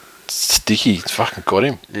too. Sticky, it's fucking got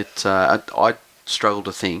him. I struggle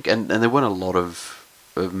to think, and there weren't a lot of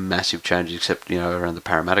massive changes except around the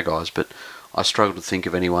Parramatta guys, but I struggle to think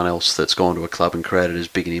of anyone else that's gone to a club and created as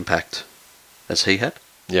big an impact as he had.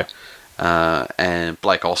 Yeah. And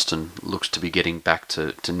Blake Austin looks to be getting back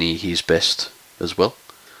to near his best as well.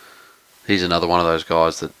 He's another one of those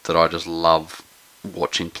guys that I just love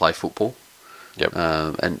watching play football. Yep.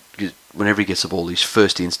 And whenever he gets the ball, his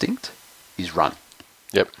first instinct is run.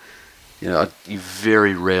 Yep. You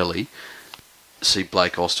very rarely see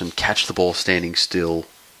Blake Austin catch the ball standing still,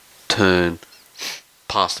 turn,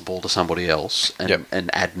 pass the ball to somebody else,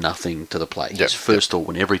 and add nothing to the play. His first thought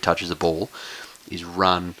whenever he touches the ball is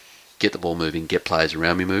run, get the ball moving, get players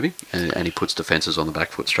around me moving, and he puts defences on the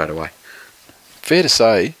back foot straight away. Fair to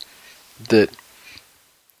say that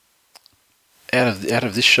out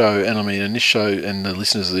of this show, and this show, and the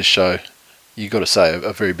listeners of this show, you got to say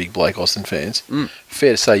are very big Blake Austin fans.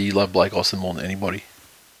 Fair to say you love Blake Austin more than anybody.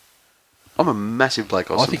 I'm a massive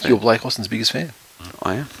Blake Austin fan. I think you're Blake Austin's biggest fan.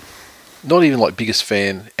 I am. Not even like biggest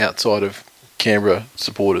fan outside of Canberra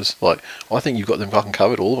supporters. Like, I think you've got them fucking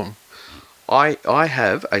covered, all of them. I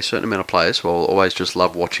have a certain amount of players who I'll always just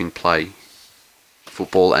love watching play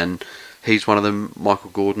football, and he's one of them. Michael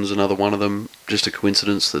Gordon's another one of them. Just a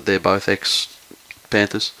coincidence that they're both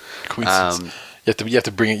ex-Panthers. Coincidence. You have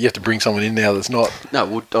to bring someone in now that's not.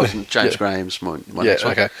 No, James Graham's my next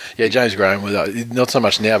one. Okay. Yeah, James Graham was not so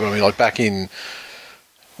much now, but I mean, like back in,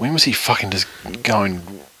 when was he fucking just going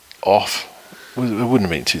off? It wouldn't have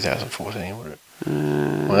been 2014, would it?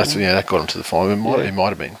 Well, that got him to the final. It might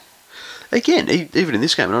have been. Again, even in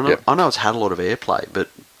this game, and I know it's had a lot of airplay, but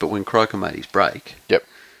when Croker made his break,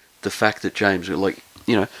 the fact that James, the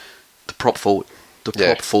prop forward,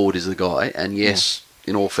 prop forward is the guy, and yes.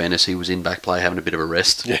 In all fairness, he was in back play having a bit of a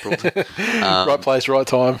rest. Yeah. Right place, right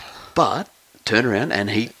time. But, turn around and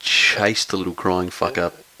he chased the little crying fuck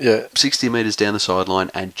up 60 metres down the sideline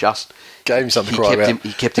and just... Gave him something to cry about.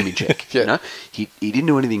 He kept him in check. He didn't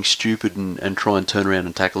do anything stupid and try and turn around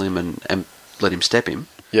and tackle him and let him step him.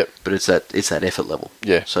 Yep. But it's that effort level.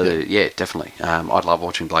 Yeah. So, definitely. I'd love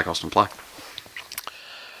watching Blake Austin play.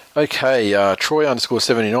 Okay, Troy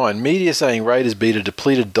 _79. Media saying Raiders beat a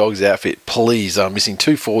depleted Dogs outfit. Please, missing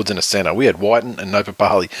 2 forwards and a centre. We had Whiten and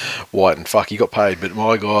Nopapali. Whiten, fuck, he got paid, but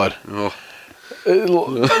my God. Oh.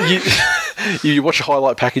 You watch a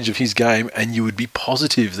highlight package of his game and you would be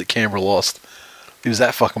positive that Canberra lost. It was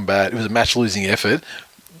that fucking bad. It was a match-losing effort.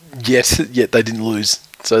 Yet they didn't lose.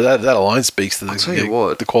 So that alone speaks to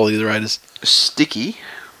the quality of the Raiders. Sticky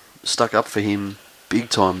stuck up for him big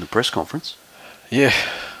time in the press conference. Yeah.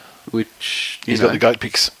 Which he's got the goat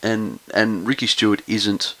picks. And Ricky Stewart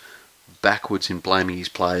isn't backwards in blaming his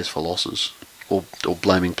players for losses or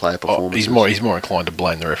blaming player performances. He's more inclined to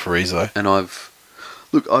blame the referees though. And I've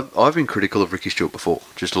been critical of Ricky Stewart before,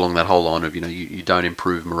 just along that whole line of you don't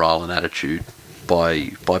improve morale and attitude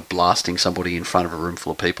by blasting somebody in front of a room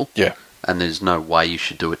full of people. Yeah. And there's no way you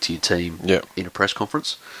should do it to your team in a press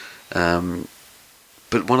conference. But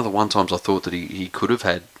one of the one times I thought that he could have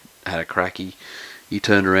had a crack, he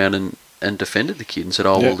turned around and defended the kid and said,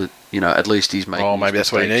 at least he's making maybe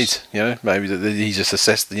that's mistakes. what he needs. Maybe that he's just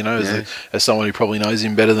assessed, as someone who probably knows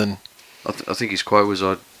him better than... I think his quote was,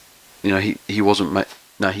 he wasn't...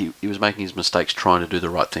 he was making his mistakes trying to do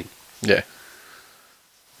the right thing. Yeah.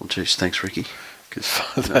 Well, geez, thanks, Ricky.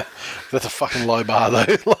 That's a fucking low bar, though.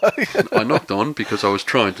 I knocked on because I was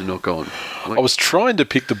trying to knock on. I was trying to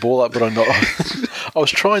pick the ball up, but I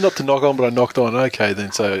was trying not to knock on, but I knocked on. Okay,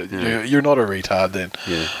 then. So you're not a retard, then.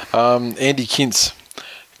 Yeah. Andy Kintz.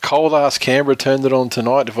 Cold ass Canberra turned it on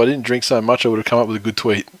tonight. If I didn't drink so much, I would have come up with a good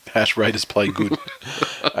tweet. #Raiders play good.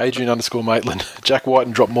 Adrian_Maitland. Jack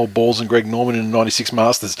Whiten dropped more balls than Greg Norman in the 96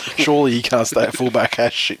 Masters. Surely he can't stay at fullback.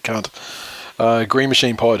 #shit cunt. Green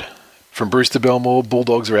Machine Pod. From Brewster Belmore,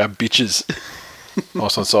 Bulldogs are our bitches.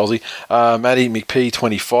 Nice one, Solzy. Matty McP,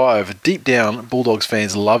 25. Deep down, Bulldogs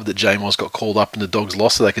fans love that J-Moss got called up and the Dogs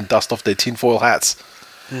lost so they can dust off their tinfoil hats.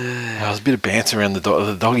 There was a bit of banter around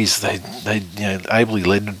the doggies. They ably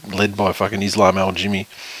led by fucking Islam Al Jimmy.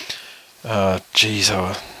 Geez, I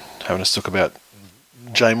was having a sook about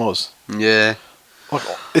J-Moss. Yeah. Like,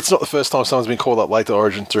 it's not the first time someone's been called up late to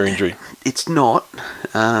Origin through injury. It's not.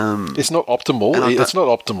 It's not optimal. It's not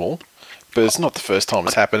optimal. But it's not the first time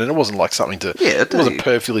it's happened, and it wasn't like something to. Yeah, it wasn't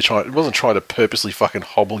trying to purposely fucking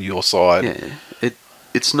hobble your side. Yeah,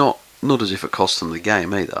 it's not as if it cost them the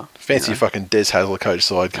game either. Fancy fucking Des Hasler coach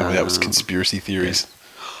side coming out with conspiracy theories.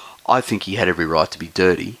 Yeah. I think he had every right to be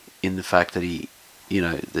dirty in the fact that he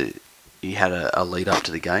had a lead up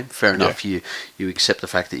to the game. Fair enough, you accept the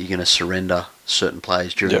fact that you're going to surrender certain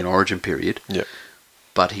players during an Origin period. Yeah.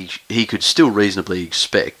 But he could still reasonably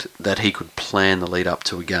expect that he could plan the lead up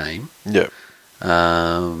to a game. Yeah.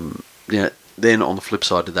 Then on the flip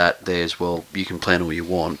side to that, there's, you can plan all you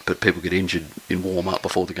want, but people get injured in warm up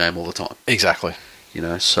before the game all the time. Exactly.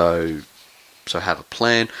 So have a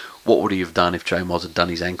plan. What would he have done if J-Moz had done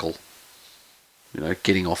his ankle?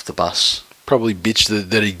 Getting off the bus. Probably bitched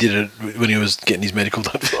that he did it when he was getting his medical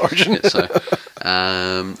done for Origin.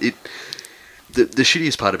 The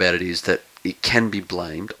shittiest part about it is that it can be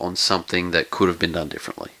blamed on something that could have been done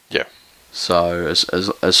differently. Yeah. So as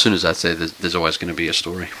soon as that's there, there's always going to be a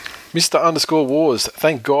story. Mr_Wars.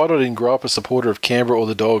 Thank God I didn't grow up a supporter of Canberra or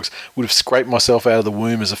the Dogs. Would have scraped myself out of the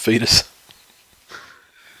womb as a fetus.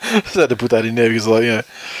 Just had to put that in there because, I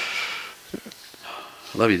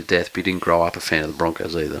love you to death, but you didn't grow up a fan of the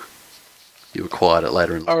Broncos either. You acquired it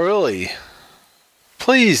later in life. Oh, really?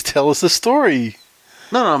 Please tell us the story.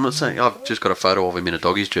 No, I'm not saying. I've just got a photo of him in a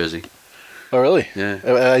Doggies jersey. Oh, really? Yeah.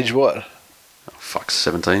 At age what?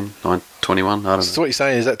 17, 21, I don't know. So what you're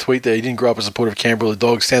saying is that tweet there, he didn't grow up as a supporter of Canberra or the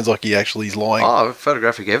Dogs, sounds like he actually is lying. Oh,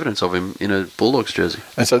 photographic evidence of him in a Bulldogs jersey.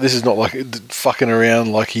 And so this is not like fucking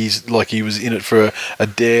around like he was in it for a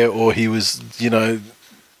dare or he was,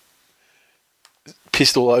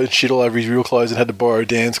 pissed all over, shit all over his real clothes and had to borrow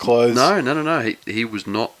Dan's clothes. No. He was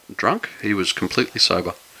not drunk. He was completely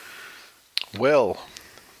sober. Well,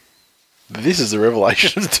 this is the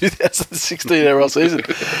revelation of the 2016 NRL season.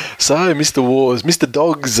 So, Mr. Wars, Mr.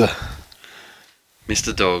 Dogs.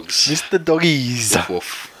 Mr. Dogs. Mr. Doggies.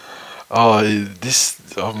 Woof. Oh, this...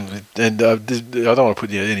 I don't want to put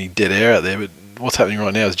any dead air out there, but what's happening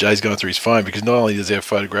right now is Jay's going through his phone because not only does he have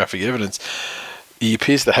photographic evidence, he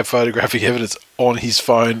appears to have photographic evidence on his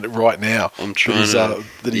phone right now. I'm trying that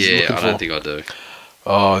he's looking for. I don't think I do.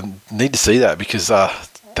 Oh, need to see that because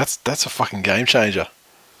that's a fucking game changer.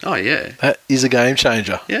 Oh, yeah. That is a game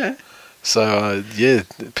changer. Yeah. So,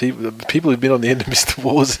 people who've been on the end of Mr.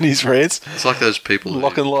 Wars and his rants. It's like those people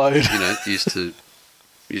lock and load. used to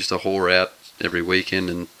whore out every weekend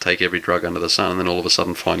and take every drug under the sun and then all of a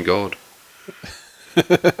sudden find God.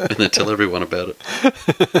 And then tell everyone about it.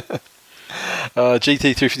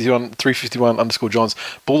 GT351_Johns.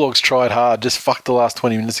 Bulldogs tried hard, just fucked the last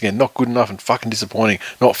 20 minutes again. Not good enough and fucking disappointing.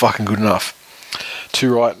 Not fucking good enough.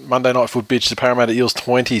 Two right. Monday night foot bitch. The Parramatta Eels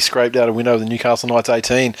 20 scraped out a win over the Newcastle Knights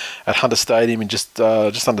 18 at Hunter Stadium in just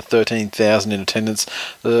under 13,000 in attendance.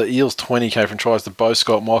 The Eels 20 came from tries to Bo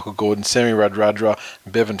Scott, Michael Gordon, Semi Radradra,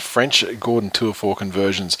 Bevan French. Gordon 2 of 4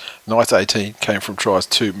 conversions. Knights 18 came from tries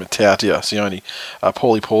to Matautia, Sione,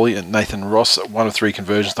 Paulie and Nathan Ross. 1 of 3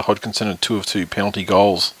 conversions to Hodgkinson and 2 of 2 penalty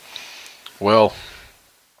goals. Well,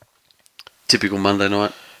 typical Monday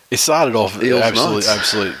night. It started off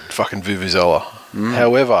absolute fucking vuvuzela.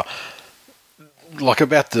 However, like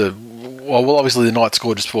obviously the Knights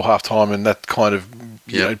scored just before half time, and that kind of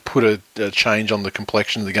put a change on the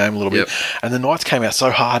complexion of the game a little bit. And the Knights came out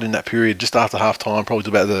so hard in that period, just after half time, probably to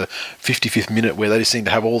about the 55th minute, where they just seemed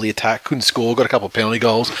to have all the attack, couldn't score, got a couple of penalty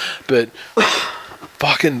goals, but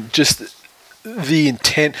fucking just the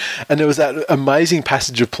intent. And there was that amazing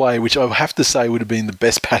passage of play, which I have to say would have been the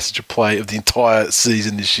best passage of play of the entire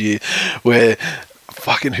season this year, where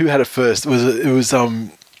fucking who had it first? It was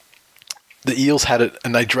the Eels had it,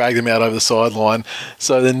 and they dragged them out over the sideline.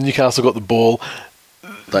 So then Newcastle got the ball.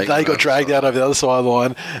 They got dragged out over the other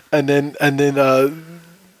sideline, and then the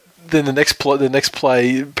next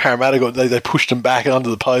play, Parramatta they pushed them back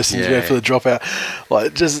under the post and went for the dropout.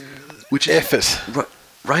 Like, just which effort.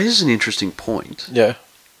 Raises an interesting point. Yeah.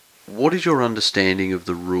 What is your understanding of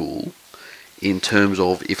the rule in terms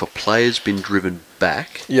of if a player's been driven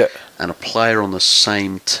back and a player on the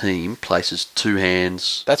same team places 2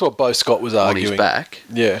 hands... That's what Bo Scott was arguing. ...on his back.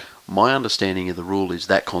 Yeah. My understanding of the rule is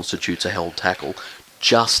that constitutes a held tackle,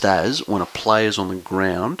 just as when a player's on the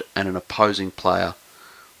ground and an opposing player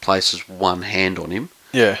places 1 hand on him...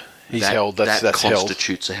 Yeah. He's held. That's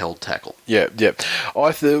constitutes a held tackle. Yeah.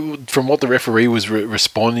 From what the referee was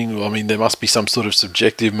responding, I mean, there must be some sort of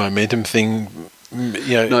subjective momentum thing,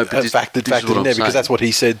 factored in there, because that's what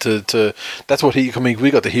he said to. That's what he. I mean,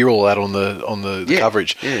 we got to hear all that on the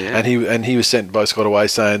coverage, and he was sent Bo Scott away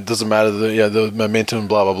saying it doesn't matter the momentum,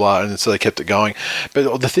 blah blah blah, and so they kept it going.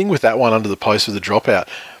 But the thing with that one under the post for the dropout,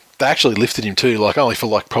 they actually lifted him too, like only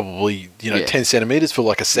for probably 10 centimetres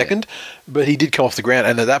for a second, but he did come off the ground,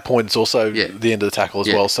 and at that point it's also the end of the tackle as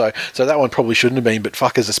well. So that one probably shouldn't have been, but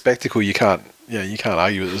fuck, as a spectacle, you can't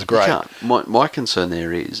argue it was great. You can't. My concern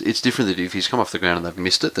there is it's different that if he's come off the ground and they've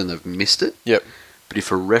missed it, then they've missed it. Yep. But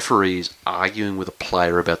if a referee is arguing with a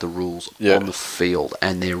player about the rules on the field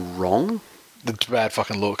and they're wrong, that's a bad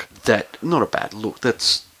fucking look. Not a bad look.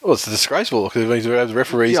 Well, it's a disgraceful look. The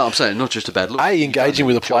referees... Yeah, I'm saying not just a bad look. A, engaging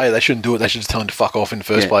with a player, they shouldn't do it. They should just tell him to fuck off in the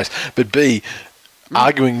first place. But B,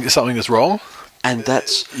 arguing something that's wrong. And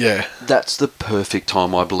that's the perfect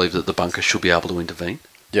time, I believe, that the bunker should be able to intervene.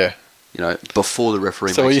 Yeah. Before the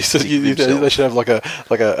referee so makes it they should have a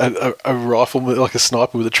rifle, like a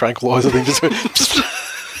sniper with a tranquilizer thing, just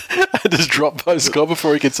drop Bo Scott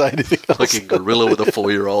before he can say anything else. Like a gorilla with a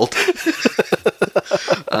 4-year-old.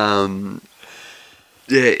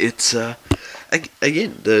 It's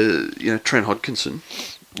again Trent Hodgkinson.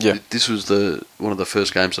 Yeah, this was one of the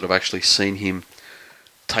first games that I've actually seen him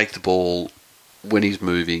take the ball when he's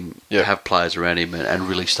moving, have players around him, and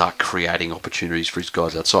really start creating opportunities for his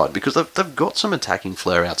guys outside, because they've got some attacking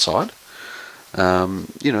flair outside.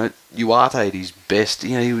 Uarte at his best.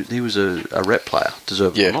 He was a rep player,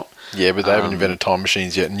 deservedly or not. Yeah, but they haven't invented time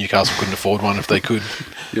machines yet, and Newcastle couldn't afford one if they could.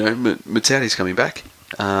 Matauti's coming back.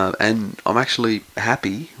 And I'm actually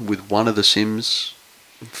happy with one of the Sims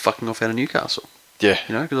fucking off out of Newcastle. Yeah.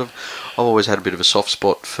 Because I've always had a bit of a soft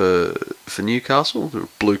spot for Newcastle. They're a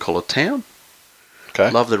blue-collar town. Okay.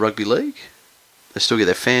 Love the rugby league. They still get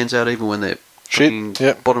their fans out even when they're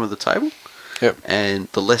bottom of the table. Yep. And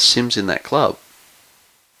the less Sims in that club,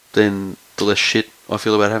 then the less shit I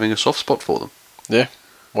feel about having a soft spot for them. Yeah.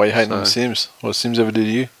 Why are you hating on the Sims? What does Sims ever do to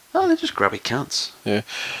you? Oh, they're just grubby cunts. Yeah.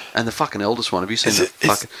 And the fucking eldest one, have you seen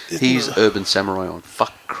he's Urban Samurai on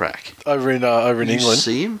fuck crack. Over in England. You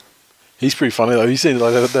see him? He's pretty funny though. You see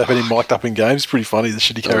they've had him mic'd up in games. It's pretty funny the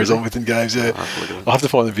shit he carries on with in games, yeah. I'll have to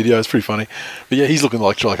find the video, it's pretty funny. But yeah, he's looking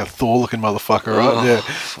like a Thor looking motherfucker, right? Yeah.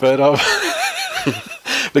 But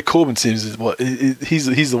but Corbin Sims is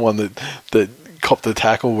he's the one that copped the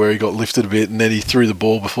tackle where he got lifted a bit and then he threw the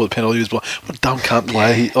ball before the penalty was blown. What a dumb cunt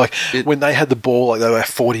player. When they had the ball, they were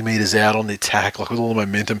 40 metres out on the attack, with all the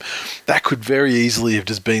momentum, that could very easily have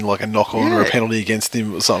just been a knock on or a penalty against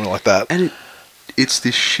him or something like that. And it's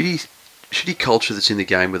this shitty culture that's in the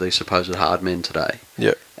game with these supposed hard men today.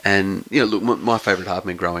 Yeah. And, look, my favourite hard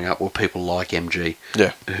men growing up were people like MG,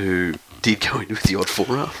 who did go in with the odd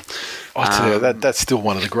forearm. I tell you, that's still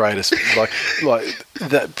one of the greatest. like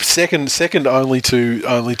that second only to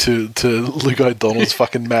Luke O'Donnell's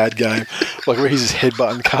fucking mad game, like where he's just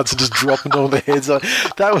headbutting cunts and just dropping on their heads. Like,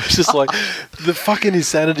 that was just like the fucking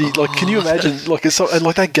insanity. Like, can you imagine? Like, and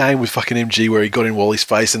like that game with fucking MG where he got in Wally's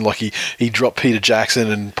face and like he dropped Peter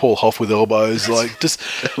Jackson and Paul Hoff with elbows. Like, just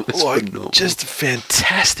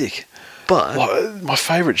fantastic. But like, my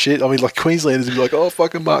favourite shit. I mean, like Queenslanders would be like, "Oh,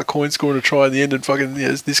 fucking Mark Coyne scoring a try in the end, and fucking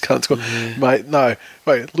this cunt's got mate." No,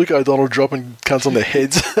 mate, Luke O'Donnell dropping cunts on their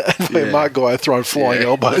heads, and Mark Guy throwing flying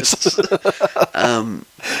elbows.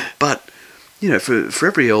 But for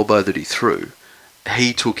every elbow that he threw,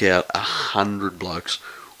 he took out 100 blokes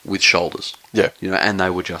with shoulders. Yeah, and they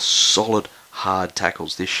were just solid, hard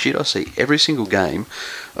tackles. This shit I see every single game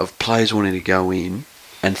of players wanting to go in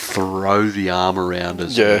and throw the arm around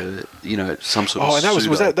as some sort of. Oh, and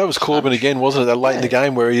that was Corbin again, wasn't it? That late in the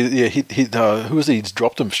game where he hit who was he? He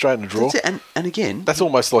dropped him straight in the draw. And again, that's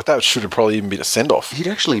almost like that should have probably even been a send off. He'd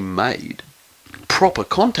actually made proper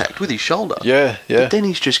contact with his shoulder. Yeah. But then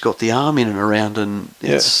he's just got the arm in and around, and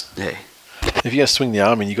it's If you're going to swing the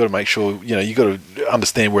arm in, you got to make sure you got to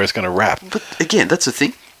understand where it's going to wrap. But again, that's the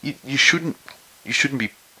thing. You shouldn't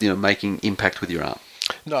be making impact with your arm.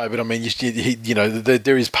 No, but I mean,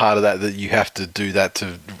 there is part of that you have to do that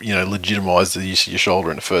to, legitimise the use of your shoulder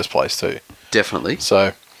in the first place too. Definitely.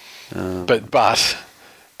 So, but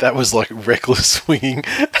that was like reckless swinging.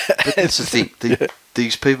 But that's the thing.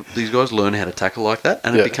 These guys learn how to tackle like that,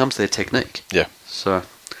 and it becomes their technique. Yeah. So.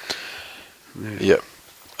 Yeah.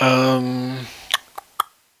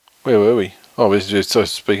 Where were we? Oh, we're just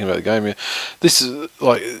speaking about the game here. This is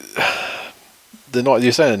like.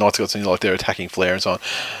 You're saying the Knights got something like their attacking flair and so on,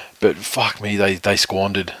 but fuck me, they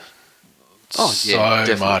squandered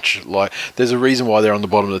so much. Like, there's a reason why they're on the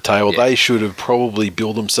bottom of the table. They should have probably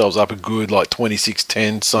built themselves up a good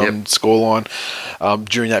 26-10 scoreline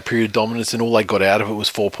during that period of dominance, and all they got out of it was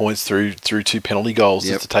 4 points through 2 penalty goals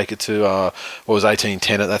to take it to what was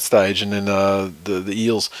 18-10 at that stage, and then the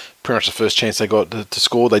Eels. Pretty much the first chance they got to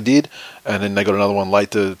score, they did, and then they got another one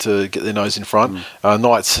late to get their nose in front.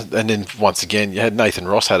 Knights, and then once again, you had Nathan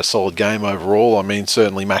Ross had a solid game overall. I mean,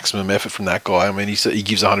 certainly maximum effort from that guy. I mean, he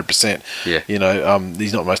gives 100%. Yeah.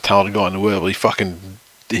 He's not the most talented guy in the world, but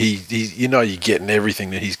you're getting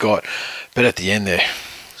everything that he's got. But at the end there,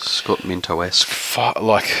 Scott Minto-esque.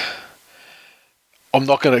 I'm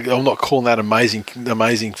not calling that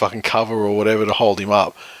amazing fucking cover or whatever to hold him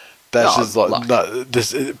up. That's just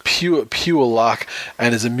this pure luck,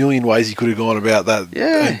 and there's a million ways he could have gone about that.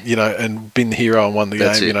 Yeah, and been the hero and won the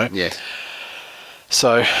game. Yeah.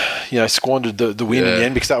 So, squandered the win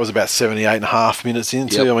again, because that was about 78.5 minutes in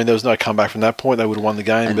too. I mean, there was no comeback from that point. They would have won the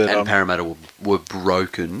game. And Parramatta were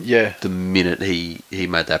broken. Yeah. The minute he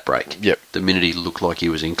made that break. Yep. The minute he looked like he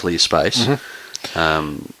was in clear space.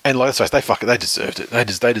 Mm-hmm. And like I say, they deserved it.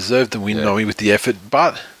 They deserved the win, with the effort,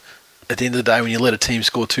 but. At the end of the day, when you let a team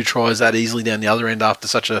score 2 tries that easily down the other end after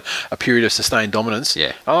such a period of sustained dominance.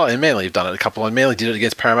 Yeah. Oh, and Manly have done it a couple. And Manly did it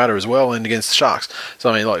against Parramatta as well and against the Sharks. So,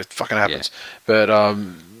 I mean, it fucking happens. Yeah. But,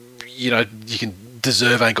 you can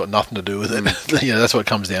deserve ain't got nothing to do with it. That's what it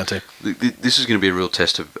comes down to. This is going to be a real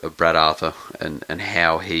test of Brad Arthur and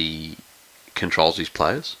how he controls his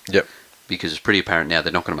players. Yep. Because it's pretty apparent now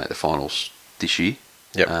they're not going to make the finals this year.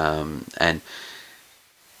 Yep.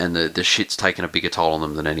 And the shit's taken a bigger toll on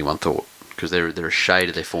them than anyone thought, because they're a shade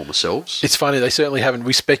of their former selves. It's funny, they certainly haven't.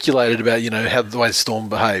 We speculated about how the way the Storm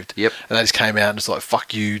behaved. Yep. And they just came out and it's like,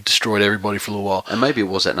 fuck you, destroyed everybody for a little while. And maybe it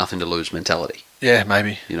was that nothing to lose mentality. Yeah,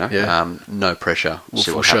 maybe. Yeah. No pressure.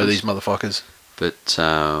 We'll show these motherfuckers. But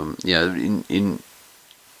in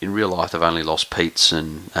real life, they've only lost Pete's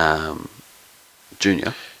and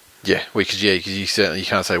Junior. Yeah, because you certainly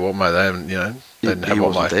can't say what, mate. They haven't, they didn't have he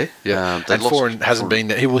what, wasn't mate. There. Yeah, and Foran hasn't been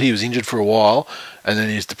there. He was injured for a while, and then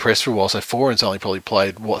he was depressed for a while. So Foran's only probably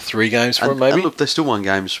played 3 games for him, maybe. And look, they still won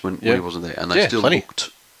games when he wasn't there, and they still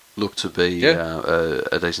looked to be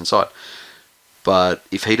a decent side. But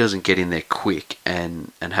if he doesn't get in there quick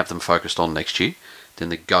and have them focused on next year, then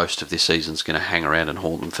the ghost of this season's going to hang around and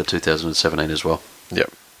haunt them for 2017 as well.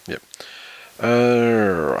 Yep.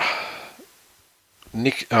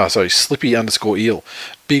 Slippy_eel.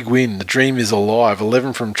 Big win. The dream is alive.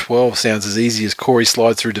 11 from 12 sounds as easy as Corey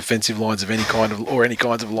slides through defensive lines of any kinds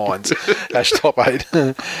of lines. # top 8.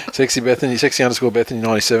 Sexy_Bethany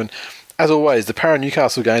 97. As always, the Para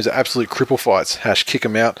Newcastle games are absolute cripple fights. # kick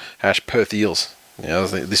 'em out. # Perth Eels. I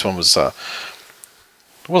think this one was it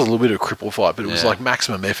was a little bit of a cripple fight, but it was like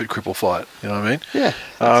maximum effort cripple fight. You know what I mean? Yeah.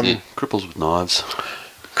 Cripples with knives.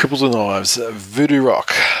 Cripples with knives. Voodoo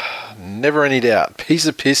Rock. Never any doubt. Piece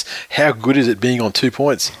of piss. How good is it being on 2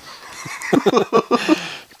 points?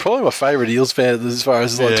 Probably my favourite Eels fan as far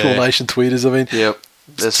as like Tool Nation tweeters. I mean,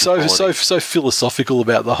 so philosophical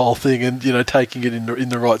about the whole thing, and taking it in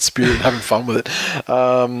the right spirit and having fun with it.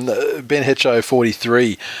 Ben Hetcho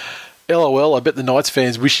 43. LOL. I bet the Knights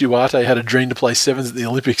fans wish Uarte had a dream to play sevens at the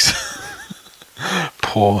Olympics.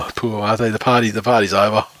 Poor Uarte. The party's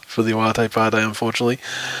over for the Uarte party, unfortunately.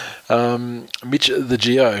 Mitch the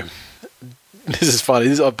Geo. This is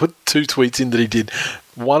funny. I put 2 tweets in that he did.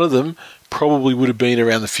 One of them probably would have been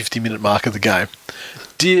around the 50-minute mark of the game.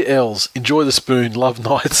 Dear Els, enjoy the spoon, love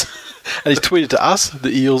Knights. And he's tweeted to us,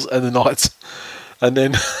 the Eels and the Knights. And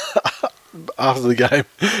then after the game,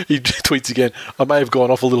 he tweets again, I may have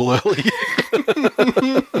gone off a little early.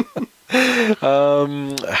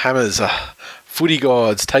 Hammers, footy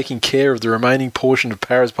gods taking care of the remaining portion of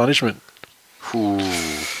Para's punishment. Ooh,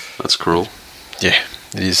 that's cruel. Yeah,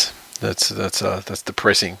 it is. That's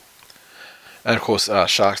depressing. And of course,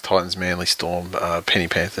 Sharks, Titans, Manly, Storm, Penny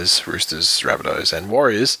Panthers, Roosters, Rabbitohs, and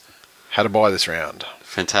Warriors had a bye this round.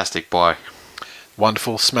 Fantastic bye.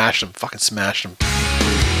 Wonderful. Smashed them. Fucking smashed them.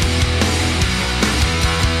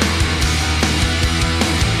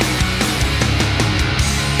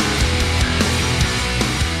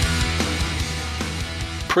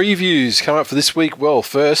 Previews come up for this week. Well,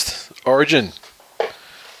 first, Origin.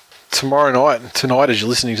 Tonight as you're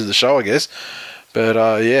listening to the show, I guess.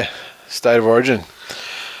 But, State of Origin.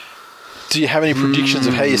 Do you have any predictions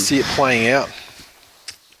of how you see it playing out?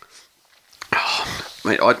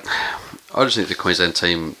 Mate, I just think the Queensland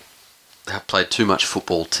team have played too much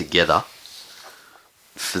football together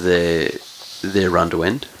for their run to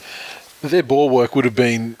end. Their ball work would have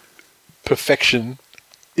been perfection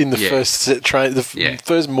in the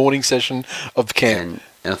first morning session of the camp.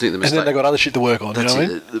 And I think and then they got other shit to work on.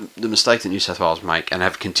 The mistake that New South Wales make and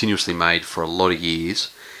have continuously made for a lot of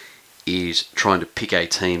years is trying to pick a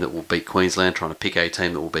team that will beat Queensland,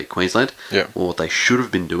 Yeah. Or what they should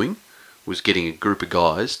have been doing was getting a group of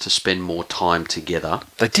guys to spend more time together.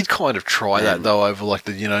 They did kind of try that, though, over like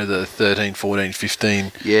the 13, 14,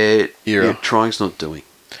 15 era. Yeah, trying's not doing.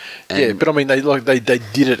 And but I mean, they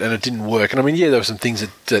did it and it didn't work. And I mean, there were some things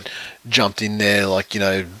that jumped in there, like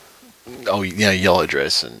yellow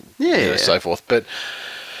dress and so forth. But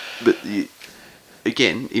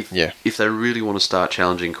again, if they really want to start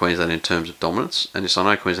challenging Queensland in terms of dominance, and I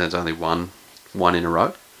know Queensland's only won in a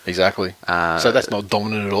row. Exactly. So that's not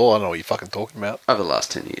dominant at all. I don't know what you're fucking talking about. Over the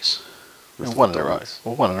last 10 years. One in a row.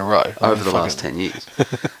 Well, one in a row. Over the last 10 years.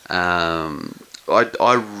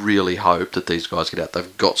 I really hope that these guys get out.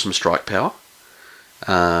 They've got some strike power.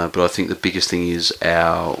 But I think the biggest thing is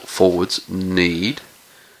our forwards need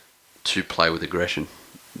to play with aggression.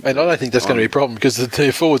 And I don't think that's going to be a problem because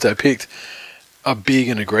the forwards they picked are big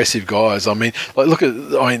and aggressive guys. I mean,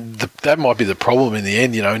 that might be the problem in the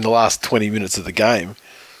end, in the last 20 minutes of the game.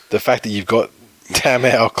 The fact that you've got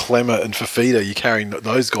Tamau, Clemmer and Fafita, you're carrying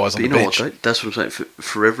those guys on the bench. That's what I'm saying.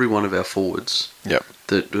 For every one of our forwards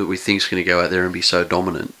that we think is going to go out there and be so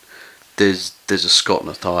dominant, there's a Scott and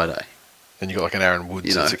a Thaiday. And you've got like an Aaron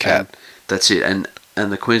Woods that's a cat. That's it.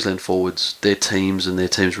 And the Queensland forwards, their teams and their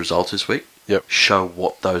team's results this week show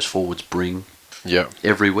what those forwards bring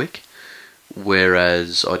every week.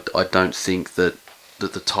 Whereas I don't think that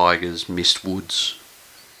the Tigers missed Woods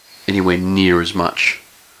anywhere near as much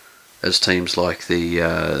as teams like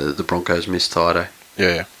the Broncos missed Thaiday.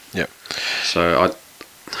 Yeah. So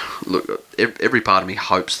every part of me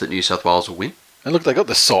hopes that New South Wales will win. And look, they got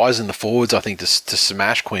the size in the forwards, I think, to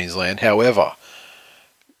smash Queensland. However,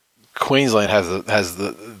 Queensland has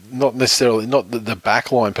the not necessarily the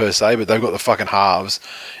back line per se, but they've got the fucking halves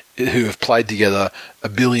who have played together a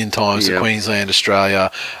billion times for Queensland, Australia.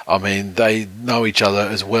 I mean, they know each other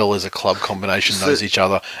as well as a club combination knows each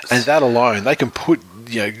other, and that alone, they can put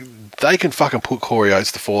they can fucking put Corey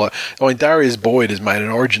Oates to fall. I mean, Darius Boyd has made an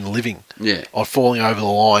Origin living on falling over the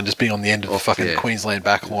line, just being on the end of the fucking Queensland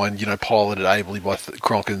back line, piloted ably by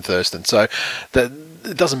Cronk and Thurston. So that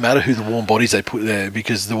it doesn't matter who the warm bodies they put there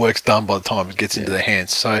because the work's done by the time it gets into their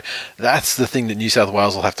hands. So that's the thing that New South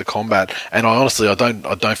Wales will have to combat. And I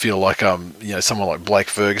don't feel like someone like Blake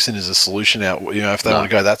Ferguson is a solution out. If they want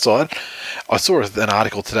to go that side. I saw an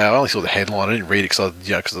article today. I only saw the headline. I didn't read it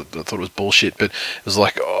because I thought it was bullshit. But it was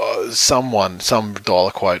like some dollar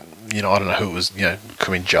quote. I don't know who it was. Could have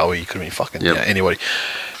been Joey. Could have been fucking anybody.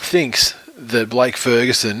 Thinks that Blake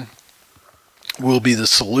Ferguson will be the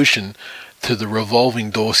solution to the revolving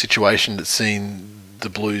door situation that's seen the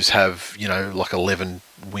Blues have, like 11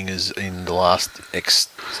 wingers in the last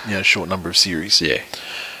short number of series. Yeah.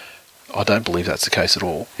 I don't believe that's the case at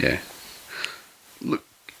all. Yeah. Look,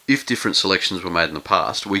 if different selections were made in the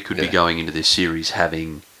past, we could be going into this series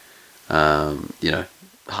having,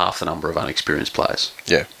 half the number of unexperienced players.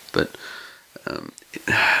 Yeah. But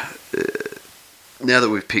now that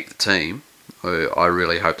we've picked the team, I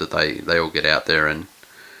really hope that they all get out there and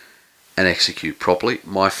execute properly.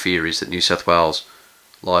 My fear is that New South Wales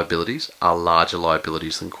liabilities are larger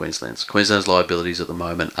liabilities than Queensland's. Queensland's liabilities at the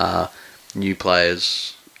moment are new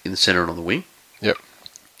players in the centre and on the wing. Yep.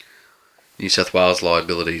 New South Wales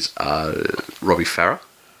liabilities are Robbie Farah.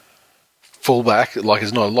 Fullback, like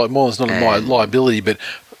it's not more. It's not a liability, but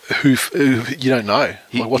who you don't know.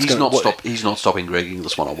 He's not stopping Greg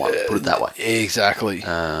Inglis 1-on-1. Put it that way. Exactly.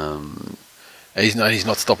 He's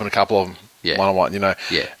not stopping a couple of them 1-on-1.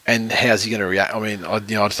 Yeah. And how's he going to react? I mean, I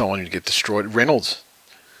just don't want him to get destroyed. Reynolds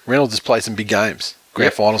has played some big games,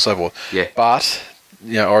 grand final, so forth. Yeah. But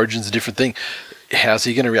Origin's a different thing. How's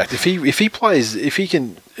he going to react if he rises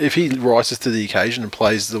to the occasion and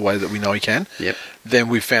plays the way that we know he can? Yep. Then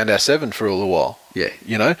we've found our 7 for a little while. Yeah.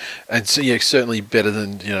 And so certainly better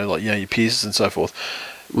than your Pearce and so forth.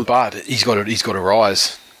 But he's got to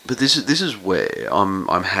rise. But this is where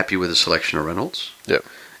I'm happy with the selection of Reynolds. Yep.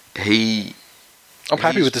 I'm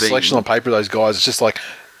happy with the selection on paper of those guys. It's just like,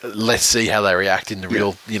 let's see how they react in the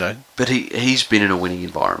real. But he's been in a winning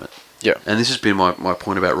environment. Yeah. And this has been my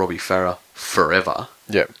point about Robbie Farah forever.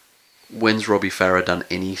 Yeah. When's Robbie Farah done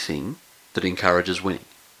anything that encourages winning?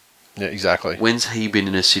 Yeah, exactly. When's he been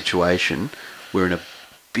in a situation where in a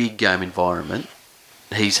big game environment,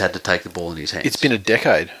 he's had to take the ball in his hands? It's been a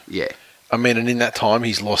decade. Yeah. I mean, and in that time,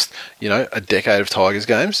 he's lost, a decade of Tigers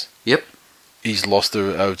games. Yep. He's lost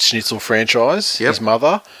a Schnitzel franchise. Yep. His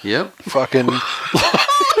mother. Yep. Fucking...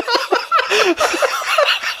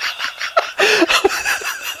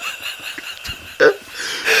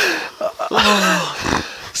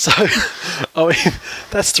 So, I mean,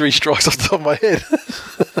 that's 3 strikes off the top of my head.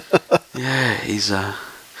 Yeah, he's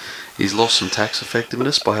lost some tax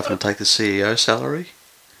effectiveness by having to take the CEO salary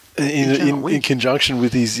in conjunction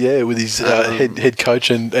with his head coach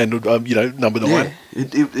and number 9. Yeah,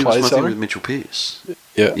 it was my thing with Mitchell Pearce.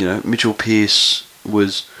 Yeah, Mitchell Pearce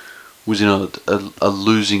was in a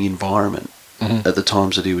losing environment at the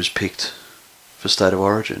times that he was picked for State of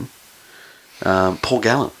Origin. Paul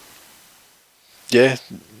Gallen. Yeah.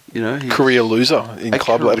 Career loser at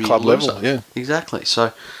club level. Yeah. Exactly.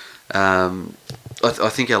 So, I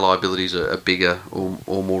think our liabilities are bigger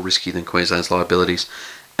or more risky than Queensland's liabilities,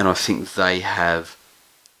 and I think they have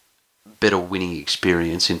better winning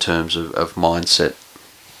experience in terms of mindset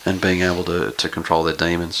and being able to control their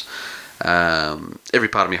demons. Every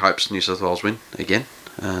part of me hopes New South Wales win again.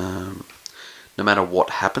 No matter what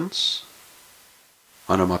happens,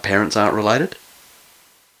 I know my parents aren't related,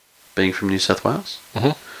 being from New South Wales.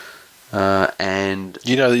 Mm-hmm. And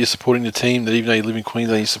you know that you're supporting the team, that even though you live in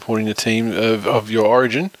Queensland, you're supporting the team of your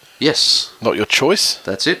origin. Yes. Not your choice.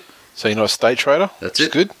 That's it. So you're not a state trader. That's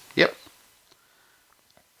it. Good. Yep.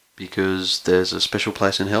 Because there's a special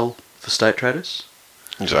place in hell for state traders.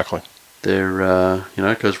 Exactly. There,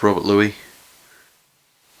 goes Robert Louis,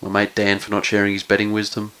 my mate Dan for not sharing his betting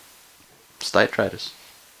wisdom. State traders.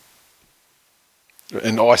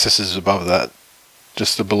 And ISIS is above that,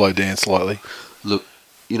 just below Dan slightly. Look,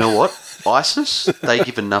 you know what? ISIS, they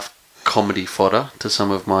give enough comedy fodder to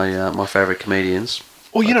some of my favourite comedians.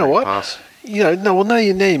 Well, you know what? Pass. Now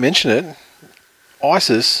you mention it.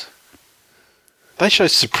 ISIS, they show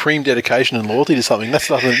supreme dedication and loyalty to something. That's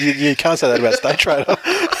nothing. You can't say that about State Trader.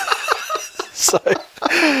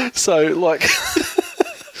 so like,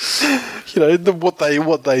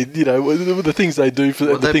 the things they do for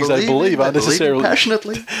the things they believe aren't necessarily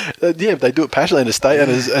passionately. Yeah, they do it passionately. And a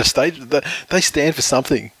state, they stand for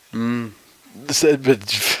something. Mm. But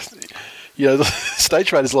the State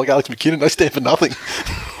Traders like Alex McKinnon, they stand for nothing.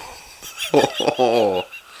 Oh.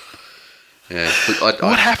 Yeah.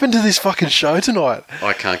 What happened to this fucking show tonight?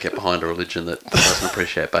 I can't get behind a religion that doesn't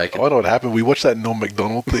appreciate bacon. I know what happened. We watched that Norm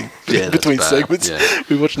Macdonald thing between segments. Yeah.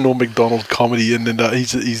 We watched Norm Macdonald comedy, and then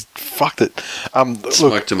he's fucked it.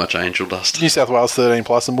 Smoked too much angel dust. New South Wales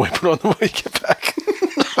 13+, and we put on the way you get back.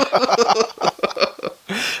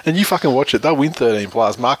 And you fucking watch it. They'll win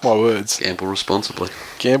 13+. Mark my words. Gamble responsibly.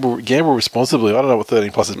 Gamble responsibly. I don't know what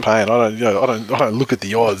 13+ is paying. I don't look at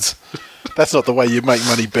the odds. That's not the way you make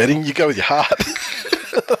money betting. You go with your heart.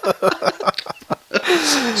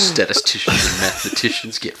 Statisticians and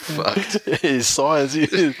mathematicians get fucked. It's science.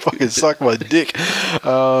 You fucking suck my dick.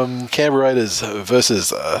 Canberra Raiders versus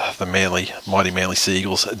the mighty Manly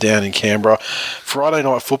Seagulls down in Canberra. Friday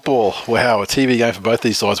night football. Wow, a TV game for both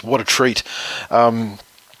these sides. What a treat.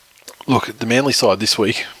 Look, the Manly side this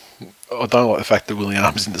week, I don't like the fact that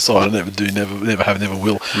Williams in the side. I never do, never have, never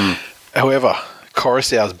will. However,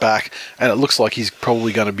 Coruscant's back, and it looks like he's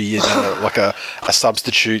probably going to be like a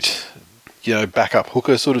substitute, backup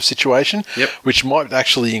hooker sort of situation, which might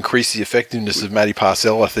actually increase the effectiveness of Matty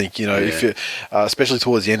Parcell. I think if you, especially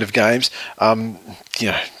towards the end of games,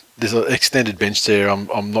 there's an extended bench there.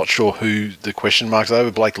 I'm not sure who the question marks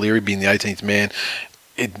over. Blake Leary being the 18th man.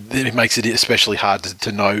 It makes it especially hard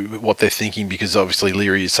to know what they're thinking, because obviously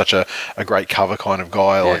Leary is such a great cover kind of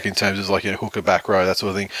guy, like in terms of like hooker, back row, that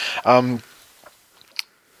sort of thing.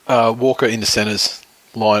 Walker in the centres,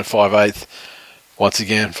 line 5/8. Once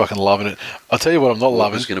again, fucking loving it. I'll tell you what I'm not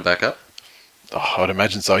loving. Who's going to back up? Oh, I'd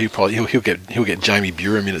imagine so. He'll get Jamie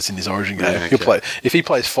Buhrer minutes in his Origin game. Yeah, okay. He'll play if he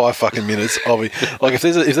plays 5 fucking minutes. I'll be like, if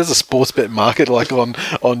there's a sports bet market like on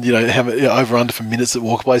how many, over under for minutes that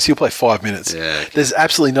Walker plays, he'll play 5 minutes. Yeah, okay. There's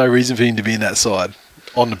absolutely no reason for him to be in that side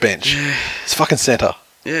on the bench. It's fucking centre.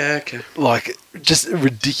 Yeah, okay. Like, just a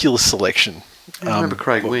ridiculous selection. I remember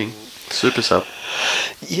Craig Wing, super sub.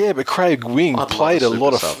 Yeah, but Craig Wing played a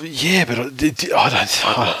lot of. Sub. Yeah, but I don't.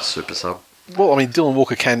 I'd like super sub. Well, I mean, Dylan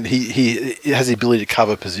Walker he has the ability to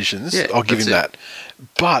cover positions. Yeah, I'll give him that.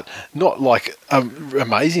 But not like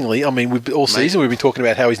amazingly. I mean, all season we've been talking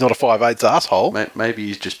about how he's not a 5'8" asshole. Maybe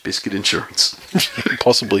he's just biscuit insurance.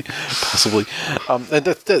 Possibly. And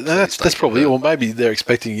that's probably. Or maybe they're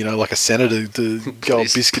expecting like a senator to go on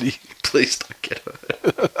biscuity. Please don't get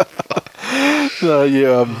hurt.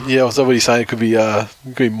 So what he's saying, it could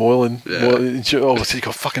be Moylan. Yeah. He's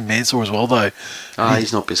got fucking Mansour as well, though.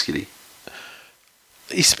 He's not biscuity.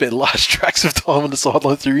 He spent large tracts of time on the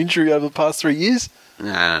sideline through injury over the past 3 years.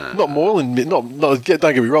 No. Not Moylan. Don't get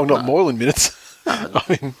me wrong. Not Moylan minutes. I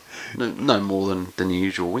mean, no more than the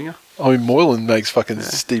usual winger. I mean, Moylan makes fucking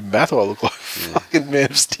Steve Mathai look like fucking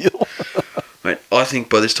Man of Steel. Mate, I think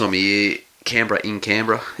by this time of year, Canberra in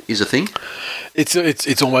Canberra is a thing.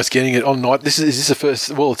 It's almost getting it on night. Is this the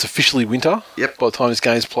first? Well, it's officially winter. Yep. By the time this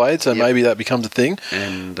game's played, so maybe that becomes a thing.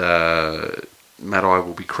 And Matai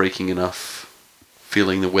will be creaking enough,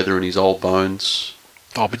 feeling the weather in his old bones.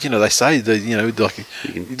 Oh, but they say that like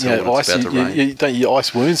you can tell when it's ice. about to rain. Don't you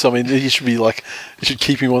ice wounds? I mean, you should be like, you should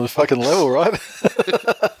keep him on the fucking level, right?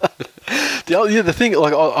 The thing,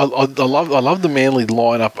 like, I love the Manly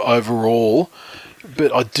lineup overall,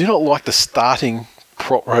 but I do not like the starting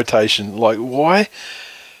prop rotation. Like, why?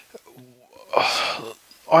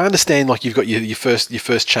 I understand, like, you've got your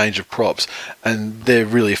first change of props, and they're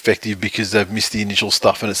really effective because they've missed the initial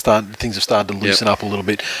stuff, and things have started to loosen up a little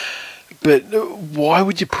bit. But why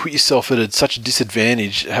would you put yourself at such a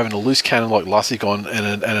disadvantage having a loose cannon like Lussick on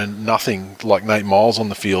and a nothing like Nate Miles on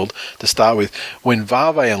the field to start with, when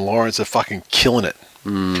Varve and Lawrence are fucking killing it?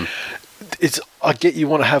 I get you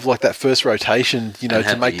want to have like that first rotation,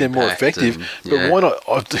 to make them more effective. But why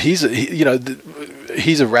not? Here's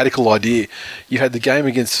a radical idea. You had the game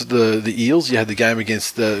against the Eels, you had the game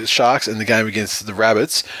against the Sharks, and the game against the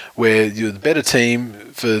Rabbits, where you're the better team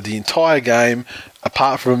for the entire game,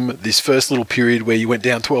 apart from this first little period where you went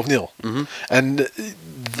down 12-0. And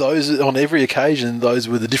those, on every occasion, those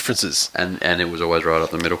were the differences. And it was always right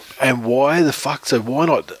up the middle. And why the fuck? So why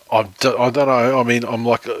not? I don't know. I mean, I'm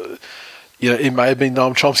like... it may have been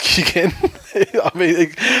Noam Chomsky again. I mean,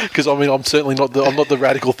 because I'm certainly not the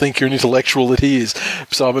radical thinker and intellectual that he is.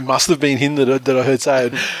 So it must have been him that I heard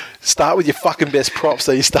say, "Start with your fucking best props,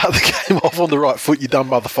 so you start the game off on the right foot, you dumb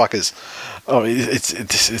motherfuckers." Oh,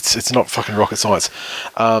 it's not fucking rocket science.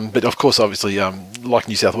 But of course, obviously, like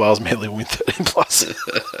New South Wales, Manly will win 13 plus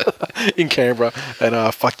in Canberra,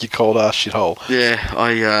 and fuck your cold ass shithole. Yeah,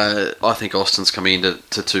 I think Austin's coming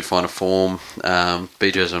into too fine a form.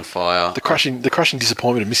 BJ's on fire. The crushing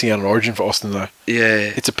disappointment of missing out on Origin for Austin, though.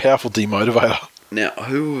 Yeah, it's a powerful demotivator. Now,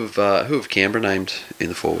 who have Canberra named in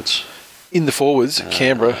the forwards? In the forwards,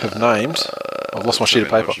 Canberra have named. I've lost my sheet of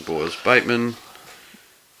paper. Boys. Bateman.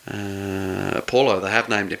 Paulo, they have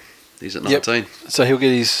named him. He's at 19. Yep. So he'll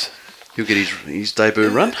get his debut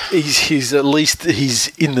run. He's at least he's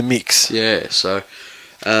in the mix. Yeah. So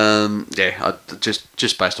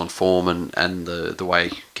just based on form and the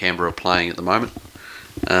way Canberra are playing at the moment,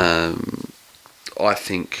 I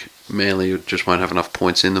think Manly just won't have enough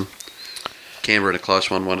points in them. Canberra in a close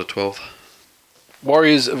one, 1-12.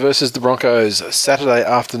 Warriors versus the Broncos, Saturday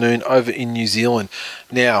afternoon over in New Zealand.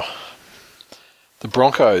 Now, the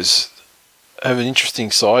Broncos have an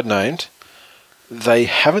interesting side named. They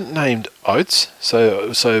haven't named Oates,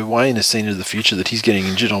 so Wayne has seen into the future that he's getting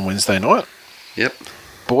injured on Wednesday night. Yep.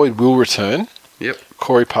 Boyd will return. Yep.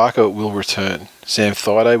 Corey Parker will return. Sam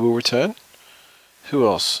Thaiday will return. Who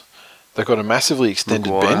else? They've got a massively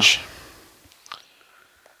extended bench.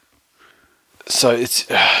 So it's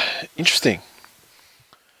interesting.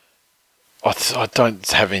 I don't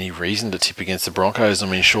have any reason to tip against the Broncos. I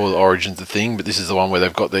mean, sure, the Origin's the thing, but this is the one where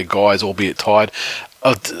they've got their guys, albeit tied.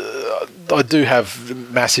 I do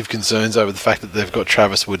have massive concerns over the fact that they've got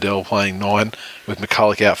Travis Waddell playing 9 with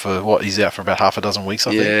McCulloch out for he's out for about half a dozen weeks,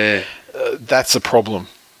 I think. Yeah. That's a problem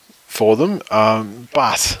for them.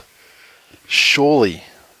 But surely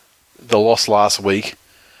the loss last week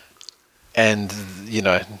and,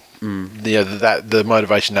 the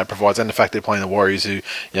motivation that provides and the fact they're playing the Warriors who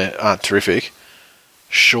aren't terrific,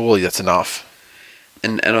 surely that's enough.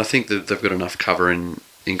 And I think that they've got enough cover in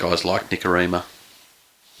guys like Nikorima.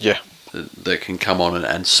 Yeah. That can come on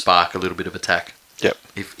and spark a little bit of attack. Yep.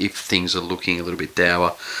 If things are looking a little bit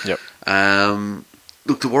dour. Yep.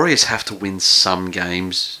 Look, the Warriors have to win some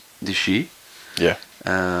games this year. Yeah.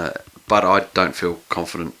 But I don't feel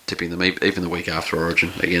confident tipping them even the week after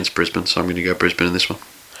Origin against Brisbane, so I'm going to go Brisbane in this one.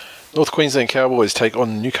 North Queensland Cowboys take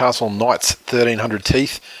on Newcastle Knights, 1,300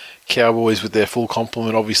 teeth. Cowboys with their full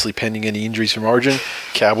complement, obviously pending any injuries from Origin.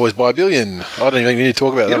 Cowboys by $1 billion. I don't even think we need to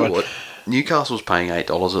talk about that one. What? Newcastle's paying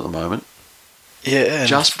 $8 at the moment. Yeah.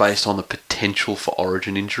 Just based on the potential for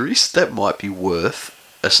Origin injuries, that might be worth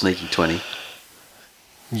a sneaky 20.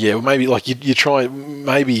 Yeah, well, maybe you try,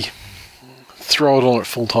 maybe throw it on at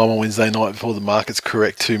full time on Wednesday night before the market's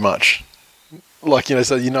correct too much. You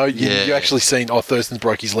actually seen, Thurston's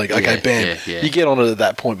broke his leg. Okay, bam. Yeah. You get on it at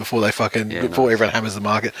that point before they everyone hammers the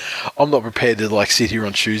market. I'm not prepared to sit here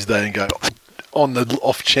on Tuesday and go on the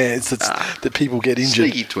off chance that people get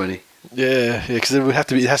injured. Sneaky 20. Yeah, because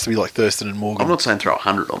it has to be like Thurston and Morgan. I'm not saying throw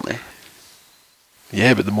 100 on there.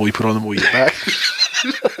 Yeah, but the more you put on, the more you get back.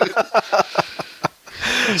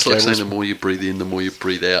 It's like saying the more you breathe in, the more you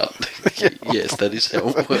breathe out. Yes, that is how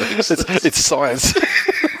it works. It's science.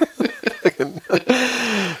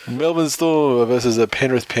 Melbourne Storm versus the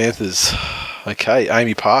Penrith Panthers. Okay,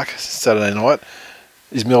 Amy Park, Saturday night.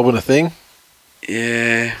 Is Melbourne a thing?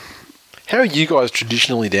 Yeah. How are you guys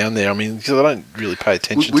traditionally down there? I mean, because I don't really pay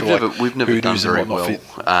attention to we've never done very well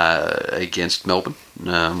against Melbourne.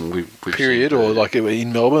 Period, or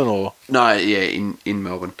in Melbourne, or no, yeah, in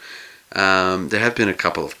Melbourne. There have been a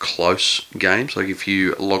couple of close games. Like if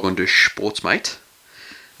you log on to Sportsmate,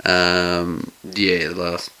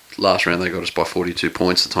 last round they got us by 42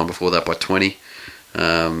 points. The time before that by 20.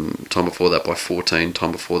 Time before that by 14.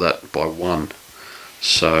 Time before that by 1.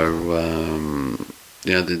 So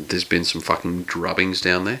there's been some fucking drubbings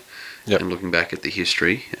down there. Yep. And looking back at the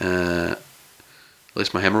history, at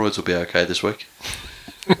least my hemorrhoids will be okay this week.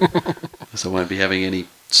 So I won't be having any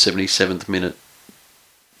 77th minute.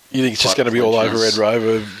 You think it's just going to be all over Red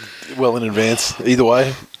Rover well in advance, either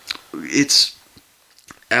way?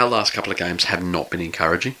 Our last couple of games have not been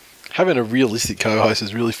encouraging. Having a realistic co-host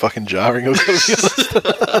is really fucking jarring, I've got to be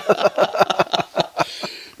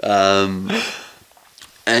honest.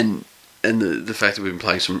 And the fact that we've been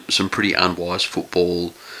playing some pretty unwise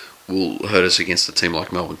football will hurt us against a team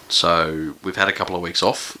like Melbourne. So we've had a couple of weeks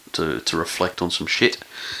off to reflect on some shit,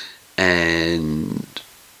 and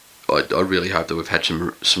I really hope that we've had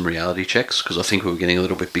some reality checks, because I think we were getting a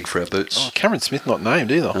little bit big for our boots. Oh, Cameron Smith not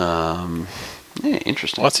named either. Yeah,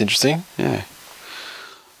 interesting. That's interesting. Yeah.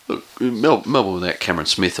 Look, Melbourne without Cameron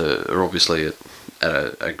Smith are obviously at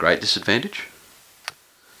a great disadvantage.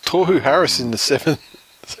 Tohu Harris in the 7.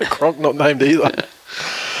 So Cronk not named either.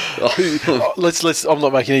 Let's. I'm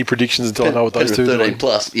not making any predictions until I know what those two are doing. 13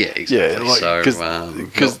 plus. Yeah, exactly. Yeah,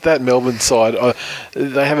 because that Melbourne side,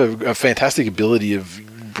 they have a fantastic ability of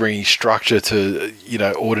bringing structure to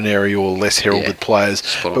ordinary or less heralded players.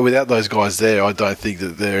 But without those guys there, I don't think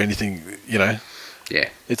that they're anything. Yeah.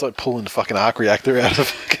 It's like pulling the fucking arc reactor out of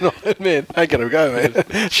fucking Iron Man. Ain't gonna go, man.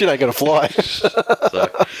 Shit ain't gonna fly. So,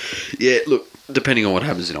 yeah, look, depending on what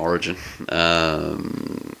happens in Origin, I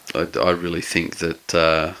really think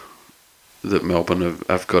that Melbourne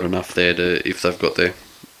have got enough there to, if they've got their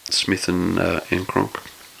Smith and Cronk.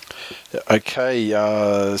 Okay,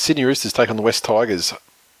 Sydney Roosters take on the West Tigers.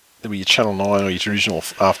 There'll be your Channel 9 or your traditional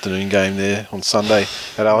afternoon game there on Sunday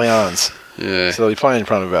at Allianz. Yeah. So they'll be playing in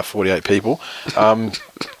front of about 48 people.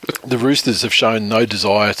 The Roosters have shown no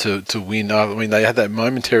desire to win. I mean, they had that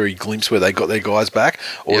momentary glimpse where they got their guys back,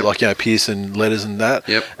 or Pearson, Letters and that,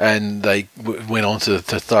 and they went on to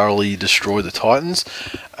thoroughly destroy the Titans.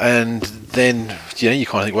 And then, you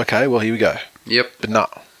kind of think, okay, well, here we go. Yep. But no.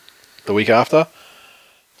 The week after,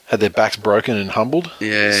 had their backs broken and humbled.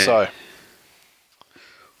 Yeah. So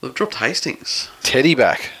they've dropped Hastings. Teddy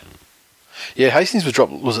back. Yeah, Hastings was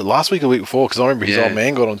dropped. Was it last week or the week before? Because I remember his old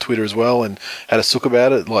man got on Twitter as well and had a sook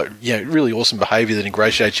about it. Like, really awesome behaviour that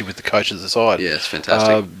ingratiates you with the coach at the side. Yeah, it's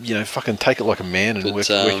fantastic. Fucking take it like a man and work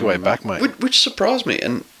your way back, mate. Which surprised me,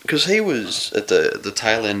 and because he was at the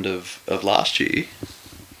tail end of last year.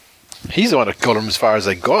 He's the one that got him as far as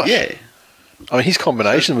they got. Yeah. I mean, his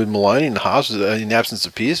combination with Maloney in the halves, in the absence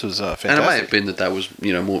of Pearce, was fantastic. And it may have been that was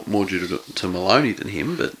more due to Maloney than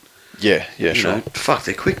him, but yeah, sure.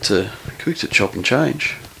 They're quick to chop and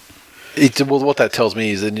change. What that tells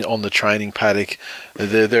me is that on the training paddock,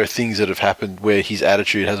 there are things that have happened where his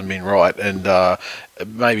attitude hasn't been right, and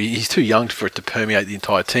maybe he's too young for it to permeate the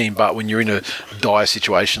entire team. But when you're in a dire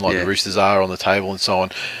situation like the Roosters are on the table and so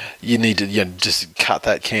on, you need to just cut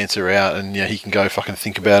that cancer out, and he can go fucking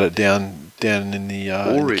think about it down in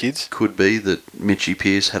the kids. It could be that Mitchie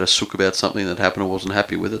Pearce had a sook about something that happened and wasn't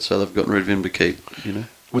happy with it, so they've gotten rid of him to keep.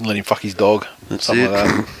 Wouldn't let him fuck his dog. That's something it.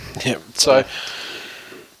 Like that. Yeah. So.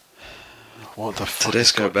 What the fuck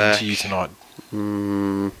has got into you tonight?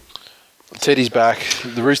 Teddy's back.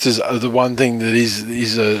 The Roosters are the one thing that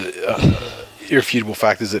is a irrefutable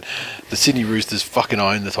fact is that the Sydney Roosters fucking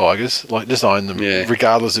own the Tigers. Like, just own them,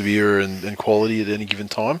 regardless of era and quality at any given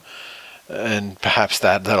time. And perhaps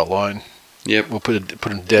that alone will put him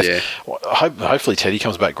to death. Yeah. Hopefully Teddy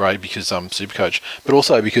comes back great because Supercoach, but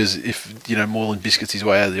also because if Moreland biscuits his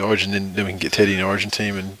way out of the Origin, then we can get Teddy in the Origin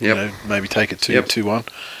team and maybe take it 2-1.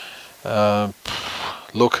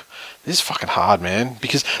 Look, this is fucking hard, man.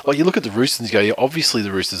 Because you look at the Roosters and go, obviously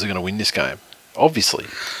the Roosters are going to win this game, obviously.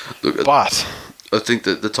 Look, but I think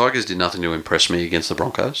that the Tigers did nothing to impress me against the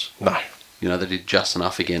Broncos. No, they did just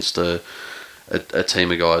enough against a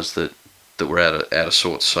team of guys that were out of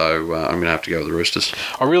sorts. So I'm going to have to go with the Roosters.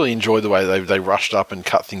 I really enjoyed the way they rushed up and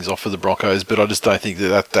cut things off for the Broncos, but I just don't think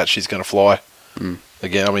that shit's going to fly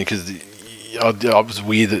again. I mean, because. It was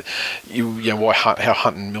weird that how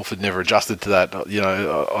Hunt and Milford never adjusted to that.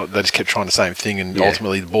 They just kept trying the same thing, and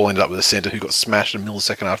ultimately the ball ended up with a centre who got smashed a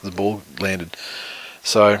millisecond after the ball landed.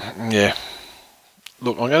 So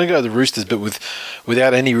look, I'm going to go the Roosters, but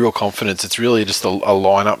without any real confidence. It's really just a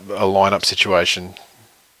lineup situation.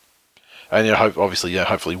 And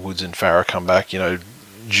hopefully Woods and Farah come back.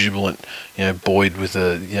 Jubilant. Boyd with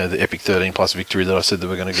the epic 13+ victory that I said that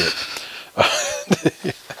we're going to get.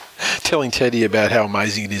 Telling Teddy about how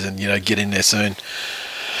amazing it is and, get in there soon.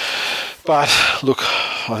 But, look,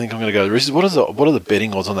 I think I'm going to go to the Roosters. What are the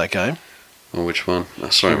betting odds on that game? Oh, which one?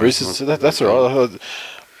 Sorry. Roosters, that's all right.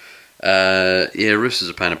 Roosters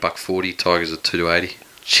are paying $1.40, Tigers are 2-80.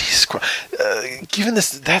 Jesus Christ. Given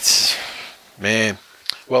this, that's... Man.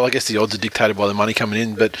 Well, I guess the odds are dictated by the money coming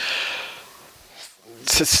in, but...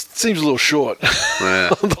 It seems a little short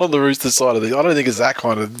on the Roosters side of things. I don't think it's that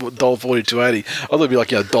kind of $1.40 to $2.80. I thought it'd be like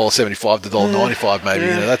 $1.75 to $1.95 maybe,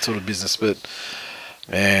 that sort of business. But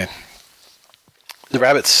man, the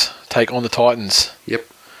Rabbits take on the Titans. Yep.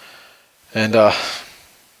 And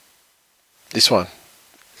this one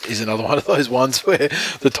is another one of those ones where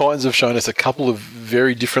the Titans have shown us a couple of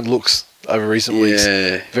very different looks over recent weeks.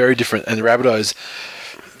 Very different. And the Rabbitohs.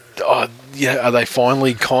 Are they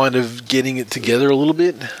finally kind of getting it together a little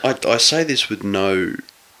bit? I say this with no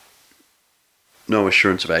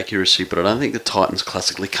assurance of accuracy, but I don't think the Titans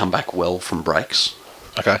classically come back well from breaks.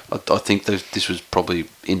 Okay. I think this was probably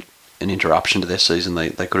an interruption to their season they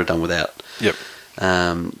could have done without. Yep.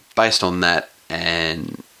 Based on that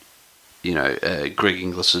and, Greg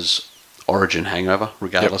Inglis's Origin hangover,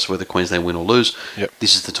 regardless of whether Queensland win or lose,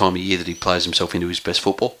 this is the time of year that he plays himself into his best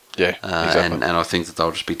football. Yeah, exactly. And I think that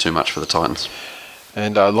they'll just be too much for the Titans.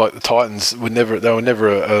 And the Titans were never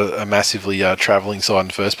a massively travelling side in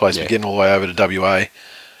the first place. But getting all the way over to WA,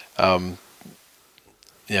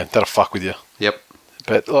 that'll fuck with you. Yep.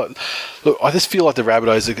 But look, I just feel like the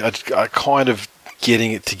Rabbitohs are kind of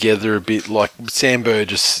getting it together a bit. Like Sam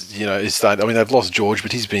Burgess, is starting. I mean, they've lost George,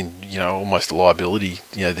 but he's been, almost a liability,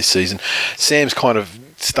 this season. Sam's kind of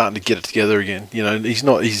starting to get it together again. He's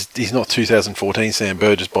not 2014 Sam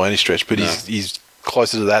Burgess by any stretch, but he's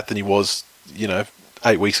closer to that than he was,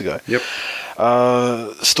 8 weeks ago. Yep.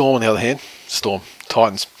 Storm on the other hand,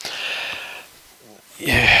 Titans.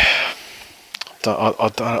 Yeah. They've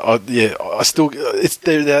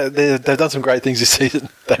done some great things this season.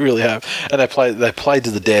 They really have, and they played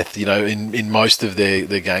to the death. In most of their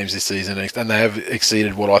games this season, and they have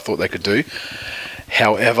exceeded what I thought they could do.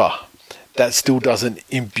 However, that still doesn't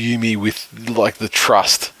imbue me with the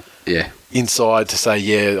trust inside to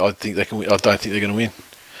say, I think they can win. I don't think they're going to win.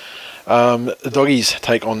 The Doggies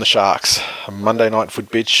take on the Sharks. Monday night foot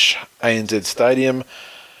pitch, ANZ Stadium.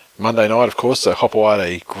 Monday night, of course, so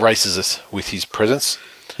Hopewade graces us with his presence.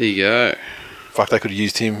 There you go. fuck, they could have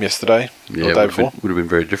used him yesterday or Yeah, the day before. would have been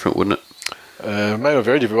very different, wouldn't it? Maybe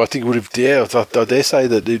very different. I think it would have. Yeah, I dare say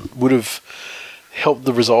that it would have helped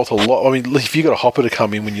the result a lot. I mean, if you got a hopper to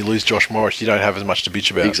come in when you lose Josh Morris, you don't have as much to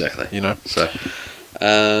bitch about. Exactly. You know. So,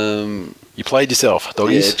 you played yourself,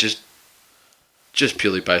 doggies. yeah, just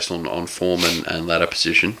purely based on form and ladder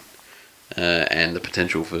position, and the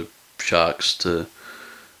potential for Sharks to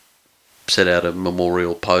set out a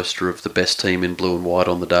memorial poster of the best team in blue and white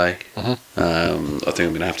on the day. Mm-hmm. I think I'm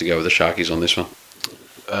going to have to go with the Sharkies on this one.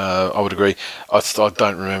 I would agree. I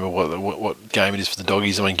don't remember what game it is for the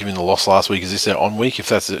doggies. I mean, given the loss last week, is this their on week? If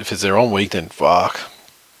it's their on week, then fuck.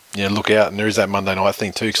 Yeah, look out. And there is that Monday night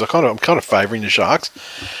thing too, because I'm kind of favouring the Sharks,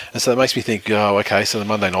 and so it makes me think, oh, okay, so the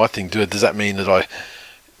Monday night thing, does that mean that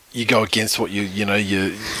you go against what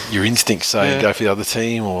your instincts say and go for the other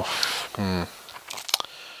team, or? I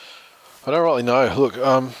don't really know. Look,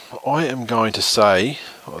 I am going to say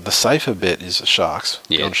the safer bet is the Sharks.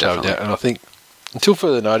 Yeah, definitely. And I think until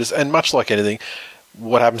further notice, and much like anything,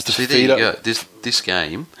 what happens to there you go. Fifita? This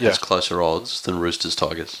game has closer odds than Roosters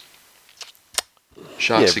Tigers.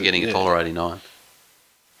 Sharks are getting $1.89.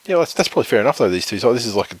 Yeah, well, that's probably fair enough though. These two, so this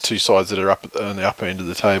is like two sides that are up on the upper end of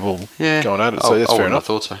the table, going at it. So that's fair enough. I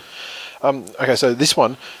thought so. Okay, so this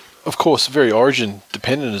one, of course, very origin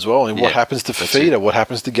dependent as well. I mean, what happens to Fifita? What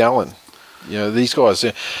happens to Gallen? These guys.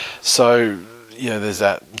 Yeah. So there's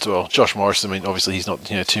that as well. Josh Morris. I mean, obviously he's not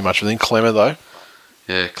too much within. Clemmer though.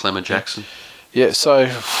 Yeah, Clemmer Jackson. Yeah. So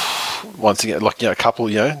once again, like a couple,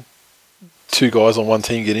 two guys on one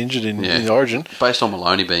team get injured in the origin. Based on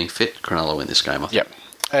Maloney being fit, Cronulla win this game, I think. Yep.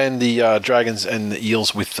 And the Dragons and the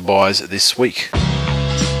Eels with the buys this week.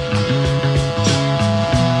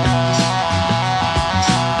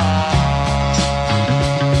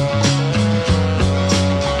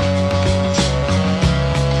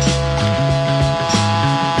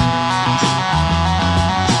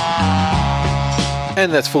 And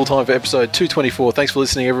that's full time for episode 224. Thanks for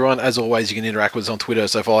listening, everyone. As always, you can interact with us on Twitter,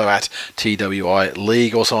 so follow at TWI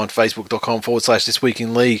League. Also on Facebook.com/This Week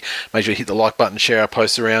in League. Make sure you hit the like button, share our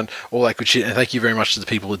posts around, all that good shit. And thank you very much to the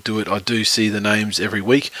people that do it. I do see the names every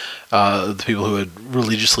week, the people who are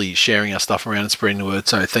religiously sharing our stuff around and spreading the word.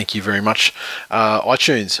 So thank you very much.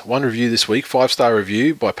 iTunes, one review this week, 5-star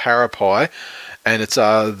review by Parapie. And it's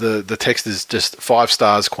the text is just 5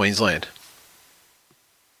 stars Queensland.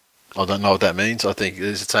 I don't know what that means. I think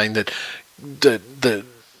is it saying that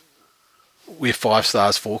we're 5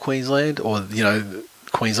 stars for Queensland, or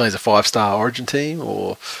Queensland's a 5-star Origin team,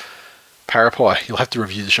 or Parapie. You'll have to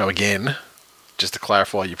review the show again just to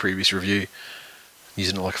clarify your previous review,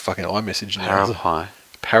 using it like a fucking iMessage.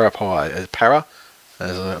 Parapie as para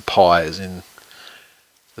as a pie, as in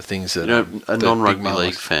the things that a non-rugby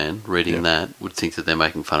league fan reading that would think that they're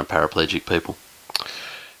making fun of paraplegic people.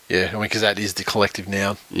 Yeah, I mean, because that is the collective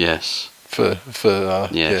noun. Yes.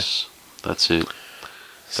 Yes, that's it.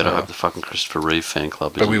 But I hope the fucking Christopher Reeve fan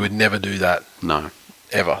club. But we would never do that. No.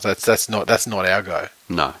 Ever. That's not our go.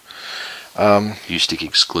 No. You stick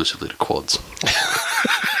exclusively to quads.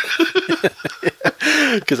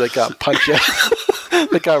 Because they can't punch you.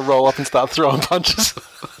 They can't roll up and start throwing punches.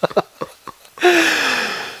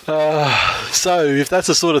 So, if that's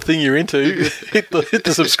the sort of thing you're into, hit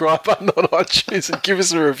the subscribe button on iTunes and give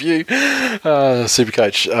us a review.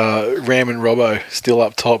 Supercoach, Ram and Robbo still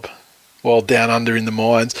up top, while down under in the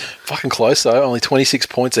mines. Fucking close though, only 26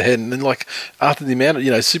 points ahead. And then after the amount of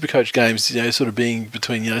Supercoach games, sort of being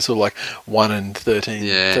between sort of like 1 and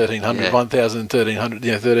 1300, 1000 and 1300,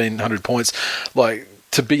 1300 points,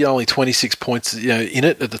 to be only 26 points in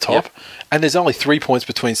it at the top, and there's only 3 points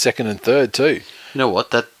between second and third too. You know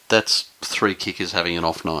what? That's 3 kickers having an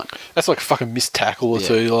off night. That's like a fucking missed tackle or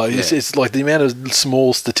two. It's like the amount of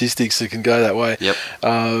small statistics that can go that way. Yep.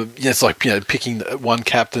 It's like picking one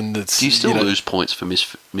captain that's. Do you still lose points for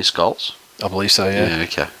missed goals? I believe so. Yeah. Yeah.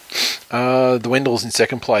 Okay. The Wendell's in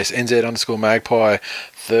second place. NZ_Magpie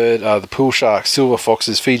third. The Pool Sharks, Silver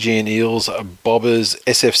Foxes, Fijian Eels, Bobbers,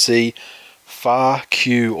 SFC, Far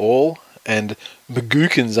Q All, and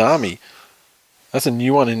Magookan's Army. That's a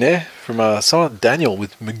new one in there from someone Daniel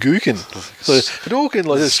with Magookan. So it all can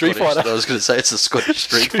like a Street Fighter. I was going to say it's a Scottish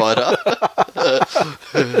Street Fighter.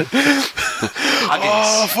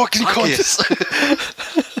 Oh, fucking contest!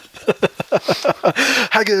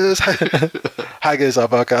 Haggis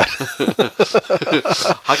uppercut.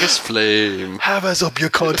 Haggis flame. Have us up your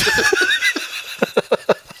cunt.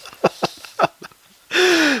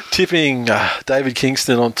 Tipping David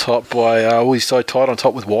Kingston on top by, he's so tight on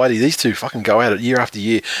top with Whitey. These two fucking go at it year after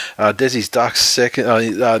year. Desi's Ducks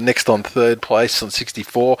second, next on third place on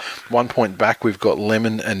 64. 1 point back, we've got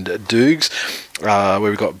Lemon and Dukes. Where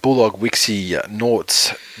we've got Bulldog, Wixie,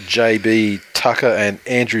 Norts, JB, Tucker, and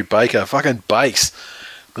Andrew Baker. Fucking Bakes,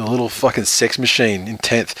 the little fucking sex machine in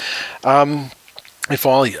 10th. And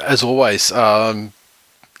finally, as always,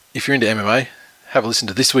 if you're into MMA, have a listen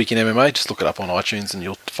to This Week in MMA. Just look it up on iTunes and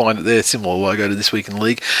you'll find it there. Similar logo to This Week in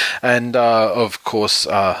League. And, of course,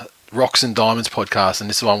 Rocks and Diamonds podcast. And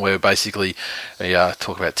this is one where basically we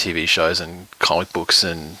talk about TV shows and comic books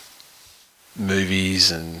and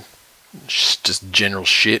movies and just general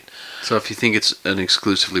shit. So if you think it's an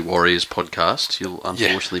exclusively Warriors podcast, you'll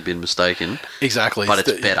unfortunately been mistaken. Exactly, but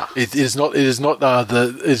it's better. It is not. It is not.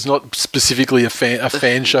 It's not specifically a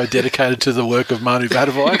fan show dedicated to the work of Manu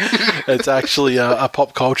Badavai. It's actually a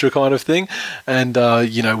pop culture kind of thing, and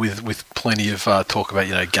with plenty of talk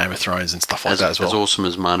about Game of Thrones and stuff like that as well. As awesome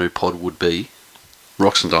as Manu Pod would be,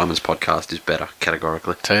 Rocks and Diamonds podcast is better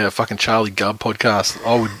categorically. Tell you, a fucking Charlie Gubb podcast.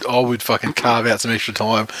 I would fucking carve out some extra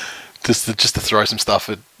time. Just to throw some stuff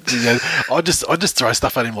at, I just throw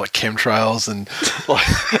stuff at him like chemtrails and like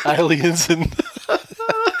aliens, and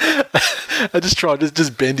I just try to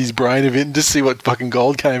just bend his brain a bit and just see what fucking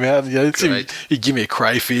gold came out. He'd give me a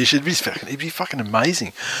crayfish. It'd be fucking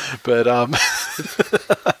amazing. But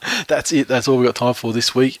that's it. That's all we got time for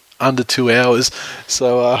this week. Under 2 hours.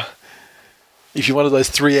 So if you're one of those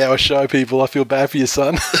 3-hour show people, I feel bad for your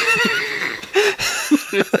son.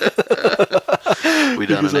 We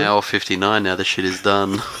done an hour 59 now. The shit is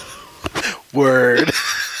done. Word.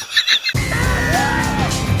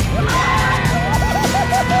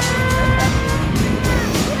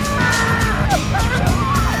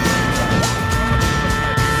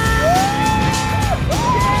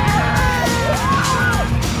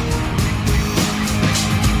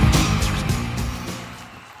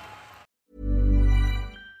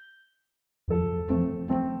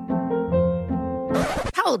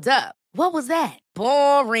 Hold up. What was that?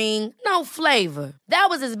 Boring. No flavor. That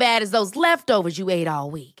was as bad as those leftovers you ate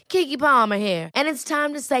all week. Keke Palmer here, and it's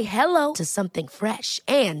time to say hello to something fresh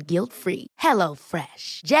and guilt-free. Hello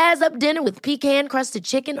Fresh. Jazz up dinner with pecan-crusted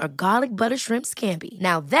chicken or garlic butter shrimp scampi.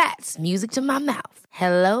 Now that's music to my mouth.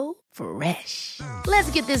 Hello Fresh.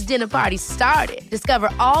 Let's get this dinner party started. Discover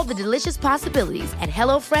all the delicious possibilities at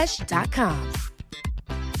HelloFresh.com.